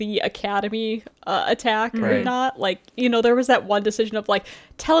survived the Academy attack or not. There was that one decision of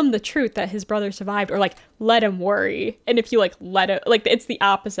tell him the truth that his brother survived, or let him worry. And if you let it, it's the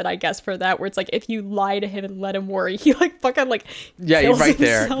opposite, I guess, for that, where it's if you lie to him and let him worry, he fucking yeah, you're kills right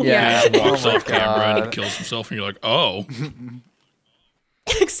there. himself. Yeah. He walks Oh my off camera God. and kills himself, and you're like, oh.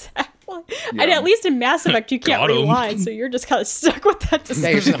 Exactly. And at least in Mass Effect, you can't Got him. rewind, so you're just kind of stuck with that Yeah,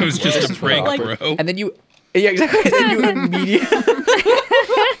 you're decision. just It was just a prank, Like- bro. And then you, yeah, exactly. And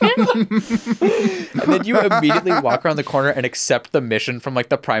then you immediately walk around the corner and accept the mission from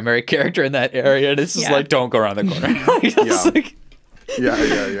the primary character in that area. And it's just don't go around the corner.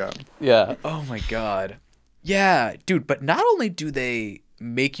 Yeah. Oh my God. Yeah, dude. But not only do they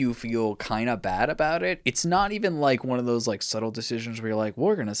make you feel kind of bad about it, it's not even one of those subtle decisions where you're like,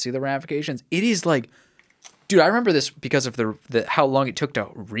 we're gonna see the ramifications. It is dude, I remember this because of the how long it took to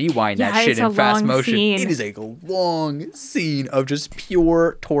rewind that shit it's a in fast long motion. scene. It is a long scene of just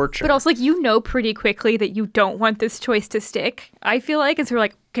pure torture. But also, pretty quickly that you don't want this choice to stick. I feel like, and so we're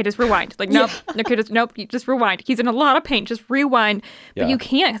like, okay, just rewind. Nope, okay, nope, you just rewind. He's in a lot of pain. Just rewind. But you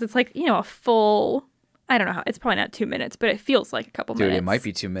can't, because it's a full. I don't know how. It's probably not 2 minutes, but it feels like a couple Dude, minutes. it might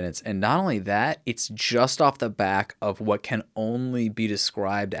be 2 minutes. And not only that, it's just off the back of what can only be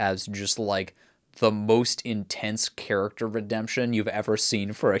described as just the most intense character redemption you've ever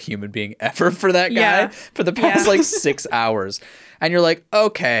seen for a human being ever for that guy for the past 6 hours. And you're like,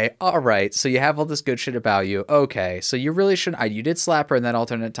 okay, all right. So you have all this good shit about you. Okay. So you really shouldn't. You did slap her in that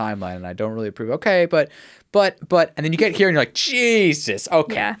alternate timeline, and I don't really approve. Okay. But, and then you get here and you're like, Jesus.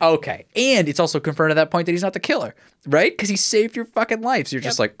 Okay. Yeah. Okay. And it's also confirmed at that point that he's not the killer, right? Because he saved your fucking life. So you're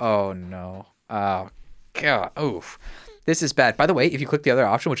just like, oh no. Oh, God. Oof. This is bad. By the way, if you click the other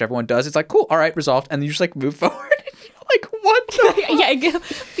option, which everyone does, it's cool. All right, resolved. And then you just move forward. What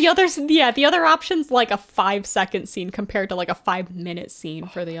the the other option's a 5-second scene compared to a 5-minute scene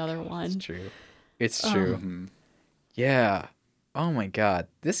for the other one. It's true. It's true. Yeah. Oh my God.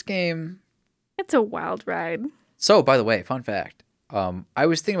 This game. It's a wild ride. So, by the way, fun fact. I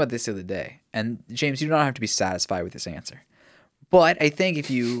was thinking about this the other day, and James, you don't have to be satisfied with this answer. But I think if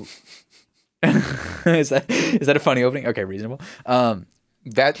you is that a funny opening? Okay, reasonable.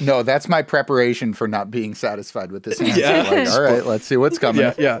 That's my preparation for not being satisfied with this answer. Yeah. All right, let's see what's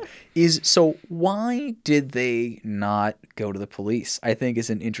coming. Yeah. So why did they not go to the police? I think is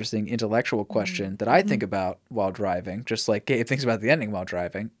an interesting intellectual question that I think about while driving, just like Gabe thinks about the ending while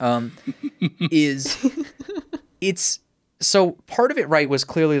driving. So part of it, right, was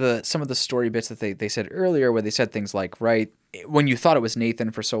clearly some of the story bits that they said earlier, where they said things like, right, when you thought it was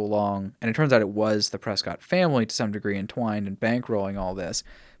Nathan for so long, and it turns out it was the Prescott family to some degree entwined and bankrolling all this.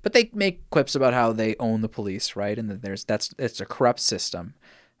 But they make clips about how they own the police, right, and that it's a corrupt system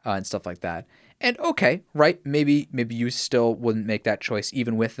and stuff like that. And okay, right? Maybe you still wouldn't make that choice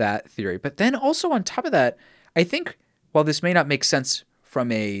even with that theory. But then also on top of that, I think while this may not make sense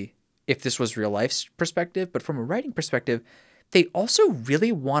from a if this was real life's perspective, but from a writing perspective, they also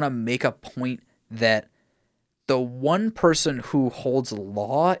really want to make a point that the one person who holds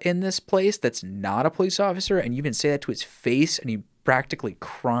law in this place that's not a police officer, and you even say that to his face and he practically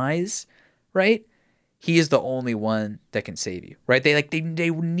cries, right? He is the only one that can save you, right? They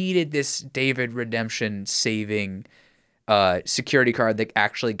needed this David redemption saving security card that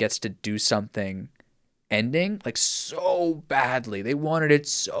actually gets to do something ending like so badly. They wanted it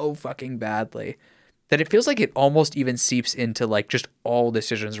so fucking badly that it feels like it almost even seeps into like just all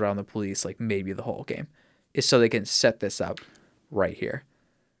decisions around the police, like maybe the whole game, is so they can set this up right here.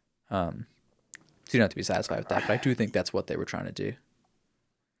 So you don't have to be satisfied with that, but I do think that's what they were trying to do.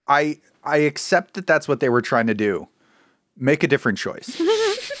 I accept that that's what they were trying to do. Make a different choice.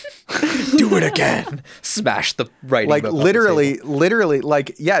 Do it again. Smash the writing. Like book on the literally,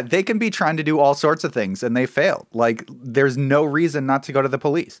 like, yeah, they can be trying to do all sorts of things and they failed. Like, there's no reason not to go to the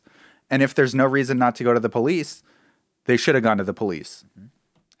police. And if there's no reason not to go to the police, they should have gone to the police. Mm-hmm.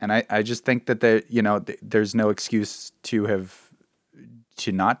 And I just think that there's no excuse to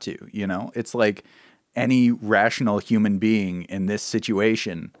not to, it's like any rational human being in this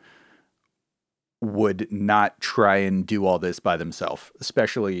situation would not try and do all this by themselves,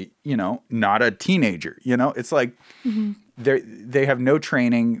 especially, not a teenager, it's like they have no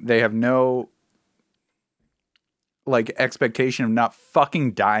training. They have no like expectation of not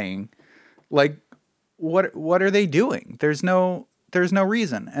fucking dying. Like what are they doing? There's no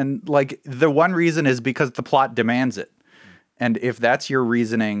reason. And like the one reason is because the plot demands it. And if that's your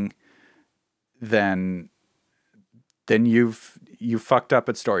reasoning, then you've fucked up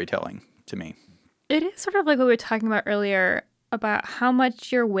at storytelling to me. It is sort of like what we were talking about earlier about how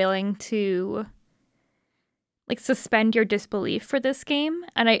much you're willing to like suspend your disbelief for this game.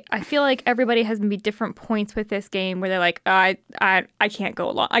 And I feel like everybody has maybe different points with this game where they're like, I can't go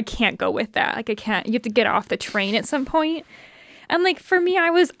along. I can't go with that. Like you have to get off the train at some point. And like for me, I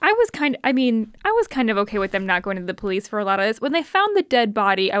was kind of okay with them not going to the police for a lot of this. When they found the dead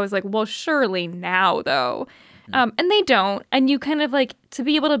body, I was like, well, surely now though. And they don't. And you kind of like, to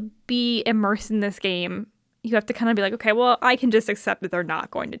be able to be immersed in this game, you have to kind of be like, okay, well, I can just accept that they're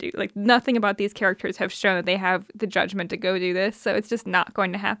not going to do, like, nothing about these characters have shown that they have the judgment to go do this. So it's just not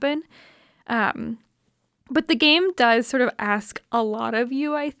going to happen. But the game does sort of ask a lot of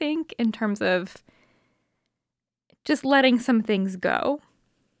you, I think, in terms of just letting some things go.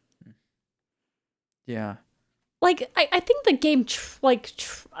 Yeah. Like, I think the game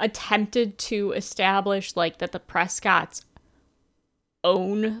attempted to establish like that the Prescotts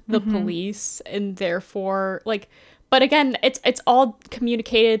own the police and therefore like, but again, it's all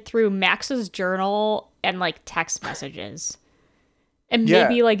communicated through Max's journal and like text messages and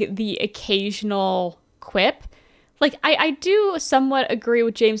maybe like the occasional quip. Like I do somewhat agree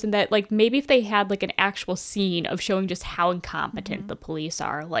with James in that like maybe if they had like an actual scene of showing just how incompetent the police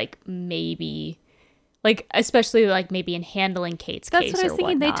are, like maybe. Like, especially, like, maybe in handling Kate's case or whatnot. That's what I was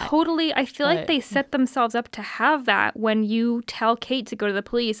thinking. I feel like they set themselves up to have that when you tell Kate to go to the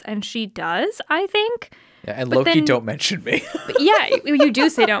police, and she does, I think. Yeah, and Loki, don't mention me. Yeah, you do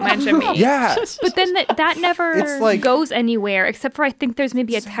say don't mention me. Yeah. But then that never goes anywhere, except for I think there's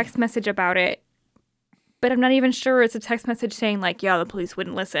maybe a text message about it. But I'm not even sure it's a text message saying, like, yeah, the police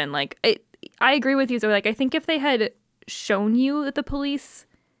wouldn't listen. Like, I agree with you, Zoe. Like, I think if they had shown you that the police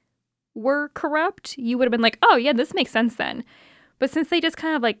were corrupt, you would have been like, oh yeah, this makes sense then. But since they just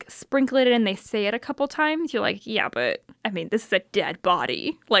kind of like sprinkle it in and they say it a couple times, you're like, yeah, but I mean, this is a dead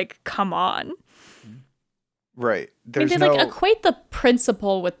body. Like, come on. Right. They like equate the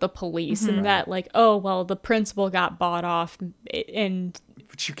principal with the police and that like, oh well, the principal got bought off and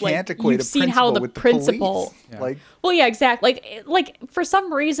but you can't like, equate you've a seen principal how the with principal the police. Like, well, yeah, exactly. Like for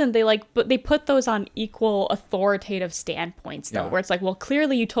some reason they put those on equal authoritative standpoints though, where it's like, well,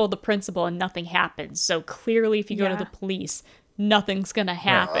 clearly you told the principal and nothing happens. So clearly, if you go to the police, nothing's gonna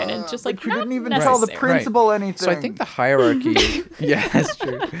happen. And just like you not didn't even necessary. tell the principal anything. So I think the hierarchy. Yeah, that's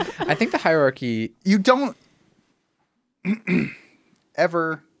true. I think the hierarchy. You don't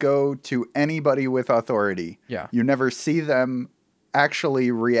ever go to anybody with authority. Yeah. You never see them actually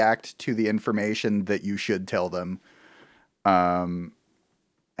react to the information that you should tell them. And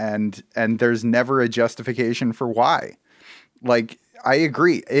there's never a justification for why. Like, I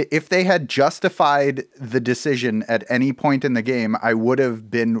agree. If they had justified the decision at any point in the game, I would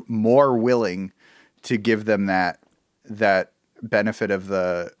have been more willing to give them that benefit of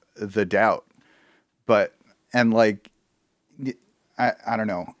the doubt. But, and like, I don't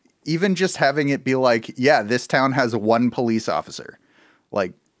know. even just having it be like, yeah, this town has one police officer,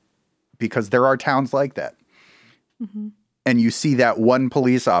 like, because there are towns like that. And you see that one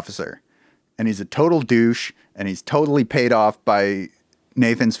police officer and he's a total douche and he's totally paid off by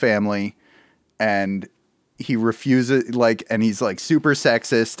Nathan's family and he refuses, like, and he's like super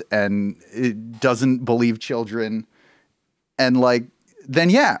sexist and it doesn't believe children. And like, then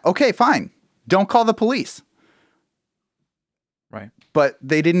yeah, okay, fine. Don't call the police. Right. But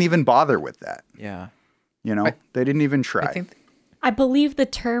they didn't even bother with that. Yeah. You know, they didn't even try. I think. I believe the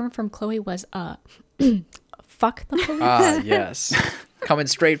term from Chloe was fuck the police. Yes. Coming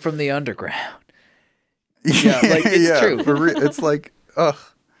straight from the underground. Yeah, like it's true. It's like, ugh.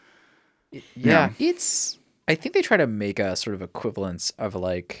 Yeah, it's. I think they try to make a sort of equivalence of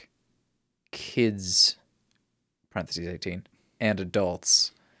like kids, parentheses 18, and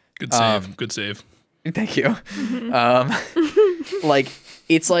adults. Good save. Good save. Thank you. Like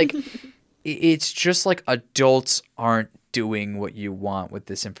it's just like adults aren't doing what you want with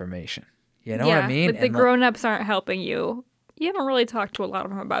this information. You know what I mean? But the grown-ups aren't helping you. You haven't really talked to a lot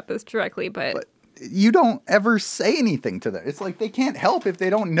of them about this directly, but You don't ever say anything to them. It's like they can't help if they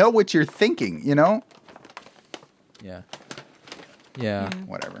don't know what you're thinking, you know? Yeah.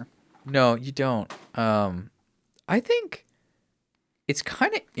 Whatever. No, you don't. I think it's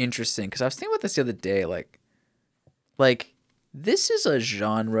kind of interesting because I was thinking about this the other day. Like this is a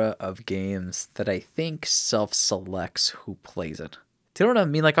genre of games that I think self-selects who plays it. Do you know what I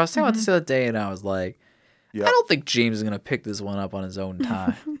mean? Like I was thinking about this the other day, and I was like, Yep. I don't think James is gonna pick this one up on his own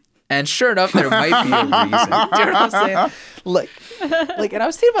time. And sure enough, there might be a reason. Do you know what I'm saying? Like, and I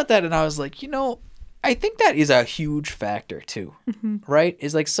was thinking about that, and I was like, you know, I think that is a huge factor too, right?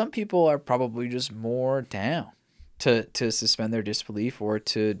 Is like some people are probably just more down to suspend their disbelief or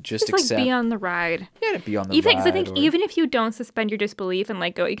to just accept. like be on the ride. Yeah, to be on the Even ride. because I think even if you don't suspend your disbelief and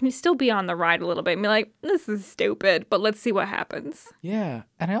let go, you can still be on the ride a little bit and be like, "This is stupid," but let's see what happens. Yeah,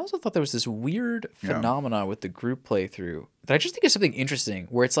 and I also thought there was this weird phenomenon with the group playthrough that I just think is something interesting,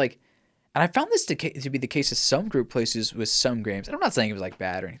 where it's like, and I found this to be the case of some group plays with some games. And I'm not saying it was like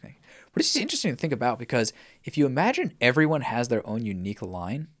bad or anything, but it's just interesting to think about because if you imagine everyone has their own unique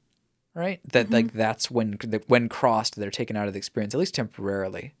line, right? That like that's when crossed, they're taken out of the experience, at least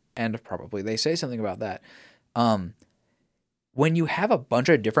temporarily, and probably they say something about that. When you have a bunch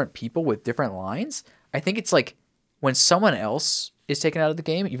of different people with different lines, I think it's like when someone else is taken out of the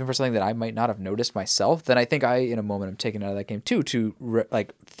game, even for something that I might not have noticed myself, then I think I, in a moment, am taken out of that game too to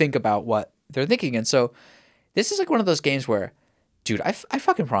like think about what they're thinking. And so this is like one of those games where, dude, I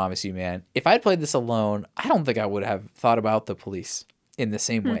fucking promise you, man, if I'd played this alone, I don't think I would have thought about the police in the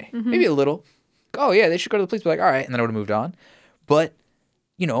same way. Maybe a little. Oh, yeah, they should go to the police. Be like, all right. And then I would have moved on. But,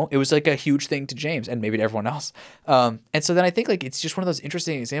 you know, it was like a huge thing to James and maybe to everyone else. And so then I think like it's just one of those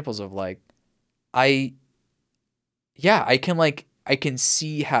interesting examples of like, I can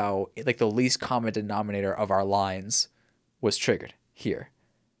see how like the least common denominator of our lines was triggered here.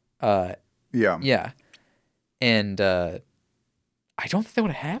 Yeah. And I don't think that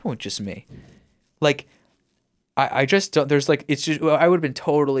would have happened with just me. Like, I just don't, there's like, it's just, I would have been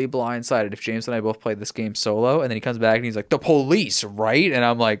totally blindsided if James and I both played this game solo and then he comes back and he's like, the police, right? And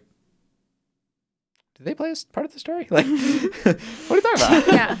I'm like, did they play as part of the story? Like, what are you talking about?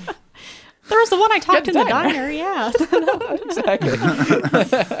 Yeah. There was the one I talked in the diner. diner, yeah. Exactly.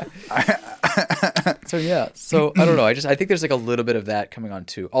 So I don't know. I think there's like a little bit of that coming on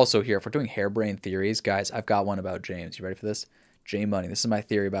too. Also here, if we're doing harebrained theories, guys, I've got one about James. You ready for this? J Money. This is my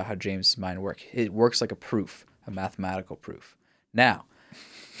theory about how James' mind works. It works like a proof, a mathematical proof. Now,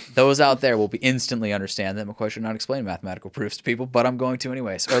 those out there will be instantly understand that McCoy should not explain mathematical proofs to people, but I'm going to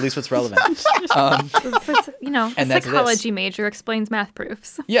anyways, or at least what's relevant. A that's psychology major explains math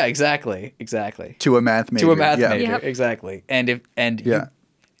proofs. Yeah, exactly. To a math major. major, Yep. exactly.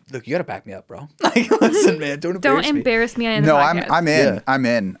 Look, you gotta back me up, bro. Like, listen, man, don't Embarrass me on the No, podcast. I'm in. Yeah. I'm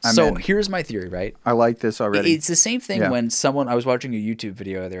in. So here's my theory, right? I like this already. It's the same thing when I was watching a YouTube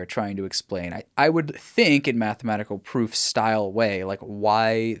video they were trying to explain. I would think in mathematical proof style way, like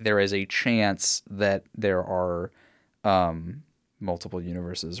why there is a chance that there are multiple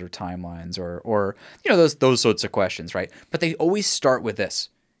universes or timelines or you know those sorts of questions, right? But they always start with this.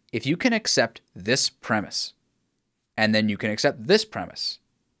 If you can accept this premise, and then you can accept this premise,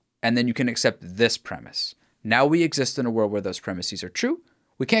 and then you can accept this premise. Now we exist in a world where those premises are true.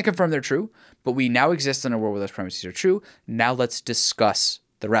 We can't confirm they're true, but we now exist in a world where those premises are true. Now let's discuss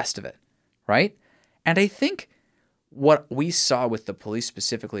the rest of it, right? And I think what we saw with the police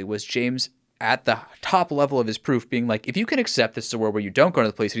specifically was James at the top level of his proof being like, if you can accept this is a world where you don't go to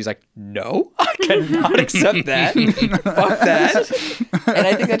the police, and he's like, no, I cannot accept that. Fuck that. And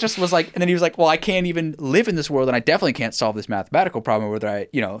I think that just was like, and then he was like, well, I can't even live in this world, and I definitely can't solve this mathematical problem, or whether I,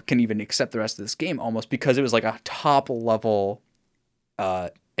 can even accept the rest of this game, almost because it was like a top level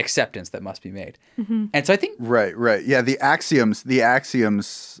acceptance that must be made. And so I think Right. Yeah, the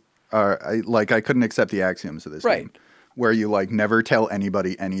axioms are I couldn't accept the axioms of this Right. game, where you like never tell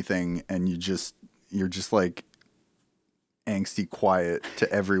anybody anything, and you're just like angsty quiet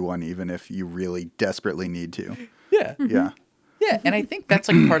to everyone, even if you really desperately need to. yeah, Yeah, and I think that's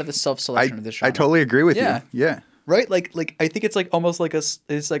like part of the self-selection of this genre. I totally agree with Yeah. you. Yeah, Right? Like I think it's like almost like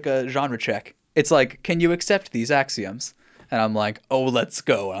it's like a genre check. It's like, can you accept these axioms? And I'm like, oh, let's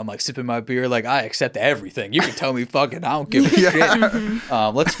go. And I'm like sipping my beer, like, I accept everything. You can tell me fucking, I don't give a shit.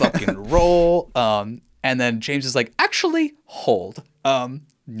 Let's fucking roll. And then James is like, actually, hold.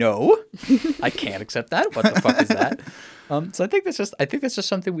 No, I can't accept that. What the fuck is that? So I think that's just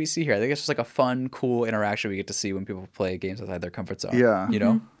something we see here. I think it's just like a fun, cool interaction we get to see when people play games outside their comfort zone. Yeah. You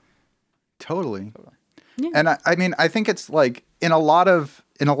know? totally. And I mean, I think it's like in a lot of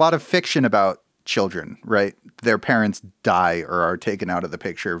fiction about children, right? Their parents die or are taken out of the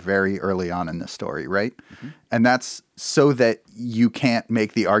picture very early on in the story, right? And that's so that you can't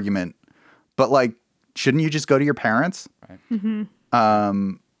make the argument, but like, shouldn't you just go to your parents? Right.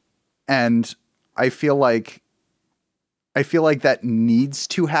 And I feel like that needs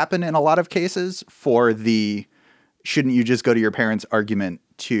to happen in a lot of cases for the shouldn't you just go to your parents argument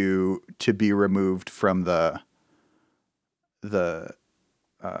to be removed from the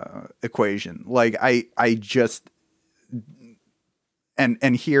equation. Like I just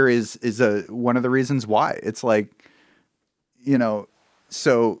and here is one of the reasons why. It's like,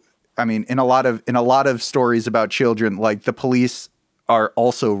 so I mean, in a lot of stories about children, like the police are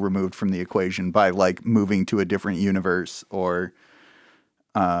also removed from the equation by like moving to a different universe or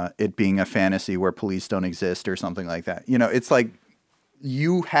it being a fantasy where police don't exist or something like that. It's like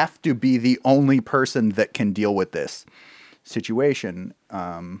you have to be the only person that can deal with this situation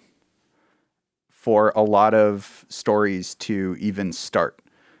for a lot of stories to even start.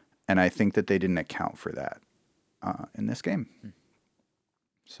 And I think that they didn't account for that in this game.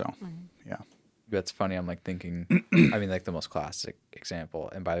 So, yeah. That's funny. I'm like thinking, I mean, like the most classic example,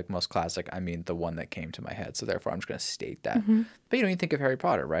 and by the most classic, I mean the one that came to my head. So therefore, I'm just going to state that. But you think of Harry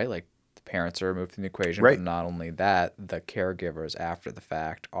Potter, right? Like the parents are removed from the equation, right. But not only that, the caregivers after the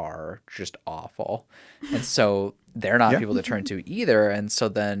fact are just awful, and so they're not people to turn to either. And so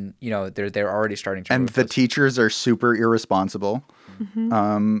then they're already starting to. And the teachers are super irresponsible.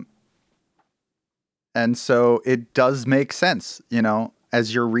 And so it does make sense,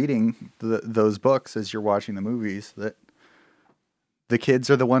 as you're reading those books, as you're watching the movies, that the kids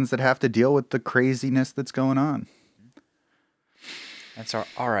are the ones that have to deal with the craziness that's going on. And so,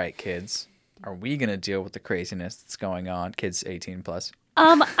 all right, kids, are we going to deal with the craziness that's going on? Kids 18 plus.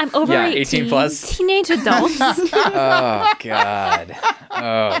 I'm over 18 plus. Teenage adults. Oh, God.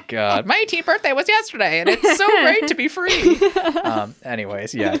 Oh, God. My 18th birthday was yesterday, and it's so great to be free.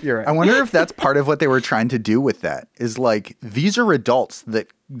 Anyways, yeah, you're right. I wonder if that's part of what they were trying to do with that, is like, these are adults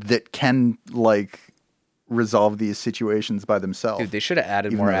that can, like, resolve these situations by themselves. Dude, they should have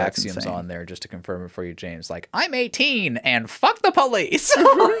added Even more though that's axioms insane. on there just to confirm it for you, James. Like, I'm 18, and fuck the police.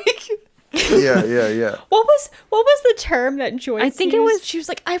 Yeah. What was the term that Joyce I think it used? was- She was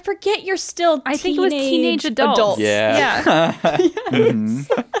like, I forget you're still I think it was teenage adults. Yeah.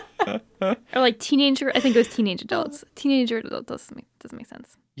 Or like teenager. I think it was teenage adults. Teenager adult doesn't make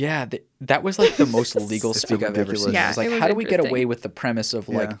sense. Yeah, that was like the most legal It's speak I've ever ridiculous. seen. Yeah, It was like, it was how do we get interesting. away with the premise of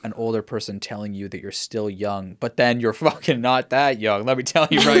like Yeah. an older person telling you that you're still young, but then you're fucking not that young? Let me tell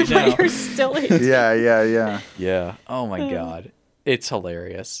you right now. You're still 18. Yeah. Yeah. Oh my God. It's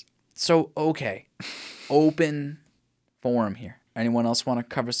hilarious. So, okay. Open forum here. Anyone else want to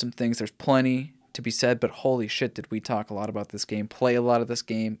cover some things? There's plenty to be said, but holy shit, did we talk a lot about this game, play a lot of this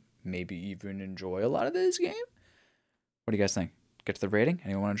game, maybe even enjoy a lot of this game? What do you guys think? Get to the rating?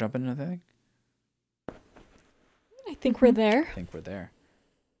 Anyone want to jump into anything? I think we're there. I think we're there.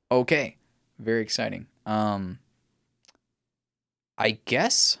 Okay. Very exciting. I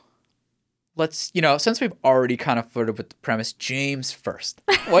guess let's, since we've already kind of flirted with the premise, James first.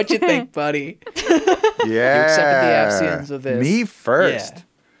 What'd you think, buddy? Yeah. accepted the axioms of this. Me first. Yeah.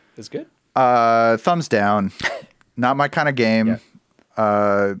 It's good. Thumbs down. Not my kind of game.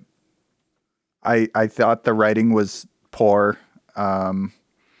 Yeah. I thought the writing was poor. The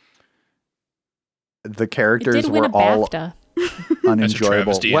It characters did win were a all BAFTA.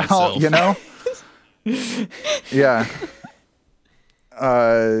 unenjoyable. travesty in Well, itself. yeah.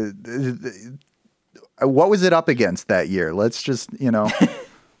 What was it up against that year? Let's just,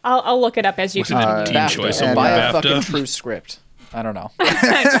 I'll look it up as you Was it the continue. Teen Choice and, Award Buy a BAFTA? fucking true script. I don't know. I'm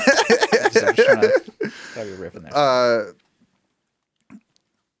just trying to have you riffing there.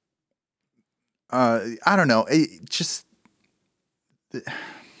 I don't know.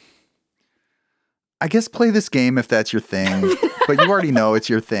 I guess play this game if that's your thing, but you already know it's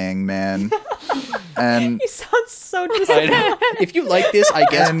your thing, man. And You sound so I disappointed. know. If you like this, I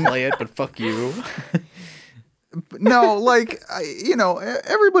guess play it, but fuck you. no, like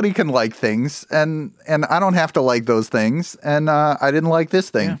everybody can like things, and I don't have to like those things, and I didn't like this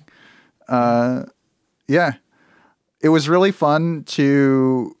thing. Yeah, it was really fun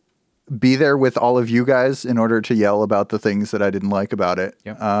to be there with all of you guys in order to yell about the things that I didn't like about it.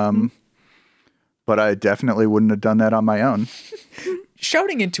 Yep. But I definitely wouldn't have done that on my own.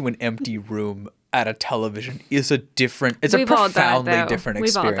 Shouting into an empty room at a television is it's We've a all done it, profoundly though. different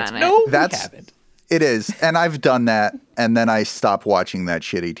We've all experience. done it. No, we That's- haven't. It is, and I've done that, and then I stopped watching that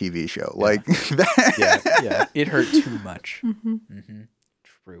shitty TV show. Like, Yeah. It hurt too much. Mm-hmm.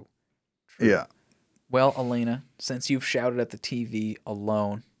 True. yeah. Well, Elena, since you've shouted at the TV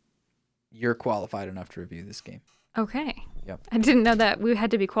alone, you're qualified enough to review this game. Okay. Yep. I didn't know that we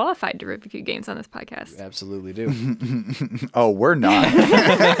had to be qualified to review games on this podcast. You absolutely do. Oh, we're not.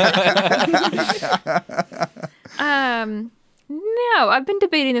 No, I've been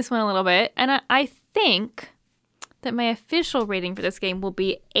debating this one a little bit, and I think that my official rating for this game will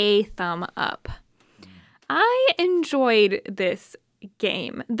be a thumb up. I enjoyed this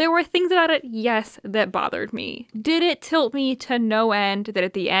game. There were things about it, yes, that bothered me. Did it tilt me to no end that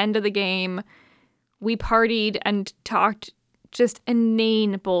at the end of the game we partied and talked just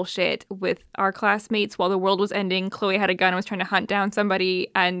inane bullshit with our classmates while the world was ending? Chloe had a gun and was trying to hunt down somebody,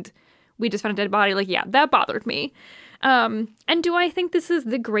 and we just found a dead body. Like, yeah, that bothered me. And do I think this is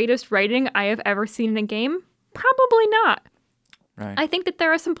the greatest writing I have ever seen in a game? Probably not. Right. I think that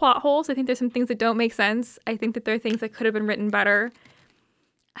there are some plot holes. I think there's some things that don't make sense. I think that there are things that could have been written better.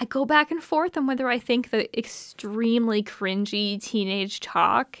 I go back and forth on whether I think that extremely cringy teenage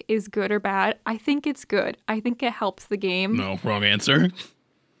talk is good or bad. I think it's good. I think it helps the game. No, wrong answer.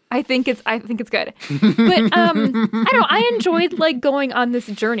 I think it's good. But I don't know, I enjoyed like going on this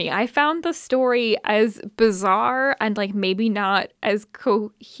journey. I found the story as bizarre and like maybe not as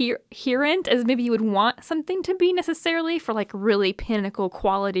coherent as maybe you would want something to be necessarily for like really pinnacle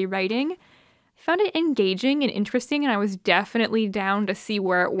quality writing. I found it engaging and interesting, and I was definitely down to see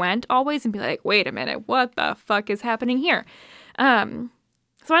where it went always and be like, wait a minute, what the fuck is happening here? So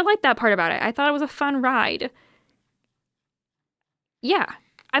I liked that part about it. I thought it was a fun ride. Yeah.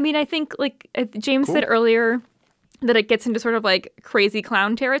 I mean, I think, like James said earlier, that it gets into sort of like crazy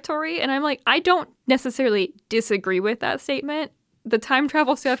clown territory. And I'm like, I don't necessarily disagree with that statement. The time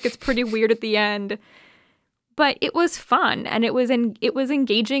travel stuff gets pretty weird at the end. But it was fun, and it was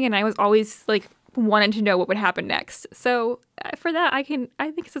engaging, and I was always like wanted to know what would happen next. So for that, I think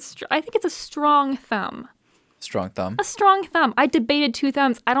it's a strong thumb. Strong thumb. A strong thumb. I debated 2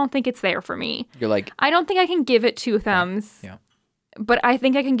 thumbs. I don't think it's there for me. You're like, I don't think I can give it 2 thumbs. yeah. But I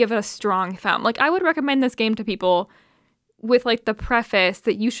think I can give it a strong thumb. Like, I would recommend this game to people with, like, the preface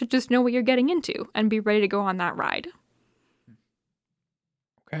that you should just know what you're getting into and be ready to go on that ride.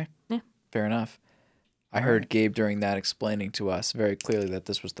 Okay. Yeah. Fair enough. I heard Gabe during that explaining to us very clearly that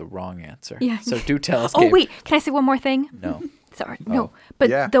this was the wrong answer. Yeah. So do tell us, Oh, Gabe. wait. Can I say one more thing? No. Sorry. No. But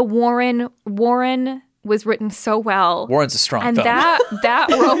Yeah. the Warren was written so well. Warren's a strong And thumb. that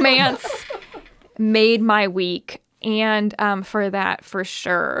romance made my week. And for that, for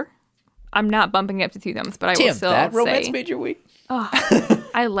sure. I'm not bumping it up to 2 thumbs, but I will Tim, still that romance say made your week?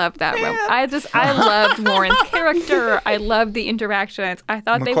 I loved that romance. I loved Warren's character. I loved the interactions. I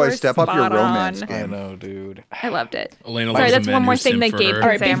thought they McCoy, were step spot up your romance on. game. I know, dude. I loved it. Elena Sorry, loves that's the one men more who thing simp that for Gabe her.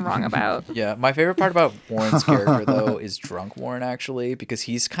 can say I'm wrong about. Yeah, my favorite part about Warren's character, though, is Drunk Warren, actually, because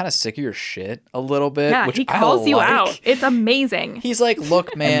he's kind of sick of your shit a little bit. Yeah, which he I calls you like. out. It's amazing. He's like,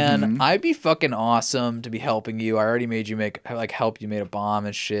 look, man, I'd be fucking awesome to be helping you. I already made you help you made a bomb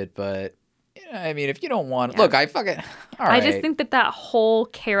and shit, but I mean, if you don't want, look, I fucking. All right. I just think that whole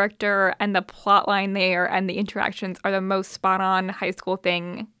character and the plot line there and the interactions are the most spot on high school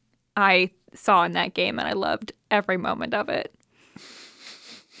thing I saw in that game, and I loved every moment of it.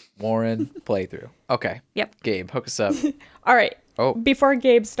 Warren playthrough. Okay. Yep. Gabe, hook us up. All right. Oh. Before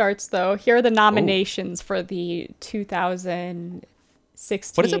Gabe starts, though, here are the nominations for the 2016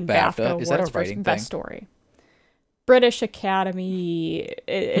 What is a BAFTA? Awards Is that a for writing Best thing? Story. British Academy.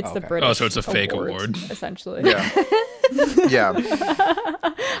 It's the Okay. British. Oh, so it's a fake awards, award. essentially. Yeah. Yeah,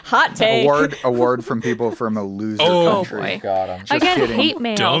 Hot take. award from people from a loser Oh, country. boy. God, I'm just Again, kidding. hate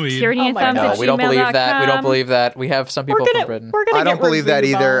mail. Dummy. Tyranny and Oh my thumbs God. at we don't believe that. We don't gmail.com. believe that. We have some people from Britain. We're gonna I don't get believe that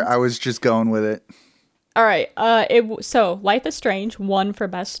either. rebound. I was just going with it. All right. So Life is Strange won for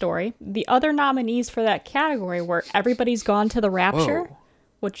best story. The other nominees for that category were Everybody's Gone to the Rapture, Whoa.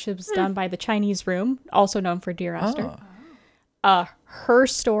 which was done by the Chinese Room, also known for Dear Esther. Oh. Her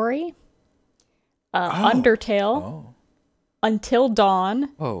Story, Undertale, Oh. Until Dawn,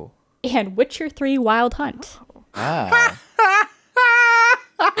 Whoa. and Witcher 3 Wild Hunt. Wow.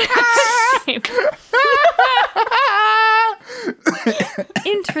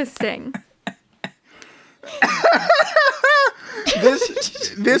 Interesting.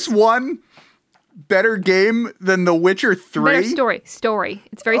 This one better game than The Witcher 3. Better story. Story.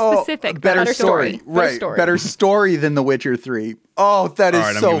 It's very Oh, specific. better Better story. story. Better Right. story. Better story than The Witcher 3. Oh, that is All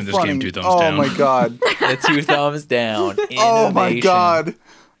right, I'm so giving this funny. game 2 thumbs oh down. my god. The 2 thumbs down. Oh my Innovation. god.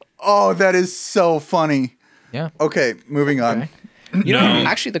 Oh, that is so funny. Yeah. Okay, moving on. Okay. You know, No.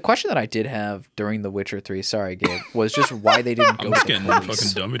 actually, the question that I did have during The Witcher 3, sorry, Gabe, was just why they didn't go I'm with just the getting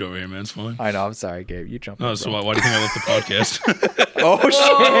police. fucking dummied over here, man. It's fine. I know, I'm sorry, Gabe. You jumped No, in, so bro. why do you think I left the podcast? Oh,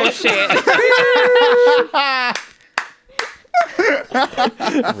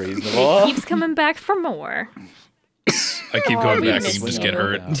 shit. Reasonable. Keeps coming back for more. I keep going we back missed and just you. get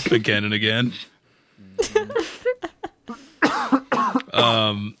hurt again and again.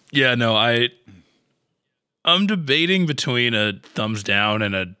 Yeah, no, I'm debating between a thumbs down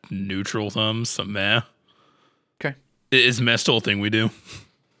and a neutral thumbs. So meh. Okay. Is meh still a thing we do?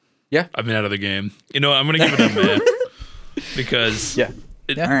 Yeah. I've been out of the game. You know what? I'm gonna give it a meh because Yeah.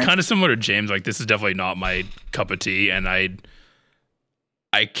 it, Yeah. Alright. kind of similar to James. Like this is definitely not my cup of tea, and I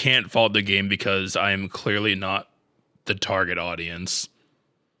can't fault the game because I am clearly not the target audience.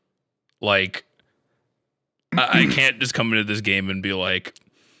 Like I can't just come into this game and be like,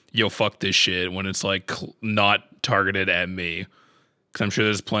 yo, fuck this shit when it's like not targeted at me. Because I'm sure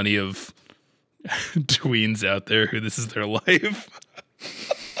there's plenty of tweens out there who this is their life.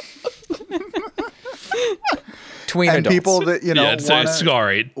 Tween And adults. people that, you know, Yeah, it's all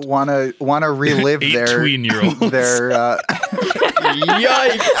right. wanna relive 8 their tween-year-olds. their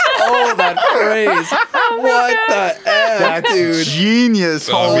Yikes! Oh, that phrase. What the F, that's dude? genius.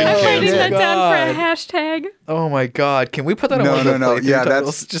 Oh, Holy man. Writing shit. that down for a God. hashtag. Oh my god. Can we put that on No, one of the no, no. playthrough Yeah,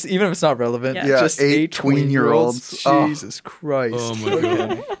 titles? that's- Just even if it's not relevant. Yeah. Yeah, Just 8 tween-year-olds. Oh. Jesus Christ. Oh my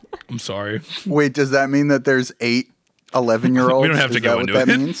god. I'm sorry. Wait, does that mean that there's 8 11-year-olds? We don't have to Is go that into what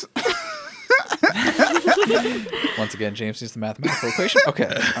that it. means? Once again, James needs the mathematical equation.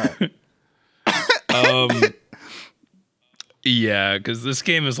 Okay. All right. Yeah, because this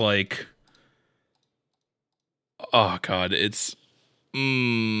game is like, oh god, it's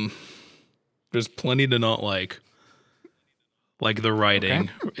there's plenty to not like. Like the writing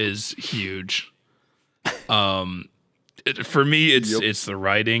is huge. For me, it's the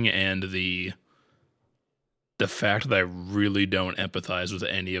writing and the fact that I really don't empathize with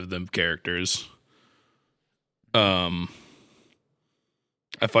any of them characters. I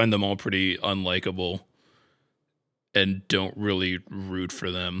find them all pretty unlikable and don't really root for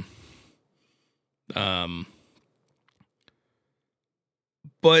them.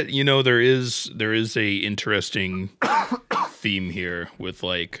 But you know, there is a interesting theme here with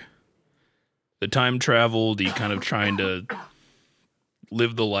like the time travel, the kind of trying to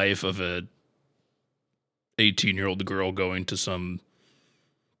live the life of a 18-year-old girl going to some,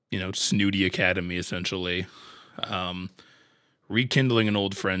 you know, snooty academy essentially. Rekindling an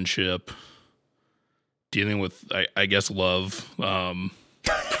old friendship, dealing with, I guess, love. I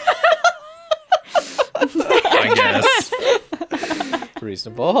guess.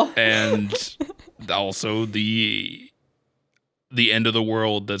 Reasonable. And also the end of the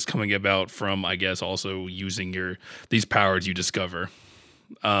world that's coming about from, I guess, also using these powers you discover.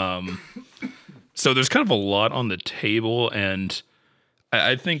 So there's kind of a lot on the table, and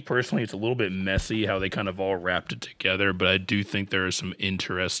I think personally it's a little bit messy how they kind of all wrapped it together, but I do think there are some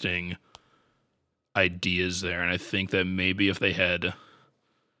interesting ideas there, and I think that maybe if they had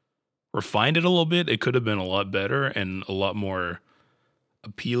refined it a little bit, it could have been a lot better and a lot more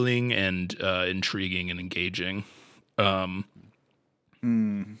appealing and intriguing and engaging. I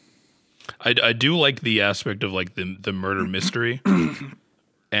do like the aspect of like the murder mystery,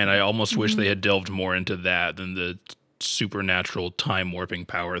 and I almost wish they had delved more into that than the supernatural time warping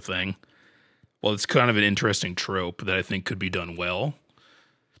power thing. Well, it's kind of an interesting trope that I think could be done well.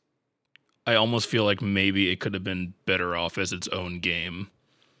 I almost feel like maybe it could have been better off as its own game.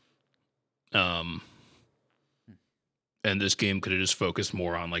 And this game could have just focused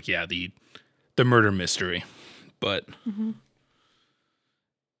more on like, yeah, the murder mystery. But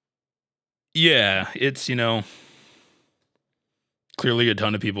yeah, it's, clearly a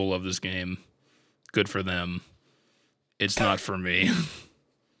ton of people love this game. Good for them. It's not for me.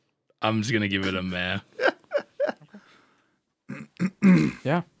 I'm just going to give it a meh.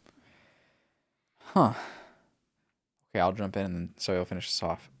 Yeah. Huh. Okay, I'll jump in and then so you'll finish this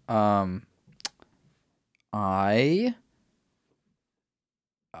off. I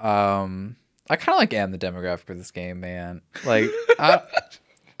kind of like am the demographic of this game, man. Like, I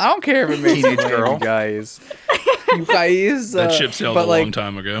don't care if it makes Teenage fun of girl. you guys. You guys. That ship sailed but a long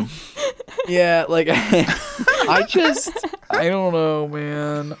time ago. Yeah, like I don't know,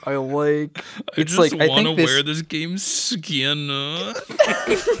 man. I It's just like I want to think this. wear this game's skin.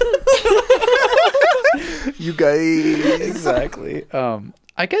 You guys. Exactly.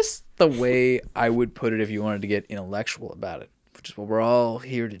 I guess the way I would put it, if you wanted to get intellectual about it, which is what we're all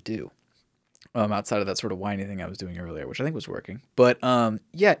here to do, outside of that sort of whiny thing I was doing earlier, which I think was working. But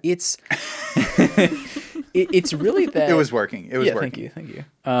yeah, it's it's really that It was working. It was yeah, working. thank you.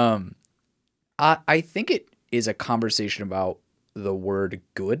 I think it is a conversation about the word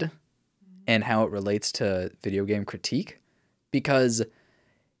good and how it relates to video game critique, because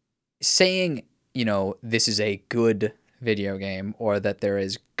saying, this is a good video game or that there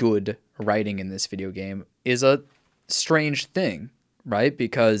is good writing in this video game is a strange thing, right?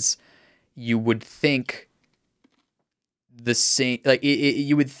 Because you would think the same, like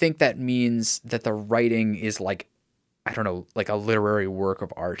you would think that means that the writing is like, I don't know, like a literary work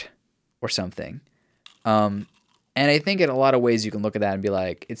of art or something. And I think in a lot of ways you can look at that and be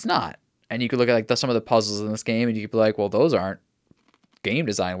like, it's not. And you could look at like some of the puzzles in this game and you could be like, well, those aren't game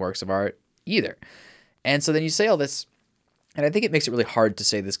design works of art either. And so then you say all this, and I think it makes it really hard to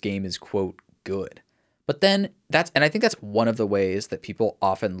say this game is, quote, good. But then I think that's one of the ways that people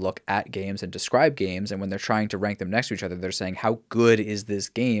often look at games and describe games. And when they're trying to rank them next to each other, they're saying, how good is this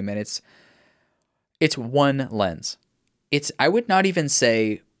game? And it's one lens. I would not even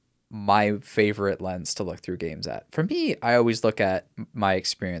say my favorite lens to look through games at. For me, I always look at my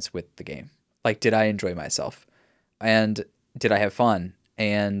experience with the game. Like, did I enjoy myself? And did I have fun?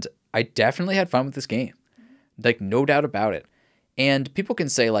 And I definitely had fun with this game. Like, no doubt about it. And people can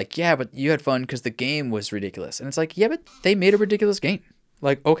say, like, yeah, but you had fun because the game was ridiculous. And it's like, yeah, but they made a ridiculous game.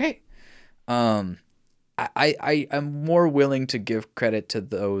 Like, okay. I'm more willing to give credit to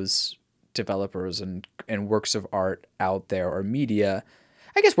those developers and works of art out there, or media.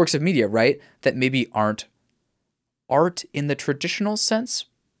 I guess works of media, right? That maybe aren't art in the traditional sense,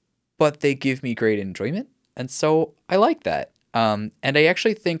 but they give me great enjoyment. And so I like that. And I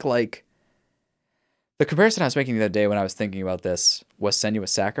actually think, like, the comparison I was making the other day when I was thinking about this was Senua's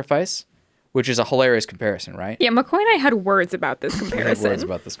Sacrifice, which is a hilarious comparison, right? Yeah, McCoy and I had words about this I had comparison. words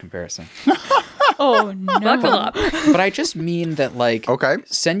about this comparison. Oh no! Buckle up. But I just mean that, like, Okay.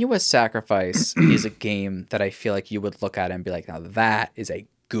 Senua's Sacrifice is a game that I feel like you would look at and be like, now that is a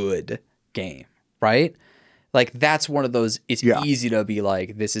good game, right? Like, that's one of those, it's Yeah. easy to be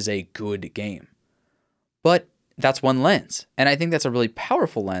like, this is a good game. But that's one lens. And I think that's a really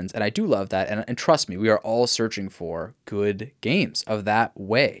powerful lens. And I do love that. And trust me, we are all searching for good games of that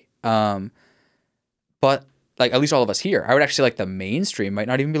way. But, like, at least all of us here, I would actually, like, the mainstream might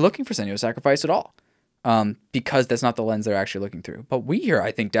not even be looking for Senua's Sacrifice at all. Because that's not the lens they're actually looking through. But we here,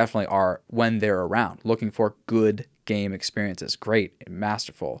 I think, definitely are, when they're around, looking for good game experiences. Great and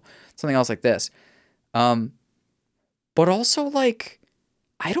masterful. Something else like this. But also, like,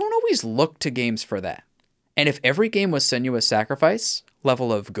 I don't always look to games for that. And if every game was Senua's Sacrifice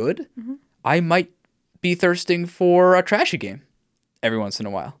level of good, I might be thirsting for a trashy game every once in a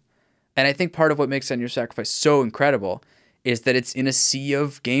while. And I think part of what makes Senua's Sacrifice so incredible is that it's in a sea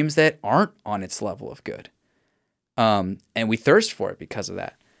of games that aren't on its level of good. And we thirst for it because of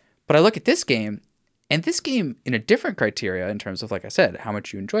that. But I look at this game, and this game in a different criteria in terms of, like I said, how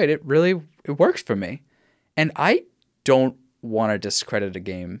much you enjoyed it, really, it works for me. And I don't want to discredit a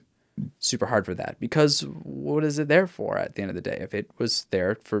game super hard for that, because what is it there for at the end of the day? If it was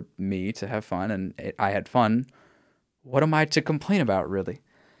there for me to have fun and I had fun, what am I to complain about, really?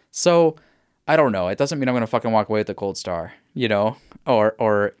 So I don't know. It doesn't mean I'm going to fucking walk away with a gold star, and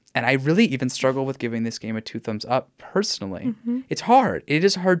I really even struggle with giving this game a 2 thumbs up personally. It's hard. It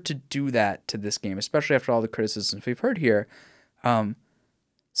is hard to do that to this game, especially after all the criticisms we've heard here. So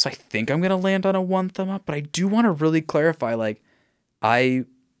I think I'm going to land on a 1 thumb up, but I do want to really clarify, like, I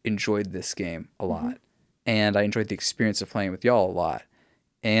enjoyed this game a lot, and I enjoyed the experience of playing with y'all a lot,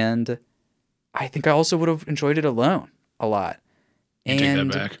 and I think I also would have enjoyed it alone a lot. Take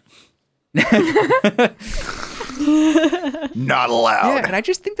And that back. Not allowed. yeah, and I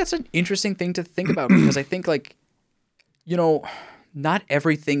just think that's an interesting thing to think about, because I think, like, You know, not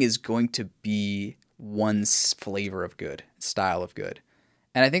everything is going to be one flavor of good, style of good.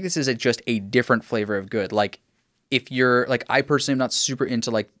 And I think this is just a different flavor of good. Like, if you're, like, I personally am not super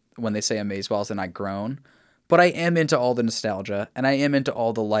into, like, when they say Amazeballs and I groan, but I am into all the nostalgia, and I am into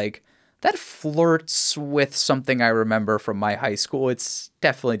all the, like, that flirts with something I remember from my high school. It's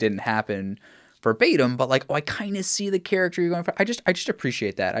definitely didn't happen verbatim, but, like, oh, I kind of see the character you're going for. I just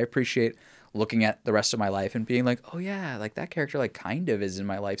appreciate that. I appreciate looking at the rest of my life and being like, oh yeah, like that character like kind of is in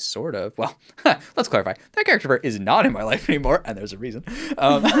my life, sort of. Well, let's clarify. That character is not in my life anymore, and there's a reason.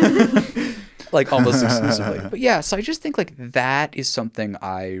 Like almost exclusively. But yeah, so I just think like that is something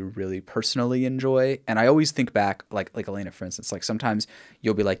I really personally enjoy. And I always think back, like Elena, for instance, like sometimes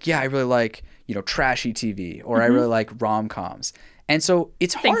you'll be like, yeah, I really like, trashy TV, or I really like rom-coms. And so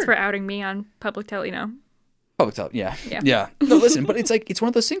it's hard. Thanks for outing me on public tele, Yeah. No, listen, but it's like, it's one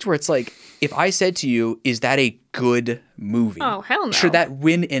of those things where it's like, if I said to you, is that a good movie? Oh, hell no. Should that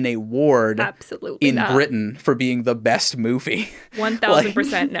win an award Absolutely in not. Britain for being the best movie?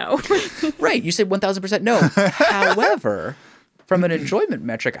 1,000% no. Right. You said 1,000% no. However, from an enjoyment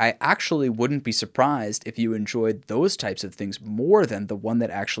metric, I actually wouldn't be surprised if you enjoyed those types of things more than the one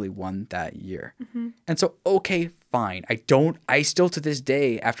that actually won that year. And so, okay, fine. I still to this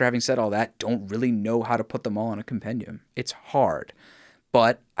day, after having said all that, don't really know how to put them all in a compendium. It's hard.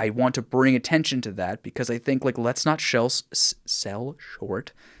 But I want to bring attention to that because I think, like, let's not sell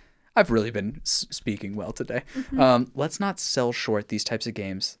short. I've really been speaking well today. Let's not sell short these types of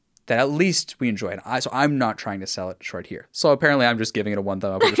games that at least we enjoy. So I'm not trying to sell it short here. So apparently I'm just giving it a 1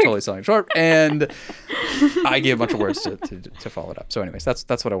 thumb up. We're just totally selling it short. And I gave a bunch of words to follow it up. So anyways,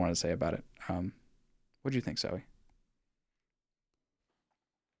 that's what I wanted to say about it. What do you think, Zoe?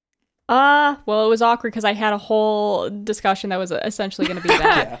 Well, it was awkward because I had a whole discussion that was essentially going to be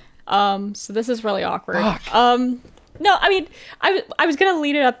that. So this is really awkward. No, I mean, I was going to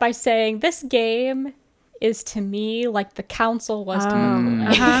lead it up by saying this game is to me like the council was to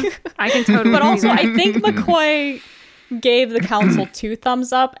McCoy. I can totally But also, see that. I think McCoy gave the council 2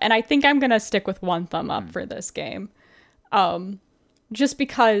 thumbs up, and I think I'm going to stick with 1 thumb up for this game. Just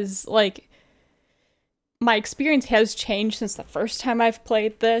because, like, my experience has changed since the first time I've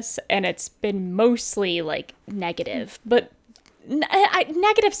played this, and it's been mostly, like, negative. But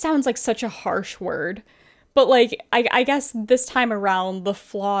negative sounds like such a harsh word. But, like, I guess this time around, the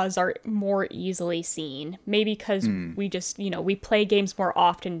flaws are more easily seen. Maybe because we just, we play games more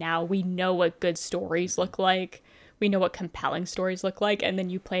often now. We know what good stories look like. We know what compelling stories look like. And then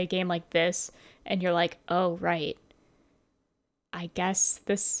you play a game like this, and you're like, oh, right. I guess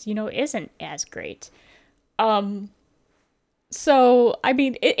this, isn't as great. So, I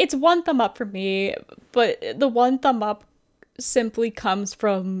mean, it's 1 thumb up for me, but the 1 thumb up simply comes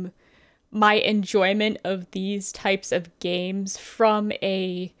from my enjoyment of these types of games from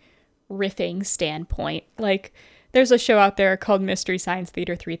a riffing standpoint. Like, there's a show out there called Mystery Science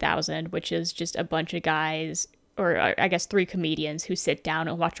Theater 3000, which is just a bunch of guys, or I guess 3 comedians, who sit down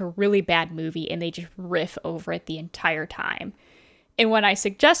and watch a really bad movie and they just riff over it the entire time. And when I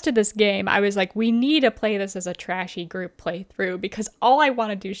suggested this game, I was like, we need to play this as a trashy group playthrough because all I want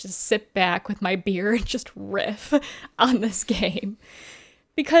to do is just sit back with my beer and just riff on this game.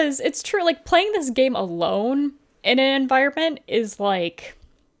 Because it's true, like, playing this game alone in an environment is, like,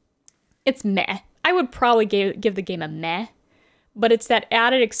 it's meh. I would probably give the game a meh, but it's that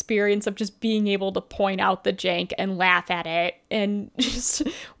added experience of just being able to point out the jank and laugh at it and just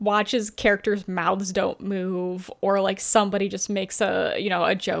watch as characters' mouths don't move, or, like, somebody just makes a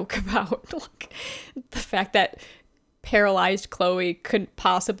joke about, like, the fact that paralyzed Chloe couldn't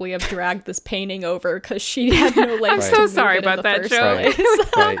possibly have dragged this painting over because she had no legs. I'm to so move sorry it in about the that first joke. place. It was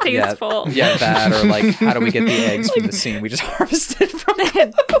so Right, yeah. tasteful. Yeah, that, or like, how do we get the eggs from the scene we just harvested from?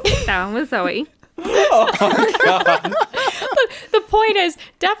 That one was Zoe. The point is,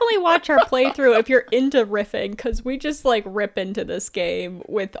 definitely watch our playthrough if you're into riffing, because we just, like, rip into this game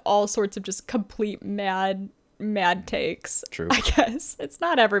with all sorts of just complete mad takes. True. I guess it's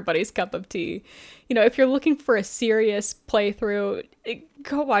not everybody's cup of tea. If you're looking for a serious playthrough,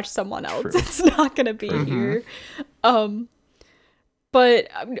 go watch someone else. True. It's not gonna be here. But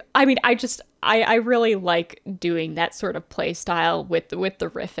I mean, I really like doing that sort of play style with the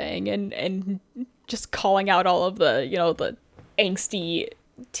riffing and just calling out all of the the angsty,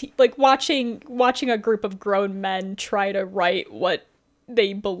 like watching a group of grown men try to write what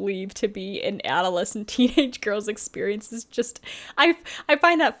they believe to be an adolescent teenage girl's experience is just, I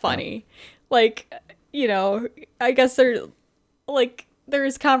find that funny. Like, I guess they're like,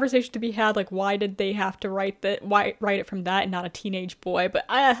 there's conversation to be had, like, why did they have to write it from that and not a teenage boy? But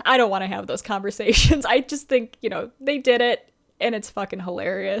I don't want to have those conversations. I just think, they did it and it's fucking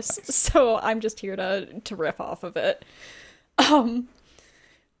hilarious. So I'm just here to riff off of it.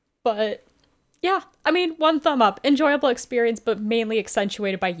 But yeah, I mean, one thumb up. Enjoyable experience, but mainly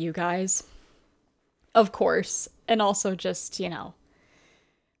accentuated by you guys. Of course. And also just, the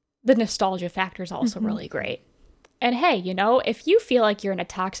nostalgia factor is also really great. And hey, if you feel like you're in a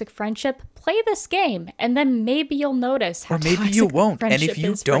toxic friendship, play this game, and then maybe you'll notice how Or maybe you won't. And if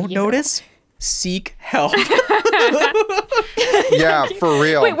you don't notice, seek help. Yeah, for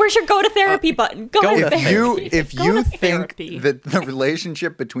real. Wait, where's your go to therapy button? Go to therapy. If Go you to think therapy. that the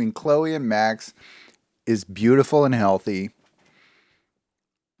relationship between Chloe and Max is beautiful and healthy,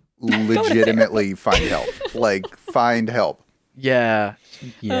 legitimately find help. Like, find help. Yeah.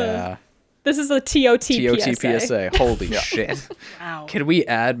 This is a TOT TOT-PSA. Holy shit. Wow. Can we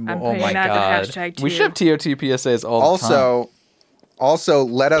add more? I'm Oh putting my that god. as a hashtag, We too. should have TOT-PSAs all the time. Also,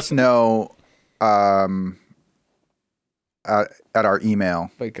 let us know at our email.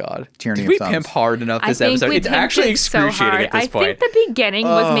 Oh my god. Tyranny Did of we Thumbs. pimp hard enough I this think episode? we It's pimped actually it so excruciating hard. at this point. I think the beginning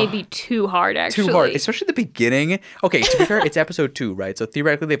was maybe too hard, actually. Too hard, especially the beginning. Okay, to be fair, it's episode 2, right? So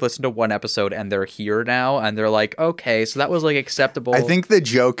theoretically, they've listened to one episode and they're here now, and they're like, okay, so that was like acceptable. I think the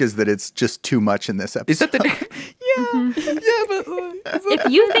joke is that it's just too much in this episode. Is that the yeah, but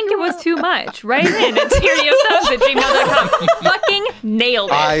If you think it was too much, write in at tyrannyofthumps@gmail.com. Fucking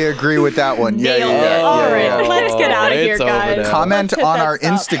nailed it. I agree with that one. Yeah, Nailed yeah, it. yeah. All yeah, right, yeah. let's get out of here, It's over guys. now. Comment Let's hit on that our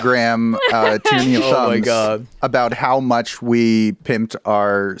stop. Instagram, Tyranny of Oh Thumbs, my God. about how much we pimped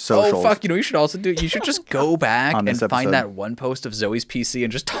our socials. oh fuck, you should also do. You should just go back On and this find episode. that one post of Zoe's PC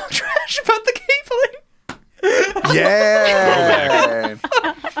and just talk trash about the cabling. Yeah,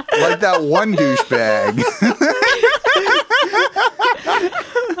 like that one douchebag.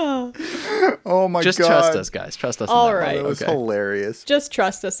 Oh my Just god! trust us, guys. Trust us. on All that one. right. That was Okay. hilarious. Just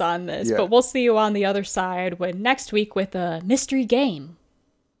trust us on this. Yeah. But we'll see you on the other side when next week with a mystery game.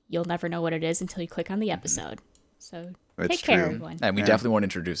 You'll never know what it is until you click on the episode. So That's take care, true. everyone. And we definitely won't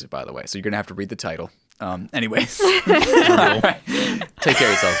introduce it, by the way. So you're gonna have to read the title. Anyways, take care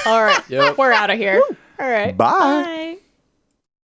of yourself. All right, Yep. we're out of here. All right, Bye. Bye.